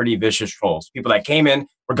as some pretty vicious trolls. People that came in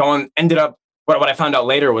ended up, what I found out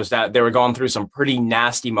later was that they were going through some pretty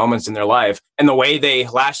nasty moments in their life. And the way they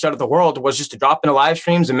lashed out at the world was just to drop into live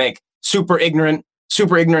streams and make super ignorant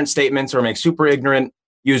statements, or make super ignorant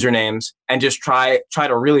usernames, and just try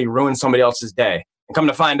to really ruin somebody else's day. And come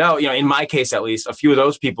to find out, in my case, at least, a few of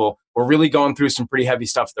those people were really going through some pretty heavy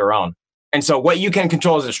stuff of their own. And so what you can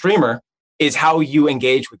control as a streamer is how you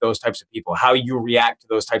engage with those types of people, how you react to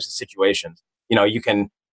those types of situations. You can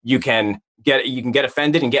get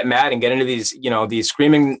offended and get mad and get into these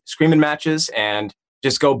screaming matches and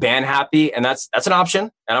just go ban happy, and that's an option.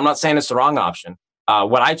 And I'm not saying it's the wrong option.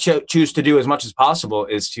 What I choose to do as much as possible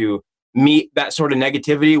is to meet that sort of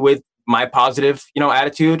negativity with my positive,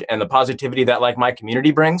 attitude, and the positivity that my community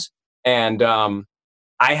brings. And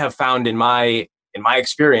I have found in my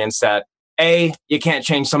experience that A, you can't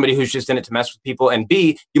change somebody who's just in it to mess with people, and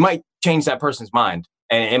B, you might change that person's mind,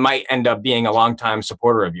 and it might end up being a longtime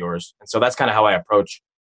supporter of yours. And so that's kind of how I approach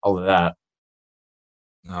all of that.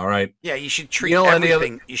 All right. Yeah, you should treat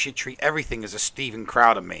everything. You should treat everything as a Steven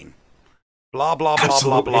Crowder meme. Blah blah blah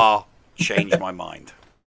Absolutely. blah blah. Change my mind.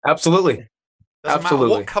 Absolutely. Doesn't matter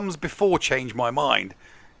what comes before change my mind.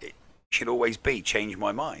 It should always be change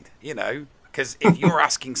my mind. Because if you're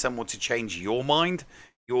asking someone to change your mind,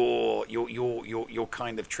 you're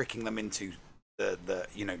kind of tricking them into the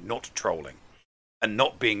not trolling and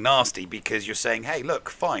not being nasty, because you're saying, hey, look,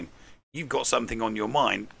 fine, you've got something on your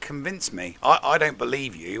mind, convince me. I don't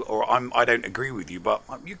believe you, or I don't agree with you, but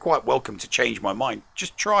you're quite welcome to change my mind.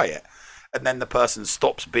 Just try it. And then the person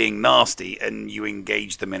stops being nasty and you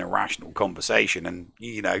engage them in a rational conversation. And,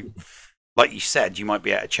 you know, like you said, you might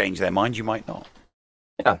be able to change their mind, you might not.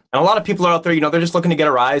 Yeah, and a lot of people are out there, you know, they're just looking to get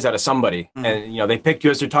a rise out of somebody. And, you know, they picked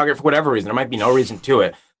you as their target for whatever reason. There might be no reason to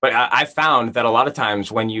it. But I found that a lot of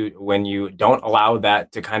times when you don't allow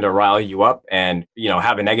that to kind of rile you up and, you know,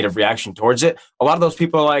 have a negative reaction towards it, a lot of those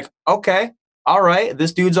people are like, okay, all right,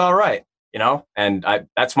 this dude's all right, you know, and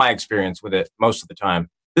that's my experience with it most of the time.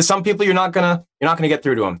 There's some people you're not gonna get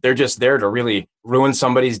through to them. They're just there to really ruin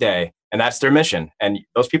somebody's day, and that's their mission. And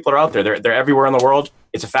those people are out there. They're everywhere in the world.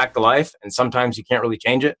 It's a fact of life, and sometimes you can't really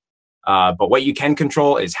change it. But what you can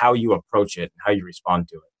control is how you approach it and how you respond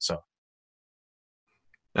to it. So.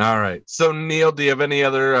 All right. So Neil, do you have any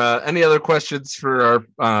other questions for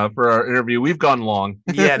our interview? We've gone long.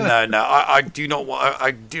 Yeah, no. I do not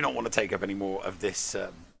want to take up any more of this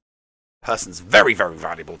person's very, very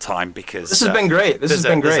valuable time, because this has been great.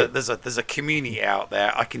 There's a community out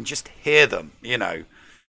there. I can just hear them. You know,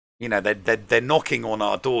 they're knocking on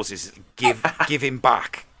our doors. Is give him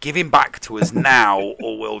back to us now,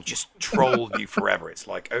 or we'll just troll you forever. It's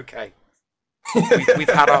like, okay, we've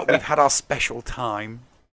had our special time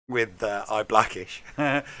with Eye Blackish,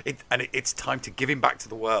 it's time to give him back to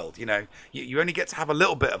the world. You know, you only get to have a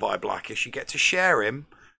little bit of Eye Blackish. You get to share him,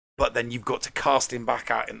 but then you've got to cast him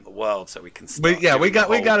back out into the world so we can start. We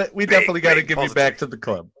definitely got to give you back to the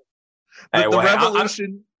club. The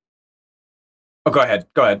revolution. Go ahead.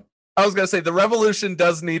 I was gonna say the revolution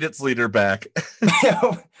does need its leader back.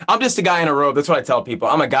 I'm just a guy in a robe. That's what I tell people.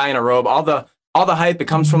 I'm a guy in a robe. All the hype, it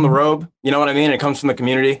comes from the robe. You know what I mean? It comes from the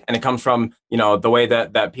community, and it comes from, you know, the way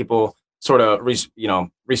that people sort of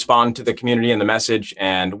respond to the community and the message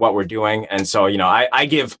and what we're doing. And so, you know, I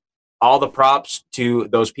give all the props to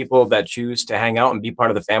those people that choose to hang out and be part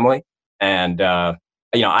of the family. And,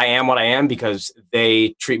 you know, I am what I am because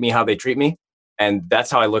they treat me how they treat me. And that's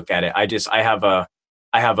how I look at it.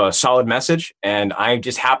 I have a solid message, and I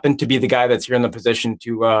just happen to be the guy that's here in the position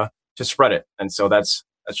to spread it. And so that's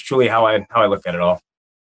truly how I look at it all.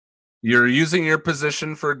 You're using your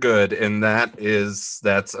position for good, and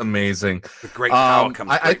that's amazing. With great power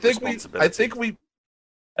comes great responsibility. I think we.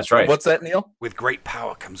 That's right. What's that, Neil? With great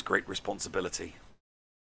power comes great responsibility.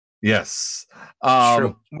 Yes.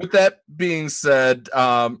 With that being said,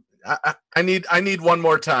 I need one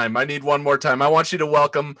more time. I want you to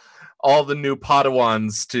welcome all the new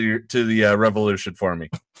Padawans to the revolution for me.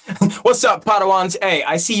 What's up, Padawans? Hey,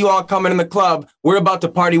 I see you all coming in the club. We're about to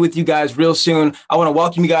party with you guys real soon. I want to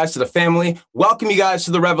welcome you guys to the family, welcome you guys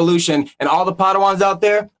to the revolution, and all the Padawans out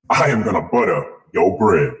there. I am gonna butter your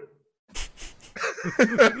bread.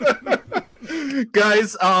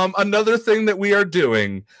 Guys, another thing that we are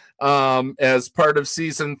doing as part of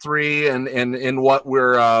season 3 and what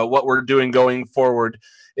we're doing going forward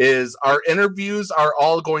is our interviews are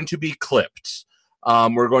all going to be clipped.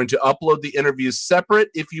 We're going to upload the interviews separate.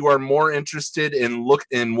 If you are more interested in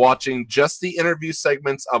watching just the interview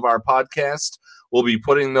segments of our podcast, we'll be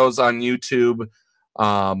putting those on YouTube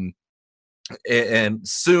and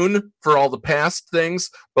soon for all the past things.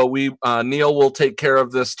 But Neil will take care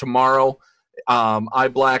of this tomorrow. Eye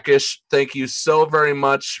Blackish, thank you so very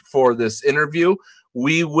much for this interview.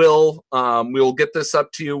 We'll get this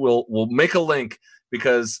up to you. We'll make a link,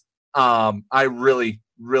 because I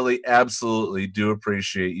really absolutely do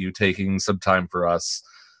appreciate you taking some time for us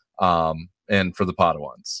and for the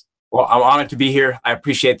Padawans. Well, I'm honored to be here. I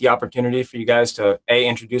appreciate the opportunity for you guys to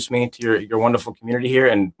introduce me to your wonderful community here,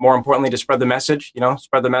 and more importantly, to spread the message. You know,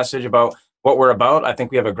 spread the message about what we're about. I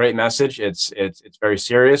think we have a great message. It's very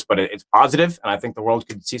serious, but it's positive, and I think the world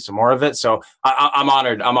could see some more of it. So I'm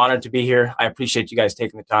honored. I'm honored to be here. I appreciate you guys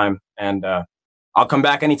taking the time, and I'll come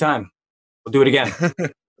back anytime. We'll do it again.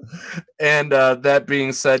 And that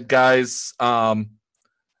being said, guys,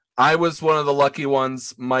 I was one of the lucky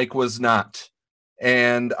ones. Mike was not.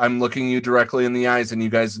 And I'm looking you directly in the eyes, and you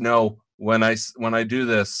guys know when I do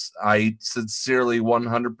this, I sincerely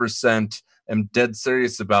 100% am dead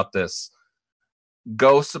serious about this.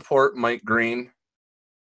 Go support Mike Green.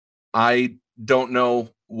 I don't know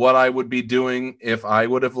what I would be doing if I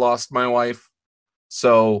would have lost my wife.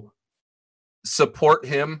 So support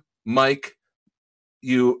him, Mike.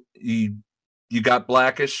 You got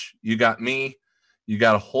Blackish, you got me, you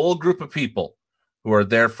got a whole group of people who are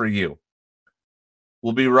there for you.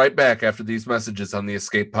 We'll be right back after these messages on the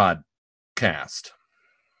Escape Podcast.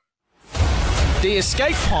 The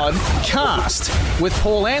Escape Pod Cast with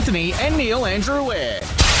Paul Anthony and Neil Andrew Ware.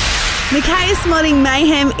 Macias Modding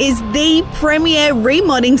Mayhem is the premier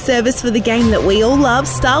remodding service for the game that we all love,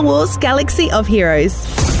 Star Wars Galaxy of Heroes.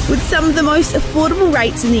 With some of the most affordable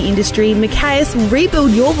rates in the industry, Macias will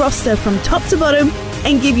rebuild your roster from top to bottom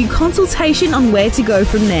and give you consultation on where to go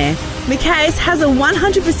from there. Macias has a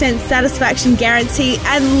 100% satisfaction guarantee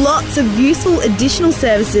and lots of useful additional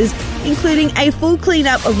services, including a full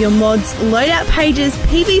cleanup of your mods, loadout pages,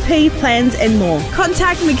 PvP plans and more.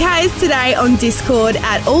 Contact Macias today on Discord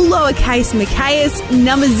at all lowercase Macias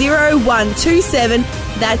number 0127.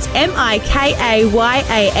 That's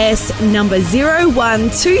MIKAYAS number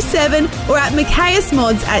 0127 or at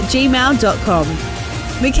maciasmods@gmail.com.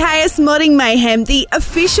 Macias Modding Mayhem, the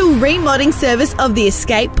official remodding service of the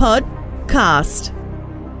Escape Podcast.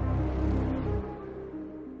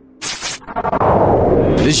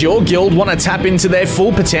 Does your guild want to tap into their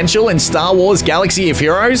full potential in Star Wars Galaxy of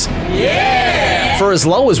Heroes? Yeah! For as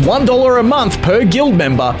low as $1 a month per guild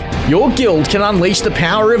member, your guild can unleash the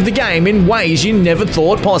power of the game in ways you never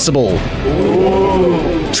thought possible.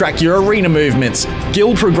 Ooh. Track your arena movements,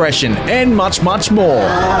 guild progression, and much, much more.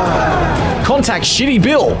 Contact Shitty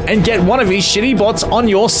Bill and get one of his shitty bots on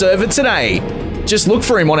your server today. Just look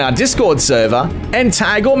for him on our Discord server and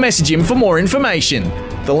tag or message him for more information.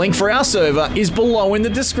 The link for our server is below in the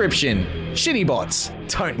description. Shitty bots,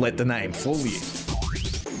 don't let the name fool you.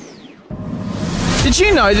 Did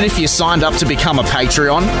you know that if you signed up to become a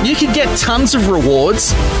Patreon, you could get tons of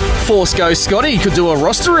rewards? Force Ghost Scotty could do a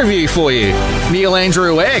roster review for you. Neil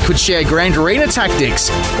Andrew Air could share Grand Arena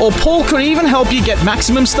tactics. Or Paul could even help you get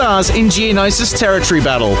maximum stars in Geonosis Territory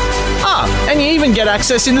Battle. And you even get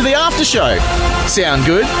access into the after show. Sound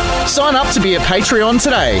good? Sign up to be a Patreon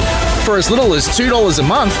today. For as little as $2 a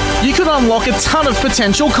month, you could unlock a ton of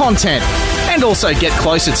potential content and also get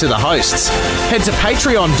closer to the hosts. Head to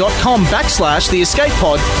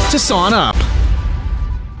patreon.com/theescapepod to sign up.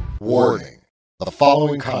 Warning. The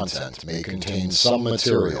following content may contain some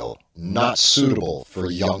material not suitable for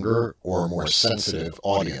younger or more sensitive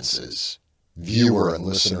audiences. Viewer and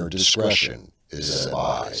listener discretion is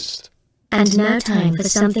advised. And now time for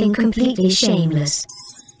something completely shameless.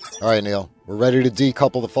 All right, Neil. We're ready to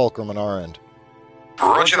decouple the fulcrum on our end.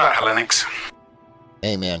 Roger that, Hellenix.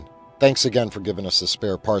 Hey, man. Thanks again for giving us the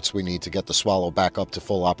spare parts we need to get the Swallow back up to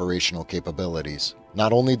full operational capabilities.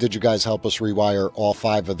 Not only did you guys help us rewire all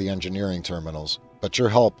 5 of the engineering terminals, but your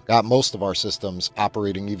help got most of our systems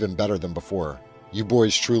operating even better than before. You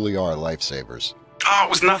boys truly are lifesavers. Oh, it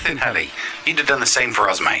was nothing, Helly. You'd have done the same for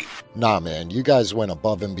us, mate. Nah, man, you guys went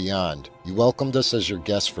above and beyond. You welcomed us as your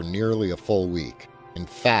guests for nearly a full week. In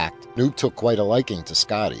fact, Noob took quite a liking to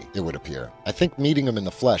Scotty, it would appear. I think meeting him in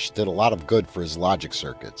the flesh did a lot of good for his logic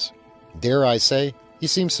circuits. Dare I say, he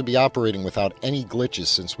seems to be operating without any glitches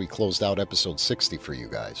since we closed out episode 60 for you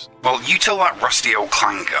guys. Well, you tell that rusty old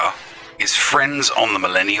clanker his friends on the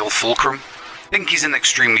Millennial Fulcrum think he's an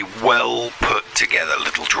extremely well put together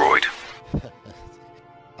little droid.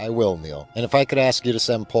 I will, Neil. And if I could ask you to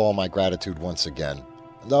send Paul my gratitude once again.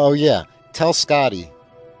 Oh yeah, tell Scotty,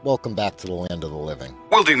 welcome back to the land of the living.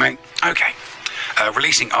 Will do, mate. Okay.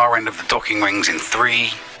 Releasing our end of the docking rings in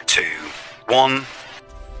 3, 2, 1...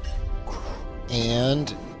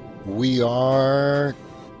 And we are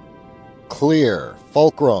clear.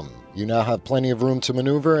 Fulcrum, you now have plenty of room to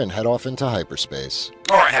maneuver and head off into hyperspace.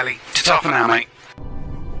 All right, Helly. Ta-ta for now, mate.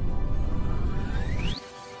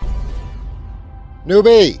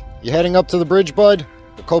 Newbie, you heading up to the bridge, bud?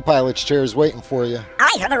 The co-pilot's chair is waiting for you.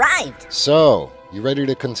 I have arrived. So, you ready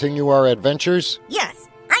to continue our adventures? Yes,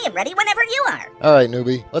 I am ready whenever you are. All right,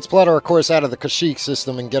 Newbie. Let's plot our course out of the Kashyyyk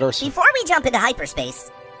system and get our... Before we jump into hyperspace...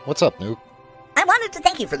 What's up, Noob? I wanted to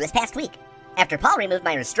thank you for this past week. After Paul removed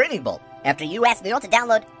my restraining bolt, after you asked Neil to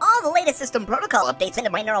download all the latest system protocol updates into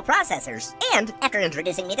my neural processors, and after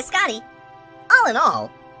introducing me to Scotty, all in all,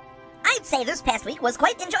 I'd say this past week was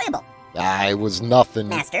quite enjoyable. It was nothing.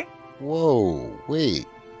 Master? Whoa, wait.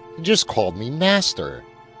 You just called me Master.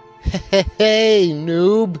 Hey,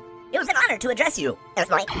 noob. It was an honor to address you as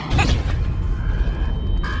my...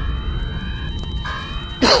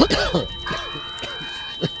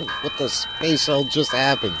 What the space hell just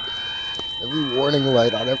happened? Every warning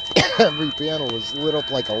light on every panel was lit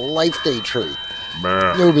up like a life day tree.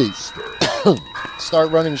 Newbie,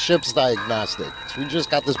 start running ship's diagnostics. We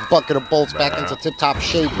just got this bucket of bolts back into tip-top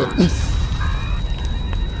shape and...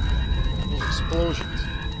 explosions.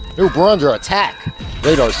 Noob, we're under attack.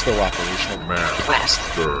 Radar's still operational. Blast.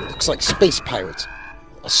 Looks like space pirates.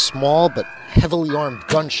 A small but heavily armed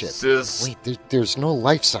gunship. Wait, there's no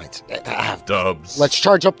life signs. Dubs. Let's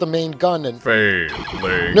charge up the main gun and...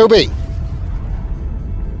 Failing. Newbie!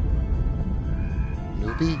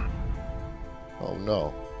 Newbie? Oh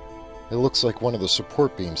no. It looks like one of the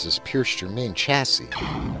support beams has pierced your main chassis.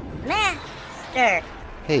 Master!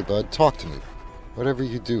 Hey, bud, talk to me. Whatever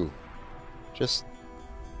you do, just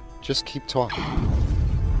keep talking.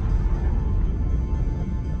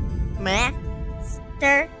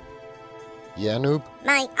 Master? Yeah, noob?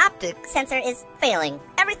 My optic sensor is failing.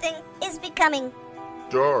 Everything is becoming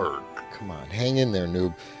dark. Come on, hang in there,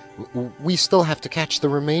 noob. We still have to catch the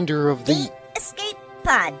remainder of the escape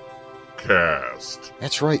pod. Cast.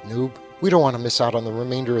 That's right, noob. We don't want to miss out on the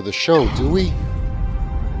remainder of the show, do we?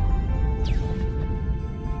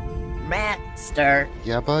 Master.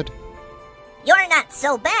 Yeah, bud? You're not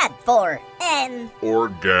so bad for an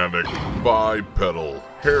organic, bipedal,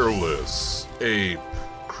 hairless, ape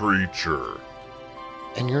creature.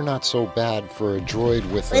 And you're not so bad for a droid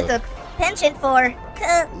with a penchant for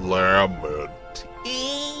lament.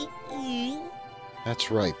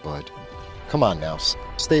 That's right, bud. Come on now,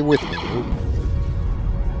 stay with me, noob.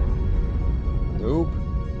 Noob?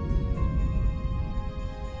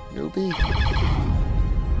 Newbie?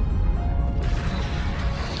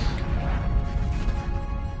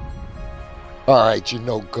 Alright, you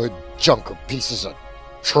no good junker pieces of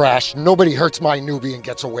trash. Nobody hurts my newbie and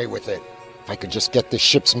gets away with it. If I could just get this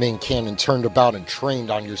ship's main cannon turned about and trained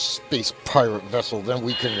on your space pirate vessel, then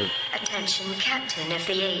we can... Attention, Captain of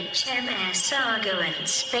the HMS Sargo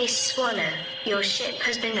Space Swallow. Your ship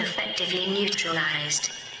has been effectively neutralized.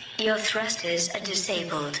 Your thrusters are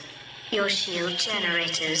disabled. Your shield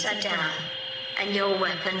generators are down. And your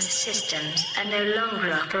weapons systems are no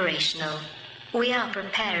longer operational. We are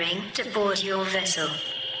preparing to board your vessel.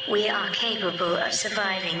 We are capable of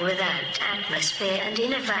surviving without atmosphere and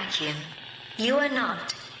in a vacuum. You are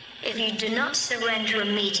not. If you do not surrender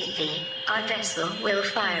immediately, our vessel will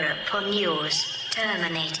fire upon yours,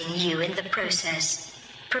 terminating you in the process.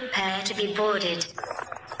 Prepare to be boarded.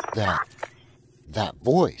 That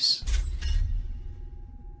voice.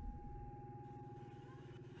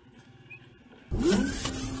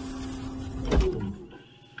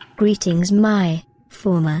 Greetings, my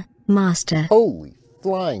former master. Holy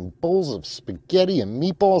flying bowls of spaghetti and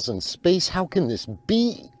meatballs in space, how can this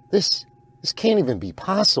be? This can't even be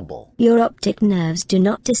possible. Your optic nerves do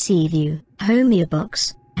not deceive you.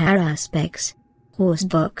 Homeobox, Haraspex,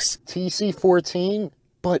 Horsebox. TC-14?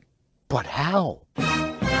 But how? The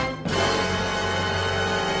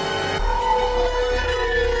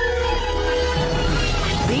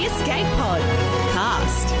Escape Pod.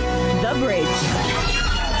 Cast. The Bridge.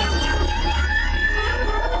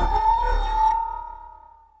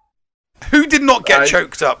 Who did not get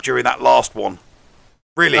choked up during that last one?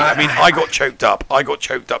 Really? I mean, I got choked up. I got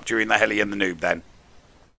choked up during the Heli and the Noob then.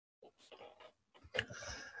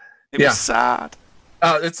 It was sad.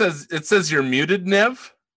 It says you're muted,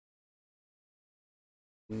 Nev.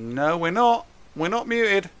 No, we're not. We're not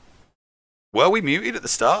muted. Were we muted at the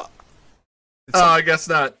start? I guess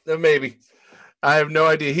not. Maybe. I have no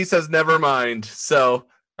idea. He says never mind. So.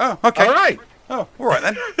 Oh, okay. All right. Oh, all right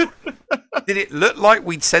then. Did it look like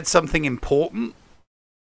we'd said something important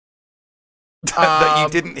that you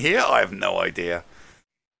didn't hear? I have no idea.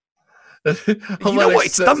 You know what?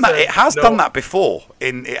 It's done that. It has done that before.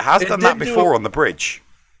 It has done that before on the bridge.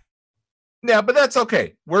 Yeah, but that's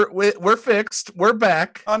okay. We're fixed. We're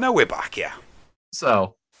back. I know we're back. Yeah.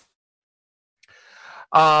 So.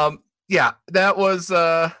 Yeah, that was.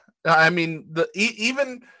 I mean,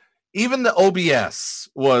 even the OBS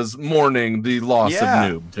was mourning the loss of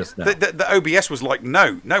Noob just now. The OBS was like,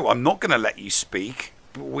 no, I'm not going to let you speak.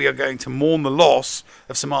 We are going to mourn the loss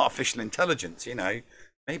of some artificial intelligence. You know,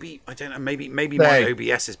 maybe I don't know. Maybe my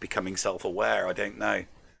OBS is becoming self-aware. I don't know.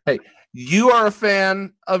 Hey, you are a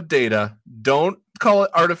fan of data. Don't call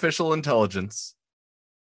it artificial intelligence.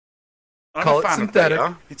 Call it synthetic.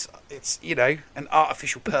 It's you know, an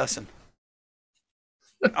artificial person,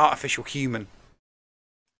 an artificial human.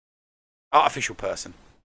 Artificial person.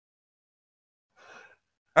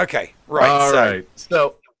 Okay, right. All right.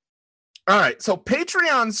 So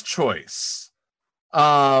Patreon's choice.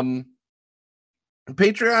 Patreon's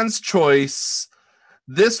choice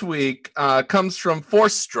this week comes from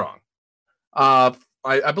Force Strong. I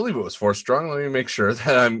believe it was Force Strong. Let me make sure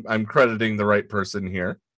that I'm crediting the right person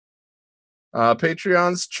here.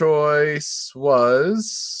 Patreon's choice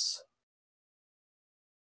was.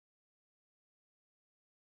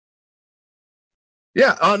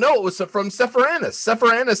 Yeah, no, it was from Sephiranus.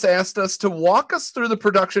 Sephiranus asked us to walk us through the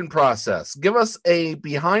production process. Give us a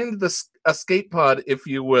behind the escape pod, if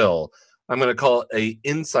you will. I'm going to call it a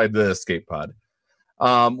inside the escape pod.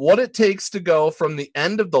 What it takes to go from the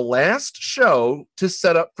end of the last show to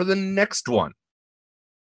set up for the next one.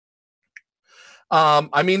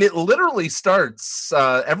 I mean, it literally starts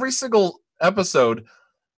every single episode.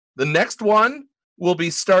 The next one will be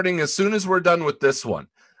starting as soon as we're done with this one.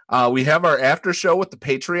 We have our after show with the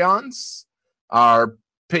Patreons. Our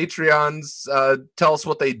Patreons tell us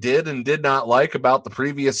what they did and did not like about the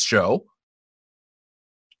previous show.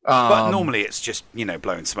 But normally it's just,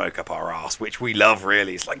 blowing smoke up our ass, which we love,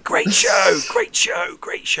 really. It's like, great show, great show,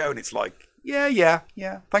 great show. And it's like, yeah.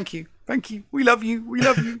 Thank you. We love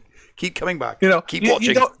you. Keep coming back. Keep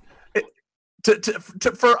watching.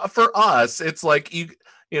 For us, it's like,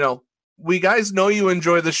 we guys know you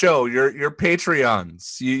enjoy the show. You're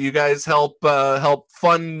Patreons. You guys help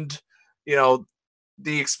fund,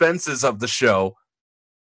 the expenses of the show.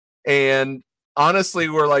 And honestly,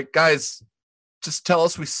 we're like, guys, just tell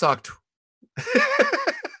us we sucked.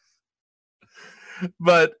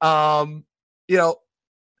 But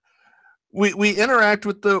we interact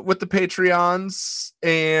with the Patreons,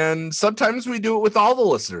 and sometimes we do it with all the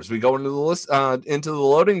listeners. We go into the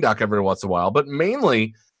loading dock every once in a while, but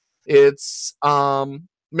mainly it's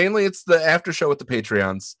the after show with the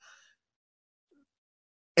Patreons.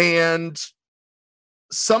 And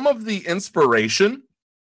some of the inspiration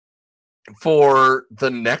for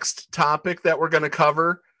the next topic that we're going to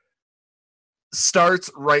cover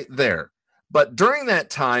starts right there. But during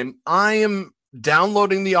that time, I am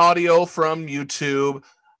downloading the audio from YouTube.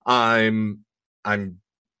 I'm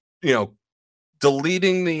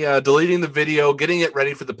deleting the video, getting it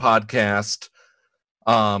ready for the podcast.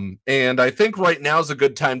 And I think right now is a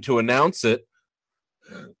good time to announce it.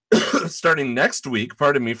 Starting next week,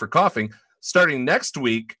 pardon me for coughing. Starting next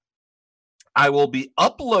week, I will be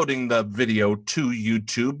uploading the video to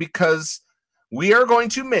YouTube because we are going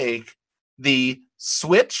to make the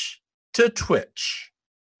switch to Twitch.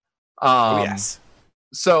 Yes.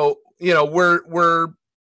 So, we're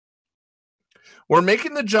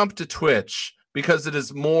making the jump to Twitch because it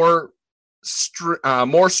is more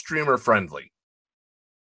streamer friendly.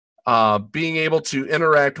 Being able to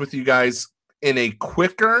interact with you guys in a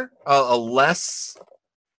quicker,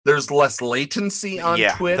 there's less latency on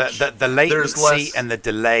Twitch. The latency and the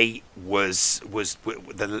delay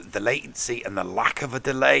the latency and the lack of a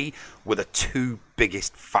delay were the two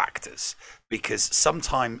biggest factors. Because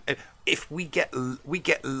sometimes if we get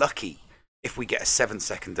lucky, if we get a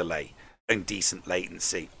 7-second delay and decent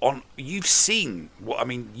latency you've seen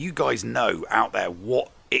you guys know out there what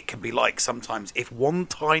it can be like sometimes if one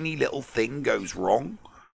tiny little thing goes wrong.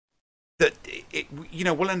 That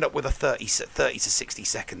we'll end up with a 30 to 60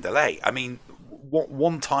 second delay. I mean,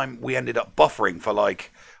 one time we ended up buffering for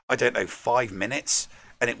 5 minutes,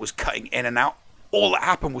 and it was cutting in and out. All that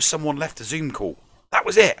happened was someone left a Zoom call. That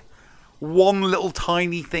was it. One little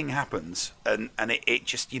tiny thing happens, and it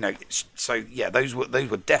just so yeah, those were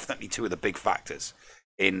definitely two of the big factors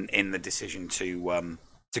in the decision to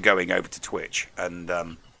going over to Twitch. And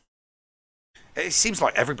it seems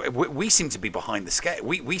like everybody, we seem to be behind the scale.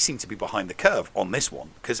 We seem to be behind the curve on this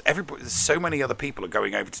one because so many other people are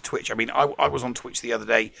going over to Twitch. I mean, I was on Twitch the other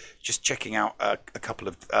day just checking out a couple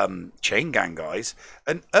of Chain Gang guys,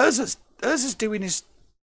 and Urza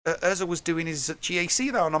was doing his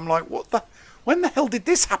GAC though, and I'm like, when the hell did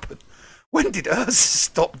this happen? When did Urza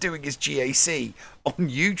stop doing his GAC on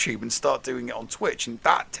YouTube and start doing it on Twitch? And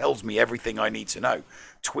that tells me everything I need to know.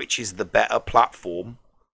 Twitch is the better platform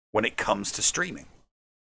when it comes to streaming.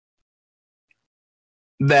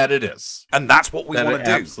 That it is. And that's what we want to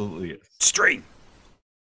do. Absolutely is. Stream.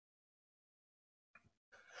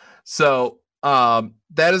 So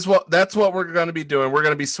that's what we're going to be doing. We're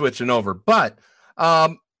going to be switching over. But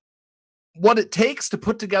what it takes to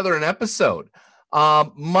put together an episode.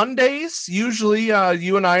 Mondays, usually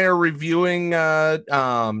you and I are reviewing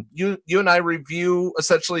you and I review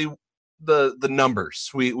essentially the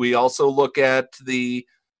numbers. We also look at the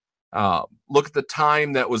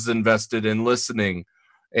time that was invested in listening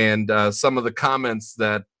and some of the comments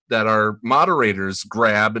that our moderators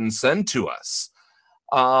grab and send to us.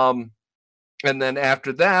 And then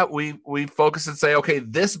after that, we focus and say, okay,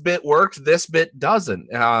 this bit worked, this bit doesn't.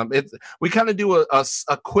 We kind of do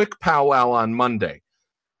a quick powwow on Monday.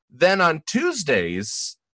 Then on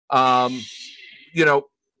Tuesdays, who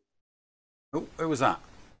was that?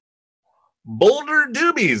 Boulder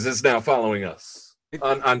Doobies is now following us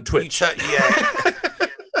on Twitch.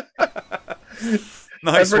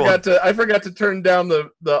 Nice I forgot to turn down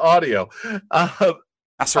the audio.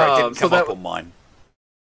 That's right. It didn't come up on mine.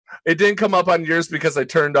 It didn't come up on yours because I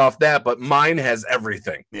turned off that, but mine has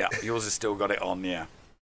everything. Yeah, yours has still got it on. Yeah.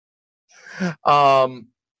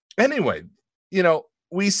 Anyway,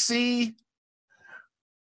 we see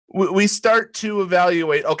we start to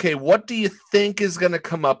evaluate, okay, what do you think is going to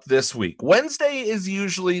come up this week? Wednesday's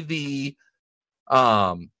usually the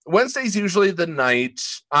night.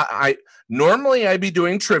 I normally I'd be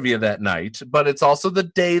doing trivia that night, but it's also the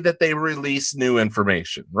day that they release new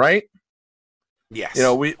information, right? Yes. You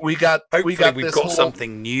know, we've got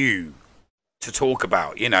something new to talk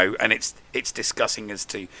about, you know, and it's discussing as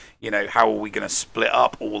to, you know, how are we going to split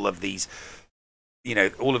up all of these, you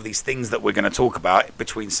know, all of these things that we're going to talk about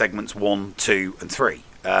between segments 1, 2, and 3,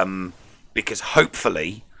 because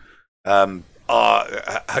hopefully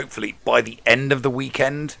by the end of the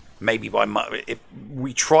weekend, maybe if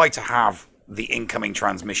we try to have the incoming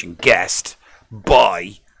transmission guest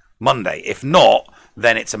by Monday. If not,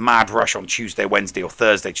 then it's a mad rush on Tuesday, Wednesday, or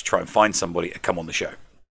Thursday to try and find somebody to come on the show.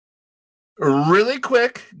 Really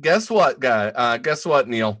quick, guess what, guy? Guess what,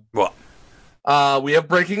 Neil? What? We have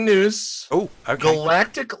breaking news. Oh, okay.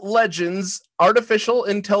 Galactic Legends Artificial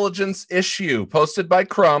Intelligence issue posted by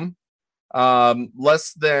Crumb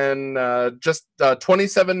less than just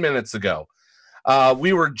 27 minutes ago.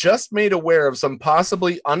 We were just made aware of some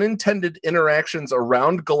possibly unintended interactions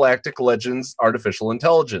around Galactic Legends Artificial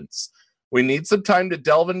Intelligence. We need some time to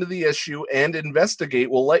delve into the issue and investigate.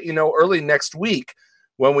 We'll let you know early next week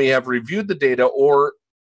when we have reviewed the data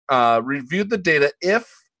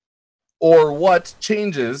if or what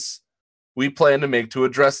changes we plan to make to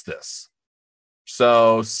address this.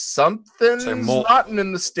 So something's rotten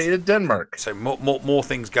in the state of Denmark. So more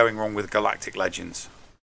things going wrong with Galactic Legends.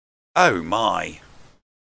 Oh my.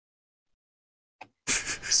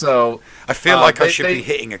 So I feel like I should be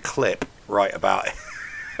hitting a clip right about it.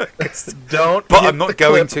 Don't. But I'm not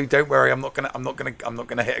going to. Don't worry. I'm not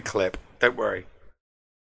gonna hit a clip. Don't worry.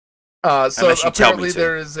 So apparently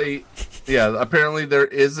there is apparently there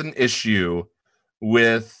is an issue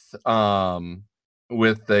with a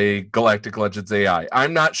Galactic Legends AI.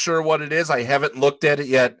 I'm not sure what it is. I haven't looked at it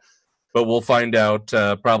yet, but we'll find out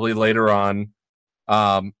probably later on.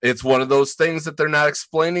 It's one of those things that they're not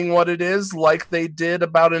explaining what it is, like they did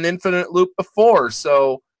about an infinite loop before.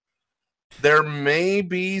 So there may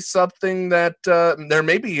be something that there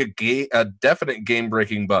may be a definite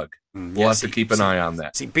game-breaking bug. We'll have to keep an eye on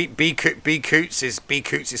that. See, B Coots is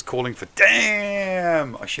calling for.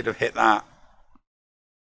 Damn! I should have hit that.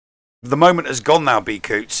 The moment has gone now, B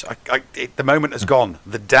Coots. The moment has gone.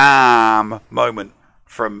 The damn moment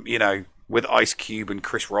from, you know, with Ice Cube and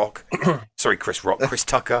Chris Rock. Chris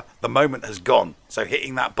Tucker. The moment has gone. So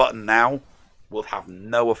hitting that button now will have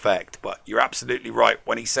no effect. But you're absolutely right.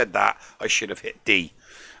 When he said that, I should have hit D.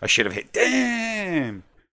 I should have hit damn.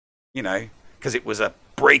 You know, because it was a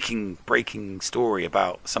breaking story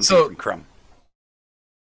about something from Crumb.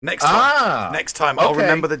 Next time, I'll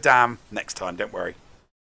remember the damn next time. Don't worry.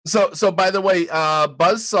 So by the way,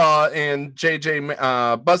 Buzzsaw and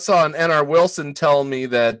Buzzsaw and NR Wilson tell me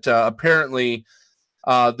that apparently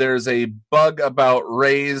there's a bug about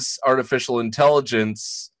Ray's artificial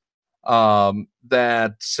intelligence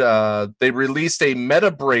that they released a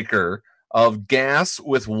meta breaker of gas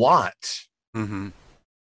with Watt. Mm-hmm.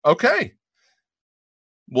 Okay.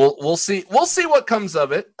 We'll see what comes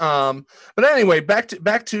of it. But anyway, back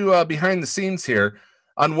to behind the scenes here.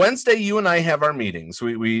 On Wednesday, you and I have our meetings.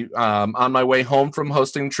 We on my way home from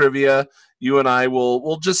hosting trivia, you and I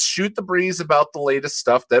will just shoot the breeze about the latest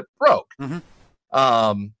stuff that broke.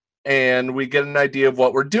 Mm-hmm. And we get an idea of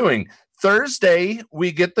what we're doing. Thursday,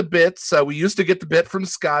 we get the bits. We used to get the bit from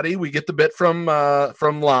Scotty. We get the bit from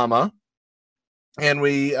Llama. And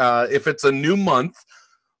we, if it's a new month,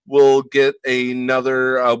 we'll get a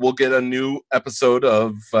new episode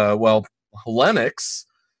of Lennox.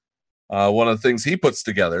 One of the things he puts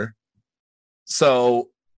together. So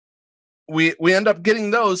we end up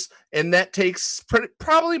getting those, and that takes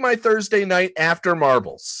probably my Thursday night after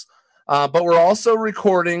Marbles. But we're also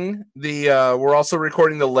recording the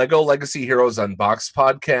Lego Legacy Heroes Unboxed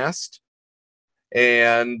podcast,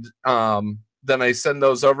 and then I send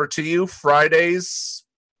those over to you. Fridays,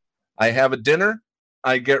 I have a dinner,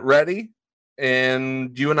 I get ready,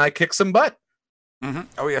 and you and I kick some butt. Mm-hmm.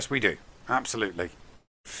 Oh yes, we do. Absolutely.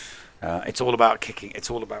 It's all about kicking. It's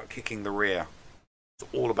all about kicking the rear. It's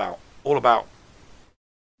all about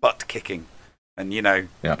butt kicking, and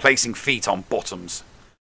placing feet on bottoms,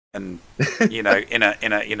 and in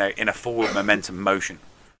a forward momentum motion.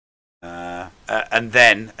 And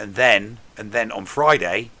then on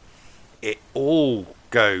Friday, it all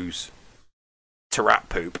goes to rat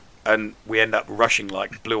poop, and we end up rushing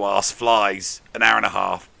like blue ass flies an hour and a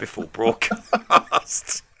half before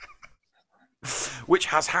broadcast. Which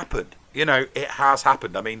has happened. It has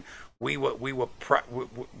happened. I mean, we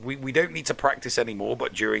don't need to practice anymore,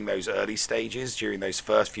 but during those early stages, during those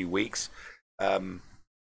first few weeks,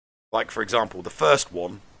 like for example, the first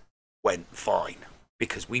one went fine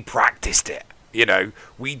because we practiced it. You know,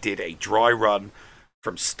 we did a dry run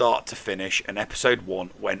from start to finish, and episode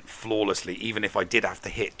 1 went flawlessly, even if I did have to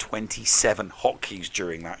hit 27 hotkeys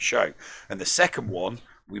during that show. And the second one,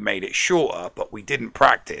 we made it shorter, but we didn't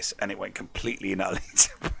practice, and it went completely invalid.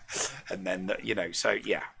 And then, you know, so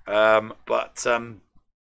yeah.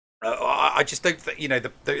 I just don't think, you know,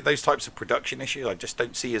 those types of production issues, I just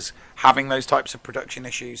don't see us having those types of production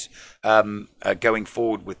issues going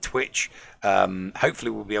forward with Twitch. Hopefully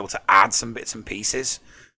we'll be able to add some bits and pieces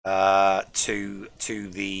to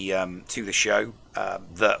the show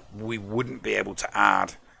that we wouldn't be able to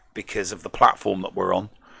add because of the platform that we're on.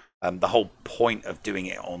 The whole point of doing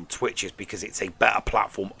it on Twitch is because it's a better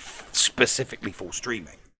platform specifically for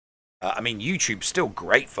streaming. I mean, YouTube's still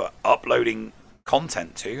great for uploading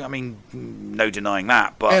content to. I mean, no denying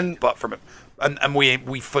that. But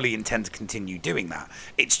we fully intend to continue doing that.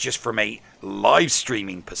 It's just from a live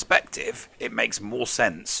streaming perspective, it makes more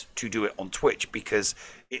sense to do it on Twitch because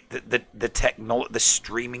the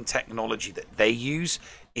streaming technology that they use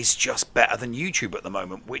is just better than YouTube at the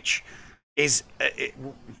moment, which is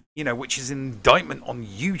which is an indictment on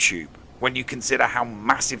YouTube when you consider how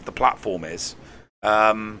massive the platform is.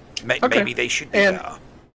 Maybe they should do better.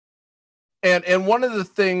 And one of the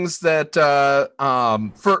things that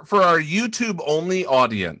for our YouTube only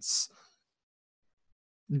audience,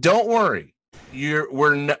 don't worry,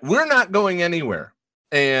 we're not going anywhere.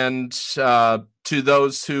 And to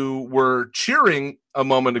those who were cheering a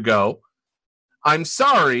moment ago, I'm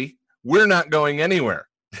sorry, we're not going anywhere.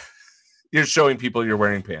 You're showing people you're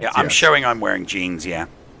wearing pants. Yeah, I'm showing I'm wearing jeans. Yeah.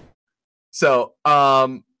 So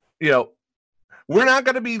we're not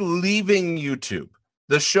going to be leaving YouTube.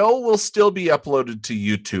 The show will still be uploaded to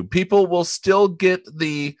YouTube. People will still get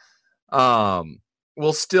the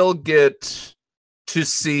will still get to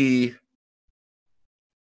see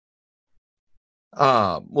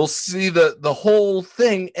we'll see the whole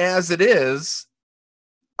thing as it is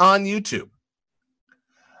on YouTube.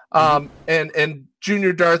 And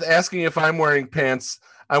Junior Darth asking if I'm wearing pants.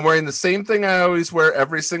 I'm wearing the same thing I always wear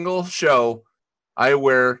every single show. I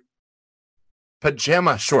wear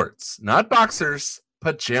pajama shorts, not boxers.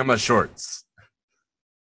 Pajama shorts.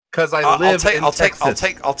 Because I live in Texas.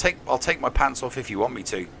 I'll take my pants off if you want me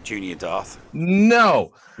to, Junior Darth.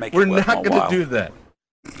 No, we're not going to do that.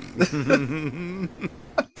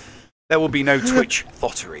 There will be no Twitch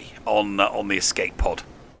thottery on the Escape Pod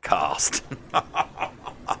cast.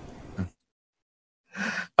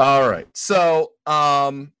 All right, so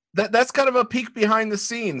that's kind of a peek behind the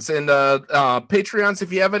scenes, and Patreons,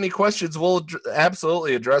 if you have any questions, we'll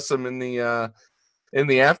absolutely address them in the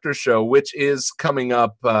after show, which is coming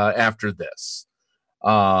up after this.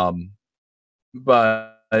 But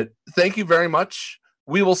thank you very much.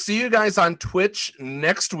 We will see you guys on Twitch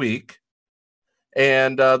next week.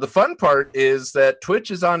 And the fun part is that Twitch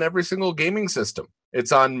is on every single gaming system.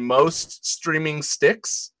 It's on most streaming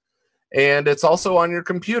sticks, and it's also on your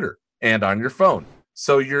computer and on your phone.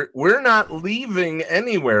 So we're not leaving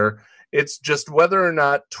anywhere. It's just whether or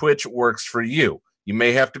not Twitch works for you. You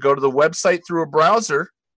may have to go to the website through a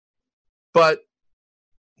browser, but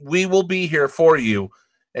we will be here for you,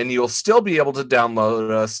 and you'll still be able to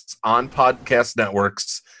download us on podcast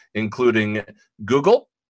networks, including Google,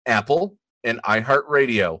 Apple, and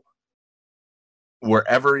iHeartRadio,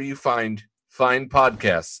 wherever you find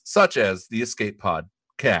podcasts, such as the Escape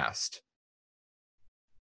Podcast.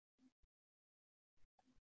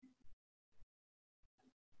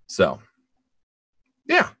 So,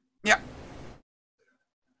 yeah.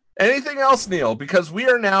 Anything else, Neil? Because we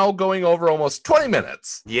are now going over almost 20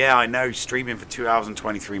 minutes. Yeah, I know. Streaming for 2 hours and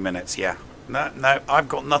 23 minutes. Yeah. No, I've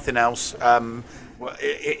got nothing else.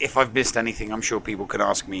 If I've missed anything, I'm sure people can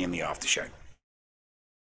ask me in the after show.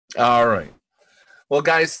 All right. Well,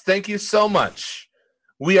 guys, thank you so much.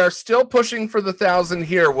 We are still pushing for the 1,000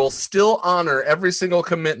 here. We'll still honor every single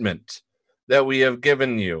commitment that we have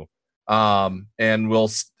given you. And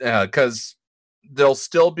we'll, because there'll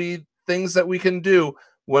still be things that we can do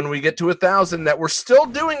when we get to 1,000 that we're still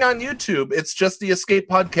doing on YouTube. It's just the Escape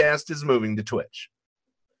Podcast is moving to Twitch.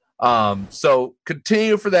 So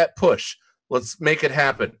continue for that push. Let's make it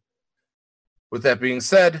happen. With that being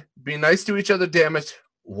said, be nice to each other, damn it.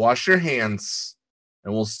 Wash your hands,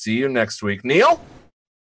 and we'll see you next week. Neil?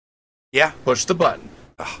 Yeah? Push the button.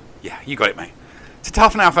 Oh, yeah, you got it, mate. Ta-ta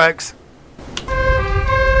for now, folks.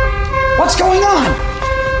 What's going on?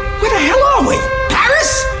 Where the hell are we?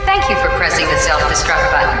 Paris? Thank you for pressing the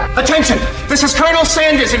self-destruct button. Attention! This is Colonel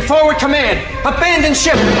Sanders in forward command. Abandon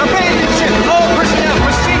ship! Abandon ship! All personnel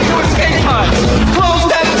proceed to escape pods.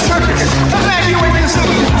 Close down the circuits. Evacuate the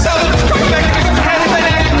self-destruct mechanism has been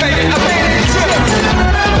activated. Abandon ship!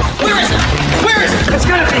 Where is it? Where is it? It's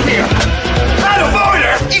gonna be here. Out of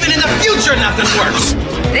order! Even in the future, nothing works.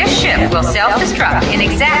 This ship will self-destruct in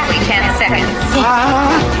exactly 10 seconds.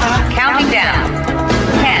 Counting down.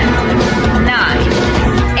 10, 9,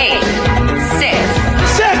 8, 6.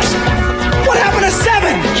 6! What happened to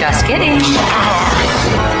 7? Just kidding. 3,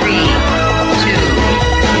 2,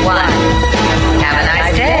 1. Have a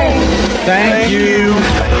nice day. Thank you.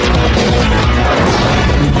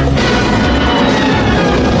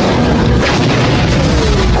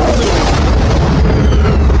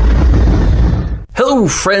 Hello,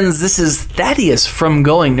 friends. This is Thaddeus from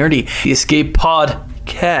Going Nerdy. The Escape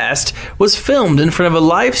Podcast was filmed in front of a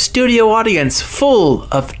live studio audience full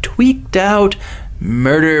of tweaked out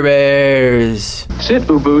murder bears. Sit,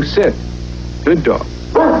 Boo Boo, sit. Good dog.